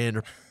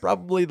and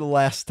probably the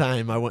last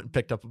time I went and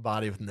picked up a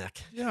body with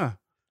Nick. Yeah.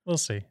 We'll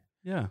see.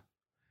 Yeah.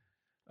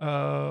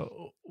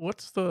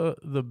 What's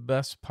the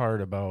best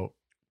part about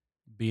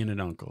being an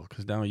uncle?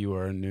 Because now you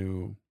are a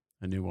new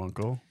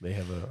uncle. They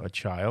have a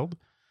child.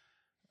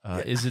 Yeah.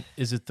 Is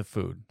it the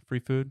food? Free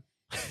food?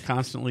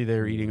 Constantly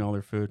they're eating all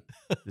their food.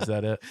 Is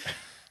that it?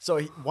 So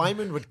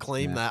Wyman would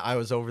claim Yeah. that I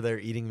was over there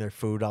eating their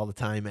food all the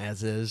time,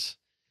 as is.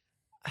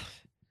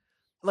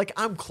 Like,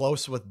 I'm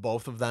close with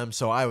both of them,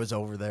 so I was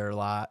over there a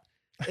lot.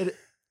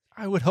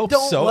 I would hope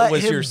Don't so. let It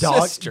was him your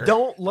dog. sister.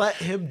 Don't let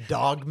him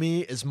dog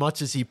me as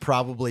much as he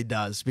probably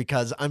does,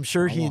 because I'm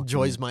sure he want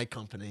enjoys him. my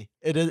company.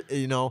 It is,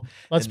 you know,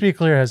 Let's And- be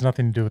clear, it has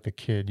nothing to do with the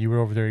kid. You were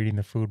over there eating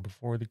the food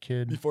before the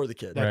kid. before the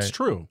kid. That's Right.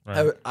 true.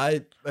 Right.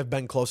 I have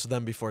been close to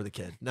them before the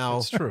kid. Now,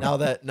 That's true. now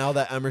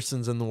that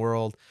Emerson's in the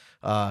world,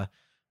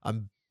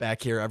 I'm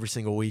back here every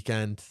single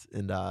weekend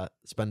and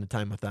spending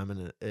time with them,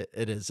 and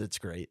it's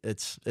great.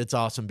 It's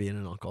awesome being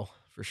an uncle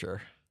for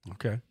sure.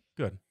 Okay,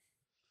 good.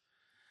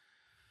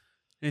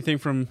 Anything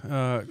from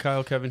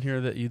Kyle, Kevin here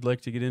that you'd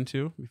like to get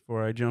into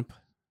before I jump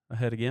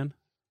ahead again?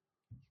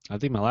 I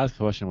think my last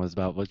question was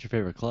about what's your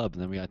favorite club,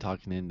 and then we got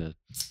talking into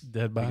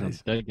Dead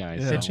bodies. dead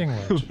guys. Yeah. so- Pitching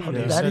wedge. How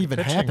did You that said even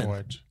pitching happen?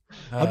 wedge.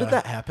 How did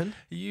that happen?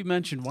 You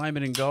mentioned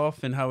Wyman in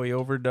golf and how he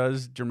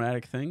overdoes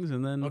dramatic things,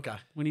 and then Okay,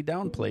 when he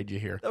downplayed you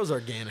here. that was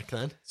organic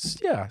then.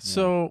 Yeah.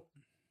 So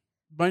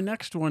my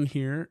next one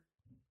here,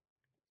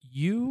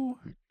 you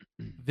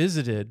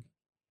visited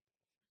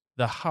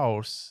the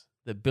house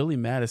that Billy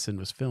Madison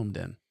was filmed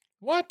in.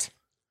 What?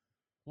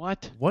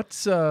 What? What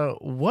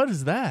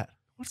is that?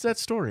 What's that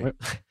story? Where-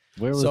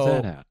 Where was So-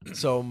 that at?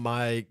 So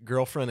my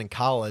girlfriend in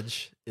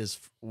college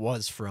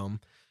was from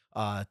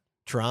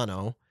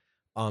Toronto,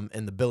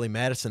 and the Billy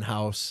Madison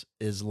House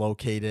is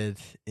located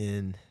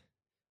in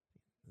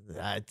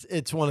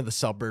it's one of the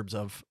suburbs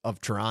of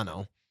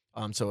Toronto.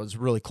 So it was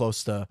really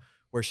close to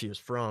where she was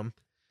from.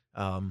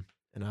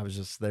 And I was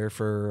just there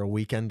for a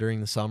weekend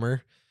during the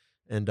summer,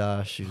 and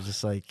she was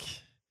just like,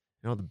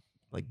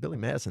 like Billy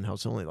Madison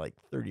House is only like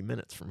 30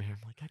 minutes from here.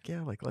 I'm like, heck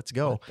yeah, like let's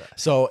go.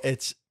 So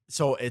it's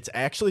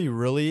actually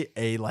really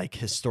a like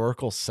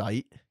historical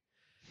site.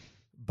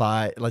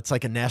 It's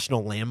like a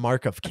national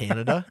landmark of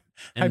Canada.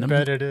 I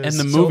bet it is.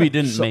 And the So- movie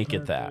didn't so- make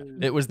it that.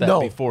 It was that no,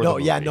 before no, the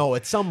movie. yeah, no,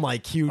 it's some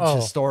like huge Oh,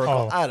 historical.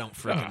 oh. I don't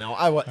freaking know.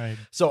 I-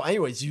 So,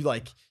 anyways,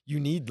 you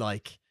need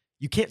like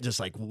you can't just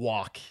like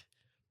walk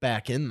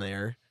back in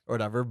there or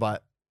whatever,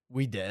 but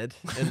we did,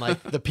 and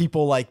like the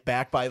people like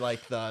back by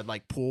like the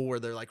like pool where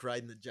they're like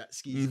riding the jet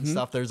skis and Mhm.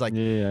 stuff. There's like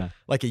Yeah.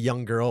 a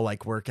young girl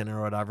like working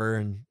or whatever,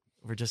 and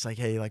we're just like,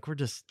 hey, like we're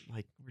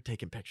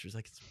taking pictures,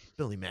 like it's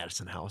Billy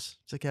Madison House.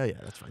 It's like, oh yeah,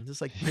 that's fine. Just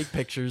like take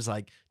pictures,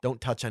 like don't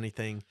touch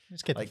anything,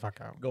 Just get like, the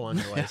fuck out. go on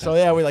your way. So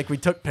yeah, we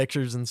took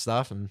pictures and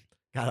stuff and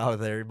got out of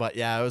there. But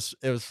yeah, it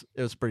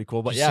was pretty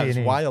cool. But Did you yeah, see it was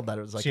any- wild that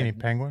it was like See any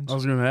penguins? I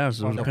was going to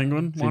ask, was No. a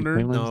penguin Seen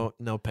wandering? penguins?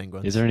 no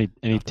penguins. Is there any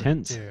Nothing.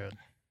 tents? Dude.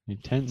 Any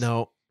tents?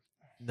 No,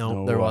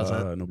 there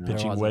wasn't. No No.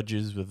 pitching wasn't.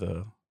 wedges with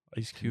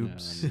ice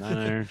cubes.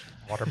 9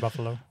 Water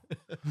buffalo.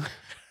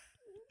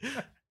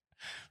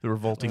 The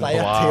revolting That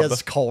blob.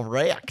 is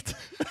correct.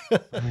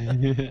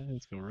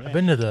 Let's go right. I've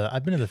been to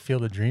the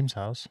Field of Dreams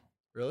house.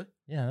 Really?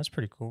 Yeah, that's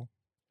pretty cool.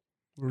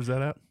 Where's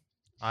that at?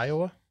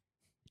 Iowa.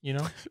 You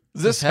know?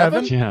 Is this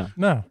heaven? Yeah.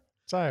 No,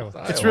 it's Iowa.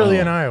 It's It's Iowa. really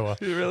in Iowa.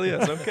 It really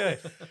is. Okay.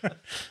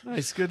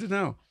 Nice. Good to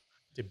know.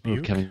 Ooh,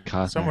 Dubuque. Kevin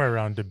Costner. Somewhere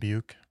around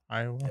Dubuque,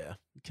 Iowa. Yeah. Okay.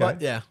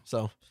 But yeah,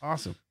 so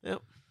Awesome.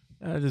 Yep.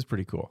 That is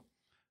pretty cool.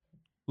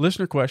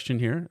 Listener question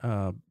here.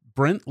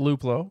 Brent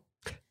Luplo,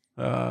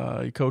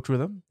 you coach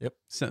with him. Yep.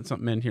 Sent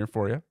something in here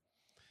for you.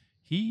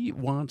 He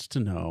wants to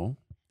know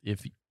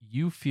if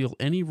you feel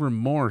any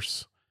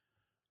remorse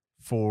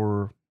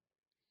for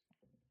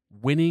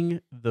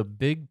winning the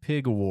Big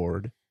Pig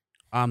Award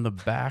on the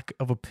back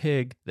of a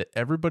pig that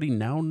everybody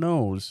now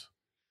knows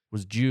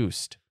was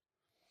juiced.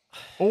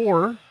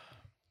 Or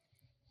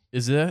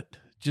is it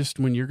just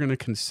when you're going to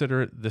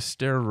consider it the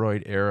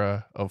steroid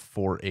era of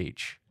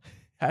 4-H?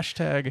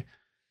 Hashtag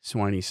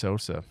Swiney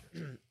Sosa.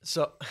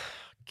 So,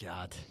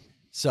 God.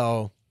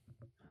 So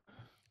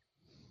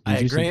You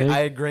juice a pig? I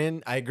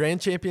had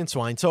grand champion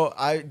swine. So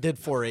I did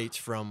 4-H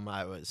from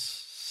I was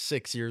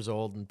 6 years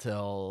old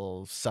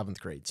until 7th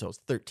grade. So it's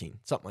 13,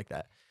 something like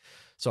that.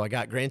 So I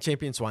got grand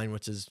champion swine,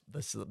 which is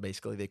this is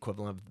basically the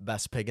equivalent of the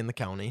best pig in the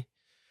county.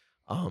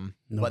 No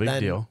but big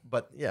then- deal.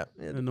 But yeah,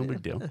 no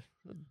big deal.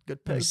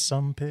 Good pig.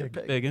 Some Good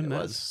pig. Big It and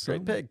was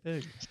great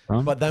pig.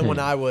 Some But then when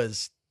pig. I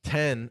was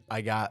 10,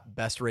 I got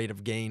best rate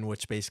of gain,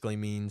 which basically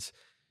means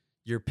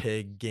your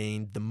pig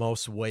gained the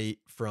most weight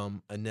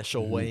from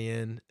initial Mhm.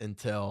 weigh-in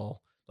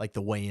until like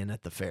the weigh-in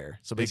at the fair.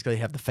 So Big- basically,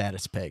 you have the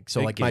fattest pig. So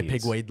big like my pig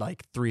gains. weighed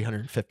like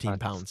 315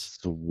 pounds.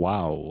 That's-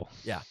 Wow.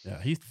 Yeah,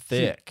 he's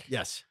thick.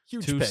 Yes,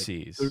 huge Two pig.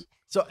 C's.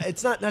 So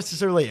it's not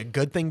necessarily a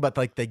good thing, but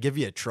like they give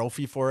you a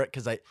trophy for it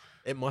because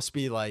it must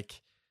be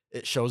like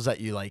it shows that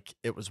you like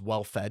it was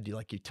well fed.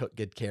 You took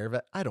good care of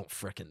it. I don't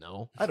freaking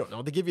know. I don't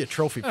know. They give you a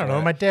trophy I don't for know.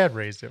 it. My dad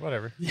raised it.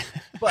 Whatever.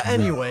 But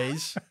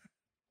anyways,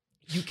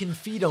 you can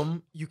feed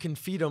them.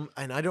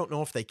 And I don't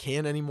know if they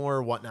can anymore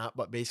or whatnot.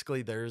 But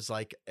basically, there's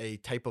like a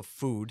type of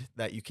food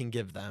that you can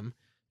give them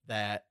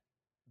that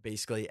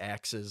basically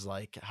acts as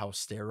like how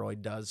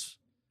steroid does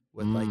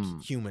with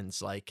like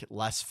humans, like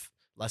less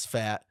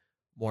fat,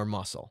 more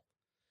muscle.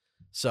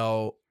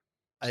 So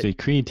So you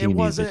creatine it these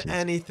wasn't bitches.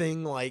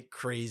 anything like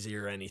crazy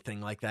or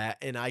anything like that.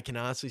 And I can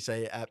honestly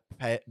say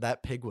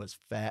that pig was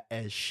fat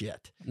as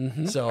shit.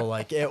 Mhm. So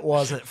like it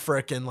wasn't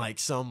freaking like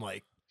some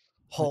like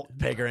Hulk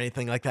pig or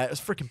anything like that.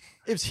 It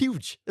was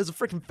huge. It was a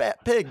freaking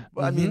fat pig.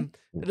 I mean,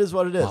 it is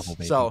what it is. Wobble,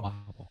 baby, So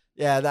wobble.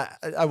 yeah, that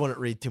I wouldn't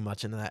read too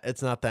much into that.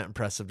 It's not that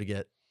impressive to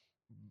get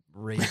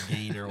rate of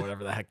gain or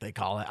whatever the heck they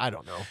call it. I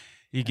don't know.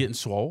 You getting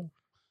swole?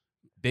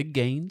 Big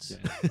gains?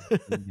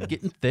 Yeah.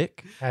 Getting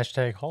thick?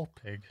 Hashtag Hulk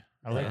pig.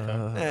 I like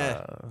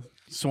that.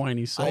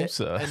 Swiney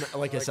Sosa. And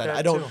like I like said, that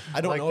I don't too.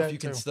 I don't Like know if that you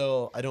can too.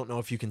 still I don't know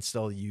if you can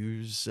still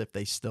use if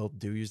they still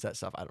do use that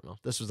stuff. I don't know.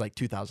 This was like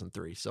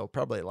 2003, so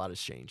probably a lot has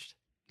changed.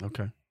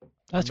 Okay.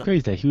 That's not-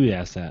 crazy that he would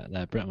ask that.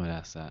 That Brent would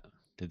ask that.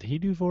 Did he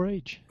do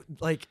 4-H?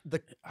 Like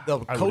the I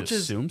would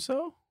coaches assume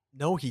so.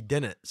 no, he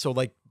didn't. So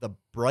like the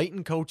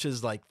Brighton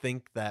coaches like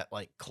think that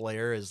like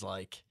Claire is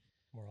like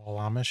We're all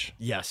Amish.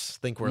 yes,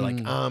 think we're like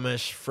Mm.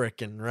 Amish,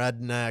 frickin'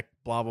 redneck,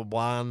 blah blah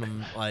blah. And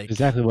I'm like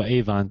Exactly what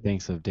Avon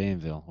thinks of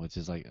Danville, which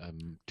is like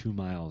 2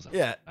 miles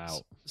yeah.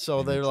 out. So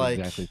And they're it's like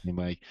exactly the same.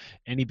 Like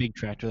any big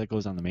tractor that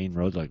goes on the main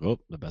road, like, oh,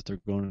 the best are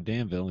going to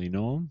Danville. You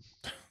know them?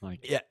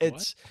 Like, yeah, what?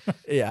 it's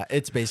yeah,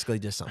 it's basically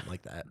just something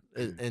like that.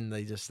 And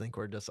they just think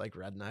we're just like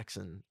rednecks.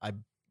 And I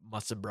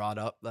must have brought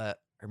up that,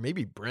 or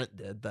maybe Brent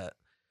did that.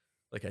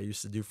 Like I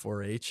used to do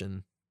 4-H,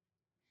 and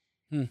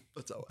Hmm.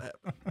 that's how it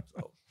happened.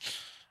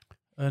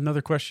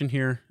 Another question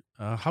here.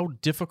 How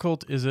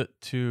difficult is it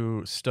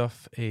to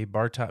stuff a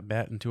bar top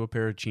bat into a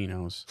pair of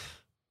chinos?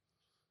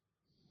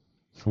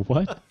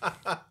 What?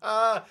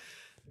 I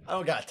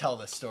don't gotta tell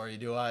this story,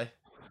 do I?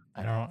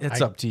 I don't.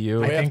 It's I, up to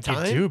you. I We have think you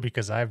time? do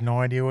because I have no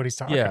idea what he's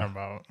talking Yeah.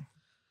 about.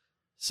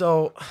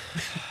 So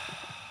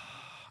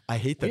I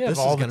hate that We have this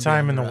all is the gonna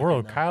time be in the on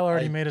world. record now. Kyle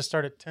already I- made us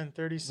start at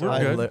 10:30. So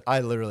We're good. I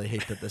literally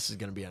hate that this is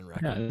gonna be on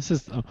record. Yeah, this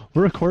is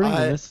we're recording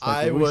I- this.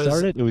 I Like, when was- we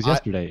started, it was I-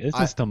 yesterday. This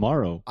I- is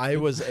tomorrow. I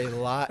was a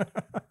lot.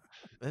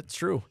 That's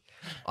true.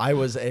 I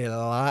was a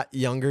lot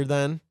younger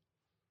then,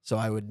 so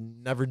I would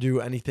never do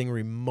anything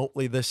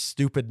remotely this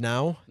stupid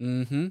now.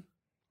 Mm-hmm.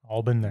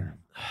 all been there.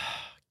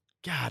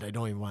 God, I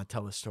don't even want to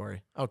tell the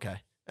story. Okay.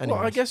 Well, I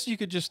Anyways. guess you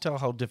could just tell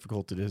how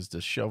difficult it is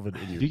to shove it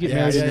in your Do you get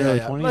pants. married in your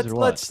early 20s or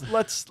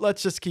what?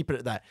 Let's just keep it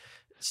at that.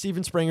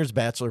 Steven Springer's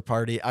bachelor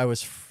party. I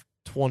was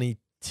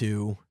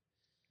 22,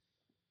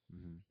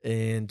 Mhm.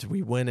 and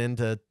we went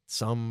into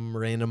some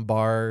random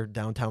bar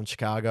downtown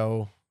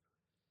Chicago,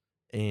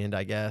 and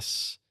I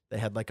guess they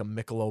had like a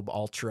Michelob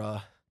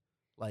Ultra,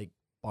 like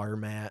bar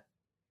mat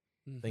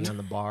thing on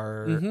the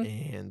bar,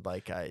 Mhm. and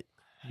like You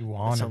it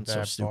wanted sounds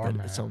that so bar stupid.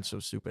 mat. It sounds so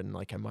stupid, and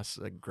like I must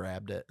have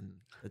grabbed it, and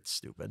it's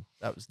stupid.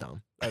 That was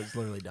dumb. That was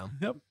literally dumb.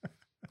 Yep.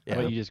 Yeah,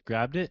 But you just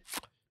grabbed it.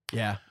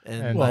 yeah,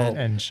 and and, well,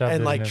 and shoved it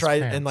and in like his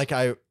tried pants. and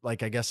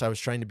like I guess I was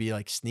trying to be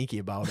like sneaky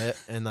about it,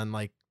 and then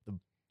like the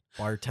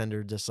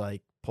bartender just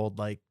like pulled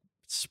like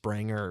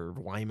Springer or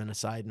Wyman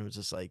aside and was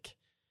just like,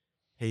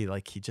 hey,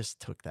 like he just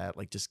took that,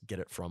 like just get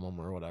it from him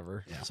or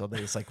whatever. Yeah. So they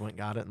just like went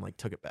got it and like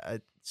took it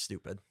back.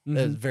 Stupid. It Mhm.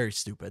 was very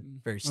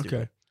stupid. Very stupid.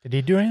 Okay. Did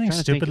he do anything Trying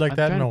to stupid think- like I'm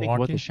that in trying to think what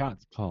Milwaukee? the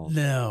shot's called.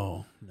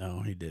 No,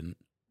 he didn't.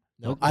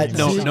 No, Okay.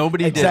 No, see,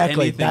 nobody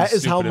exactly. did anything That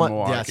is how stupid in much.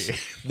 Milwaukee.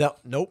 Yes. No,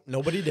 nope.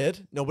 Nobody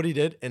did. Nobody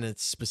did, and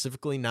it's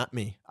specifically not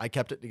me. I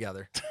kept it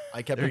together.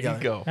 I kept There it together.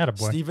 you go.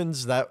 Attaboy.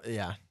 Stevens, that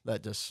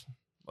just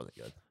wasn't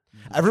good.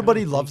 I'm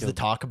Everybody trying to loves think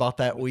to of- talk about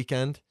that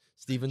weekend,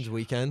 Stevens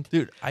weekend.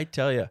 Dude, I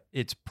tell you,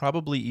 it's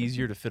probably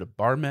easier to fit a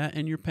bar mat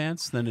in your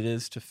pants than it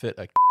is to fit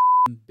a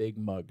big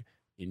mug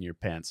in your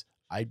pants.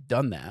 I've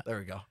done that. There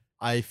we go.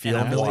 I And feel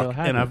I've, still walked,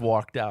 have and it. I've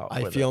walked out.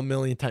 I with feel it. a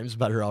million times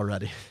better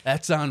already.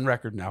 That's on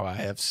record now. I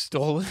have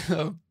stolen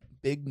a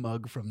big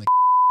mug from the.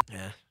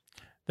 Yeah.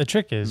 The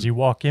trick is you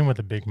walk in with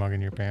a big mug in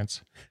your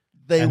pants,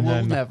 They And will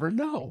then- never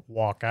know.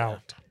 walk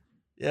out.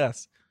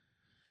 Yes.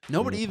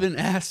 Nobody Beautiful. even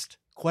asked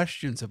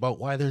questions about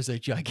why there's a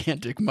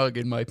gigantic mug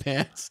in my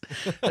pants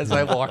as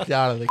I walked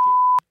out of the.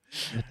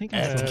 I think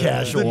That's I-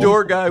 casual. The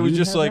door guy Do was you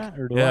just have like, that,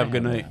 or do "Yeah, I have a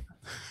good have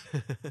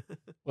night."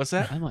 What's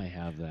that? I might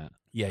have that.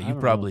 Yeah, I you don't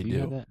know. probably you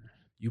have do. that?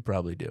 You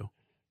probably do.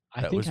 I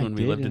That think was I when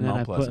we did, lived in and then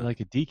Mount I put Pleasant. like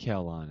a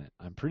decal on it.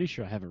 I'm pretty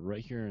sure I have it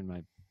right here in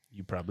my.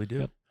 You probably do.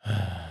 Yep.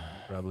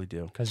 Probably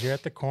do. Because you're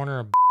at the corner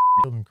of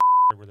and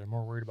where they're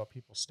more worried about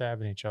people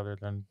stabbing each other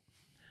than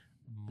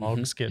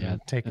mugs getting Yeah,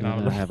 taken and out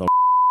then of I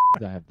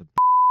the. have a.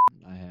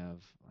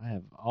 I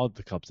have all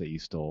the cups that you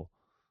stole.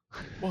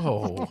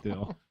 Whoa.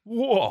 Still.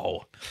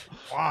 Whoa.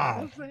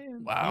 Wow.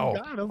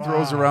 Wow.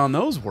 Throws around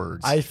those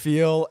words. I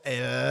feel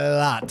a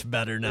lot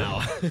better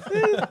now.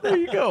 There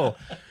you go.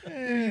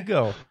 There you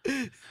go.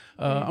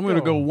 I'm going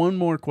to go one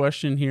more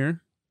question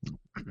here.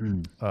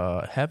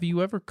 Have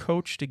you ever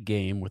coached a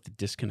game with a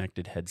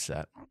disconnected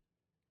headset?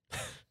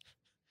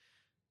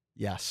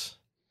 Yes.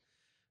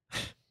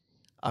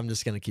 I'm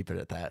just gonna keep it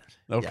at that.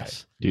 Okay.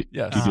 Yes. Do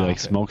Yes. you do like Okay.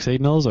 smoke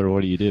signals, or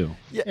what do you do?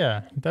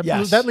 Yeah, that,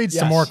 Yes, that leads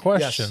to yes, more yes,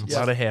 questions. A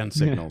lot of hand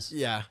signals.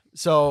 Yeah.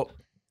 So,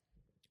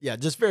 yeah,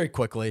 just very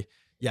quickly.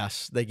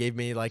 Yes, they gave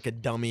me like a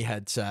dummy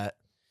headset.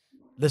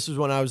 This was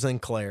when I was in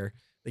Clare.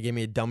 They gave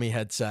me a dummy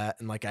headset,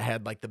 and like I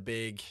had like the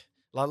big.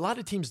 A lot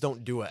of teams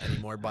don't do it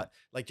anymore, but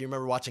like, do you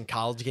remember watching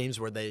college games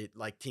where they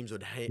like teams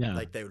would Yeah.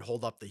 like they would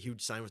hold up the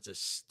huge sign with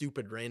just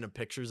stupid random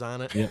pictures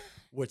on it, Yep.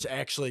 which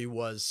actually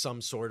was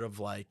some sort of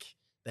like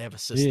they have a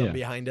system Yeah.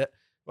 behind it.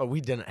 Well, we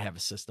didn't have a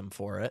system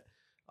for it,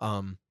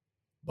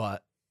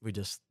 but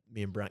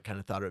me and Brent kind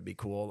of thought it would be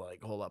cool,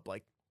 like hold up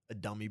like a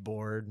dummy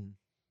board and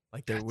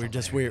like That's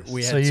we hilarious.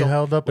 had So you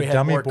held up we a had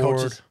dummy more board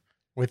coaches-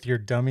 with your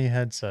dummy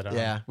headset on.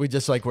 Yeah, we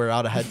just like we're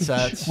out of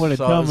headsets. What a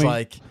so I was dummy.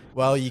 like,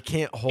 well, you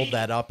can't hold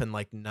that up and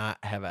like not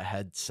have a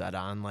headset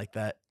on, like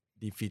that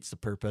defeats the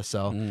purpose.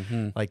 So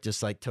Mm-hmm. like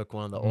just like took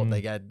one of the old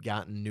they had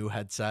gotten new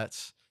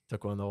headsets,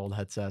 took one of the old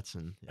headsets,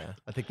 and yeah,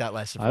 I think that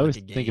lasted for I always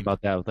like a game. think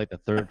about that with like the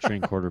third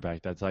string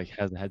quarterback that's like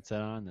has the headset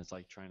on, that's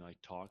like trying to like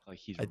talk like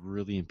he's I-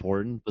 really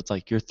important. But it's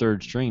like you're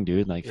third string,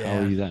 dude. Like how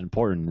Yeah. are you that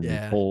important in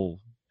Yeah. the whole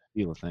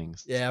feel of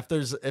things? Yeah,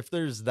 if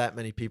there's that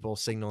many people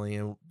signaling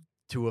and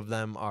two of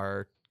them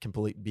are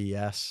complete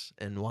BS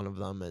and one of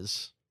them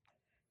is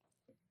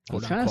That's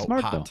quote kinda unquote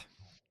smart, hot.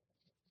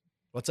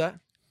 What's that?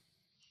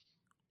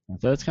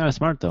 That's kind of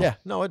smart though. Yeah,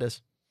 no, it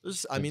is.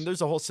 I mean, Yes.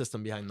 there's a whole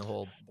system behind the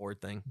whole board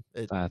thing.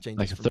 It changes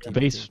like a from third team to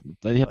base. team.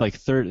 They have but-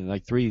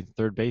 like three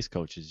third base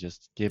coaches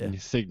just giving Yeah. you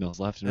signals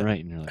left and Yeah. right,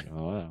 and you're like,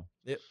 oh wow.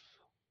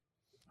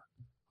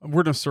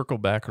 We're going to circle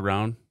back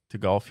around to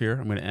golf here.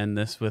 I'm going to end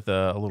this with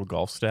a little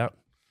golf stat.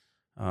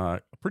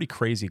 A pretty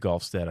crazy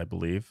golf stat, I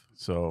believe.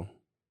 So,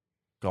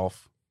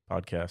 golf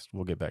podcast.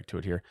 We'll get back to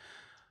it here.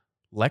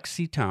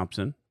 Lexi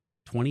Thompson,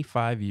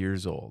 25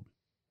 years old.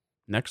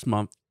 Next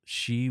month,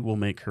 she will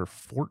make her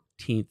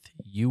 14th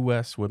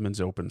U.S.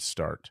 Women's Open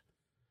start.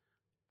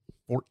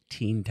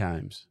 14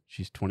 times.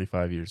 She's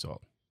 25 years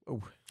old.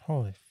 Oh,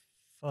 Holy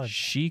fudge.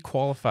 She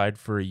qualified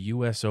for a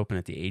U.S. Open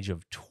at the age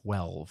of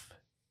 12.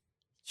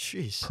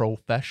 jeez.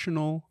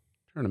 Professional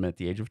tournament at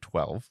the age of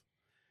 12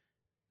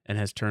 and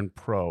has turned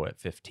pro at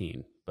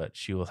 15, but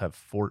she will have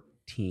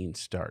 14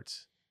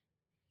 starts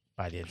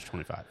by the age of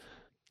 25.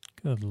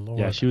 Good Lord.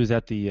 Yeah, she was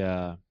at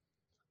the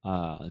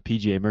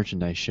PGA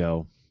Merchandise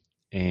Show,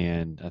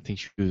 and I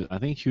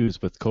think she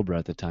was with Cobra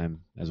at the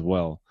time as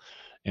well.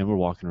 And we're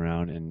walking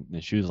around,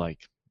 and she was like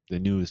the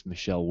newest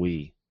Michelle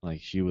Wie.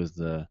 Like she was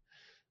the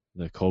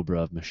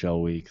Cobra of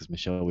Michelle Wie, because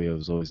Michelle Wie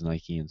was always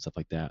Nike and stuff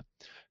like that.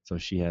 So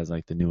she has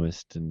like the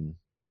newest and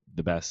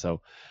the best.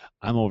 So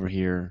I'm over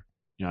here,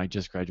 I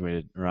just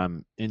graduated, or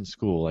I'm in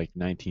school, like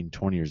 19,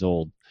 20 years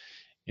old,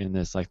 and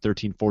this like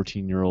 13,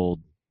 14-year-old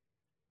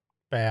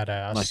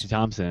Badass. Lexi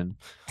Thompson,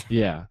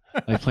 yeah,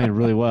 like playing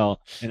really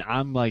well, and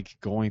I'm like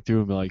going through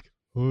and be like,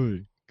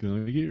 "Hey,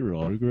 can I get your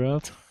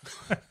autograph?"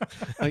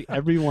 Like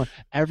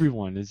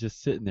everyone is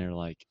just sitting there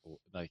like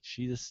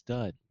she's a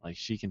stud. Like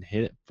she can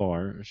hit it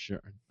far,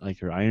 sure. Like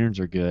her irons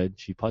are good.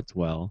 She putts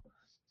well,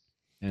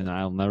 and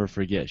I'll never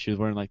forget. She was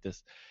wearing like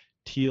this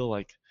teal,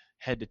 like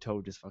head to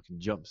toe, just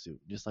fucking jumpsuit,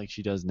 just like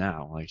she does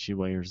now. Like she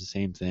wears the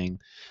same thing,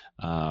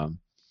 but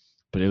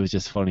it was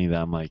just funny that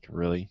I'm like,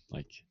 really,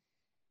 like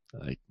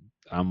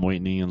I'm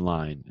waiting in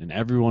line, and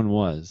everyone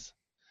was,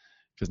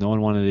 because no one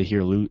wanted to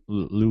hear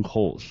Luke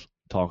Holtz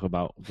talk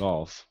about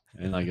golf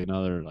and like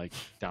another like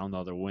down the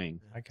other wing.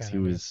 He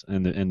was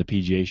in the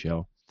PGA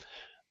show,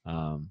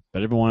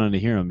 but everyone wanted to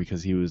hear him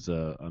because he was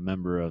a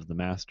member of the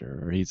Master,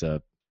 or he's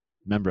a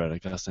member at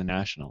Augusta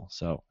National.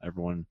 So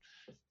everyone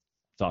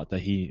thought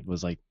that he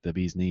was like the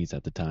bee's knees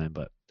at the time.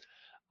 But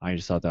I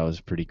just thought that was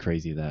pretty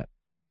crazy that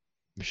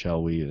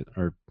Michelle Wie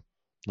or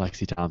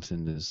Lexi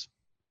Thompson is,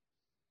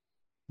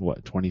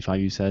 what,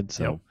 25 you said?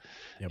 So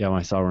Yep. yeah, when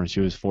I saw her when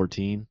she was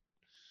 14,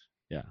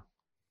 yeah,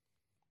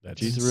 That's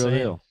she's the real insane.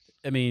 deal.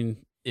 I mean,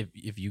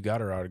 if you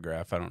got her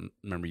autograph, I don't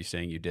remember you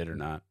saying you did or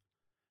not.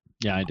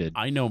 Yeah, I did.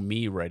 I know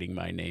me writing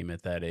my name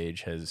at that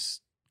age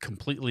has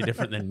completely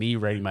different than me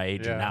writing my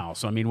age now.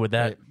 So I mean, would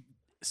that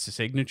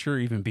signature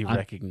even be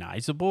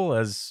recognizable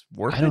as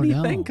worth I don't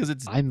anything? know. Because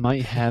it's I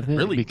might have it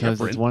really because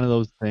different. it's one of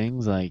those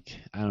things. Like,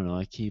 I don't know.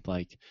 I keep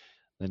like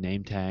the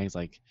name tags.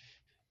 Like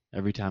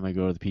every time I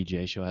go to the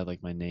PGA show, I have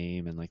like my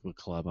name and like what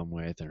club I'm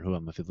with or who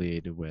I'm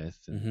affiliated with.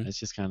 And it's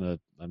just kind of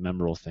a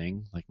memorable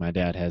thing. Like my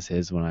dad has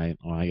his when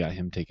I got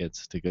him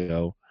tickets to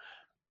go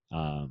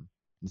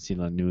and see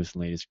the newest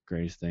and latest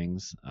greatest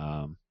things.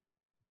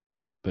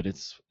 But it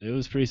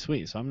was pretty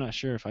sweet. So I'm not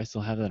sure if I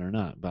still have that or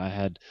not. But I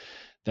had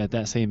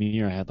that same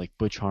year. I had like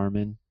Butch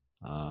Harmon,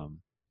 a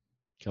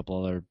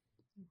couple other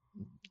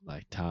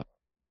like top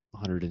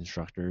 100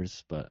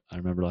 instructors. But I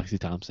remember Lexi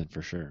Thompson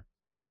for sure.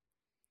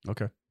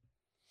 Okay.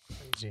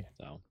 Crazy.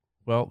 So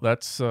Well,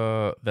 that's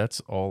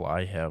all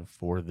I have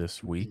for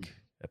this week,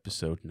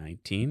 episode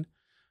 19.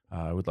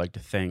 I would like to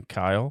thank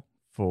Kyle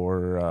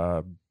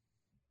for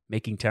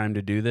making time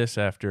to do this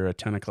after a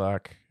 10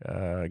 o'clock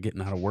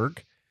getting out of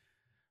work.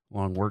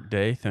 Long work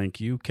day.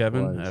 Thank you,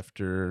 Kevin.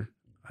 After,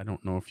 I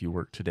don't know if you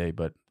worked today,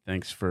 but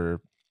thanks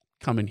for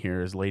coming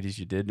here as late as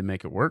you did to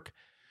make it work.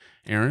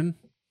 Aaron,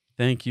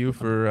 thank you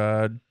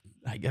for,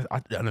 I guess,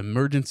 an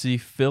emergency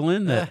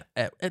fill-in that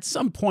at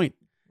some point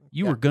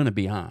you were going to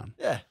be on.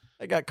 Yeah,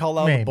 I got called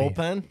out of the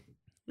bullpen.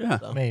 Yeah,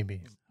 So, maybe.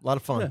 a lot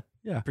of fun.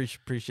 Yeah.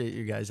 Appreciate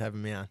you guys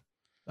having me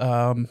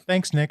on.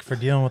 Thanks, Nick, for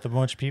dealing with a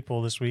bunch of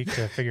people this week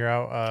to figure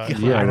out if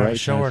yeah, we're on a right.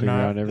 show Trying to or figure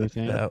not. out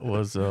everything. That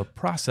was a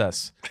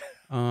process.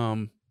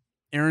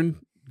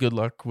 Aaron, good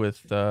luck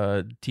with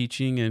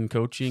teaching and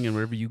coaching and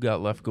whatever you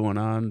got left going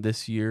on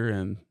this year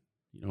and,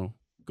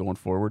 going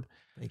forward.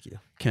 Thank you.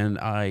 Can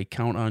I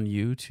count on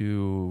you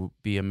to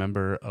be a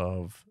member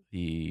of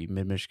the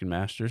Mid-Michigan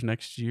Masters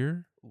next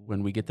year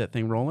when we get that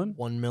thing rolling?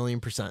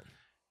 1,000,000%.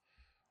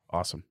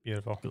 Awesome.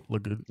 Beautiful.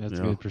 Look good. That's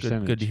a good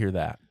percentage. Good to hear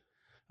that.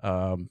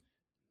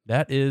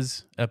 That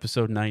is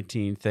episode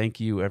 19.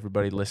 Thank you,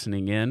 everybody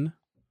listening in.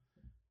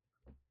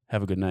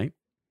 Have a good night.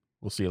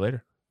 We'll see you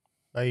later.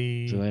 Bye.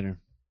 See you later.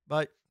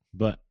 Bye.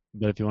 But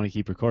if you want to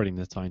keep recording,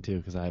 that's fine too,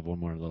 because I have one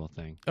more little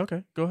thing.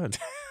 Okay, go ahead.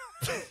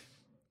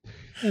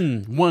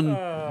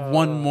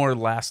 One more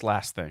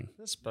last thing.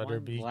 This better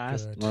be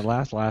last, good.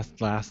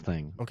 last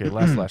thing. Okay,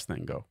 last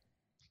thing. Go.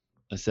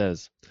 It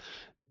says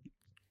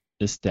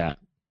this stat.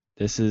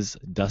 This is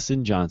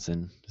Dustin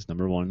Johnson, is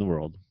number 1 in the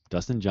world.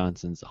 Dustin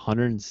Johnson's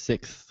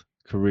 106th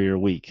career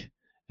week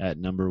at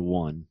number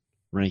 1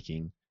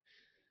 ranking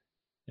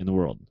in the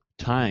world,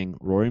 tying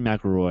Rory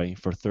McIlroy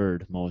for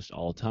 3rd most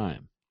all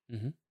time.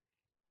 Mhm.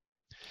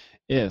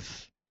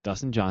 If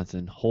Dustin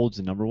Johnson holds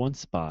the number 1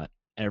 spot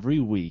every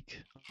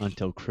week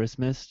until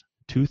Christmas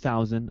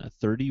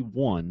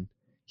 2031,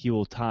 he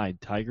will tie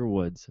Tiger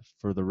Woods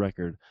for the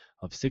record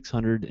of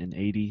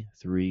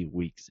 683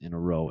 weeks in a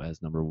row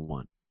as number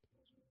 1.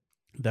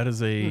 That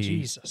is Oh, a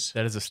Jesus.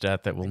 that is a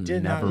stat that will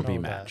did not never be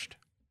know that. matched.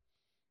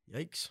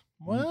 Yikes.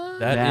 What?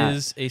 That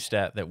is a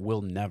stat that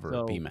will never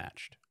So- be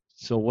matched.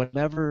 So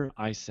whatever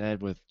I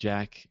said with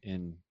Jack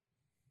and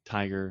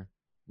Tiger,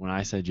 when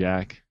I said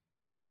Jack,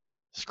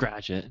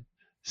 scratch it.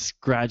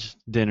 Scratch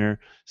dinner.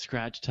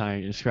 Scratch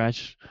Tiger.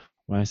 Scratch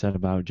what I said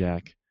about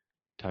Jack.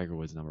 Tiger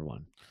Woods number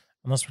 1.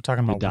 Unless we're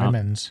talking about Dom-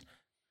 women's.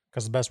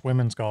 Because the best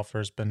women's golfer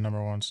has been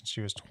number 1 since she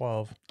was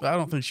 12. I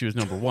don't think she was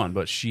number 1,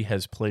 but she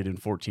has played in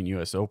 14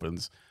 U.S.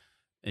 Opens,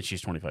 and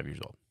she's 25 years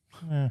old.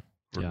 Eh.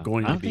 We're Yeah.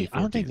 going I to don't be. think, I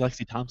don't think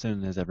 14. Lexi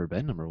Thompson has ever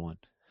been number 1.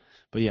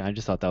 But yeah, I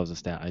just thought that was a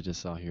stat I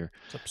just saw here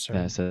It's absurd.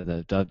 that said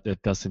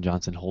that Dustin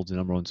Johnson holds the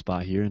number 1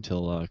 spot here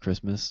until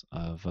Christmas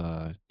of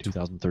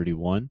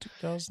 2031.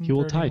 He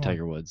will tie 2031.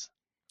 Tiger Woods.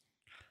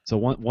 So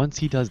once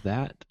he does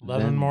that,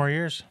 11 then, more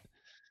years.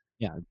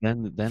 Yeah,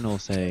 then we'll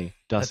say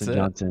Dustin it.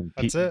 Johnson.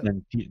 That's it.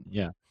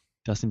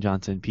 Dustin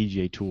Johnson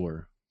PGA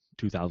Tour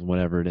 2000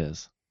 whatever it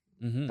is.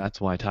 Mhm.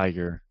 That's why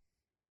Tiger.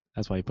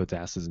 That's why he puts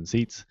asses in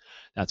seats.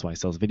 That's why he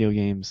sells video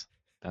games.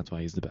 That's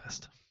why he's the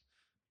best.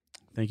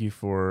 Thank you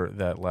for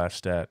that last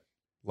stat.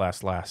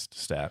 Last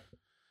stat.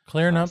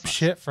 Clearing up Nice.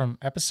 shit from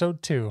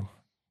episode 2.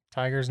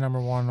 Tiger's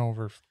number 1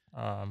 over.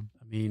 I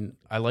mean,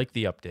 I like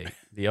the update.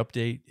 The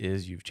update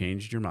is you've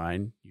changed your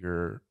mind.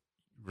 You're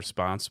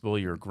responsible.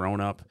 You're grown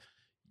up.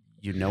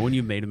 You know when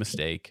you made a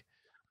mistake,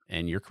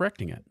 and you're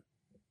correcting it.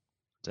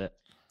 That's it.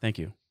 Thank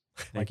you.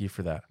 Thank you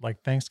for that.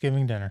 like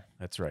Thanksgiving dinner.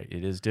 That's right.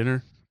 It is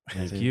dinner.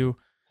 Thank That's it. you.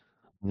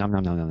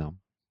 No.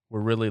 We're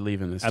really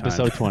leaving this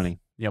Episode time. 20.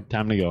 Yep.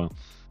 Time to go.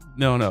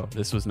 No.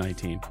 This was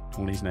 19.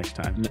 20's next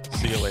time.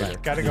 See you later.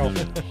 Gotta go.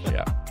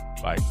 Yeah.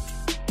 Bye.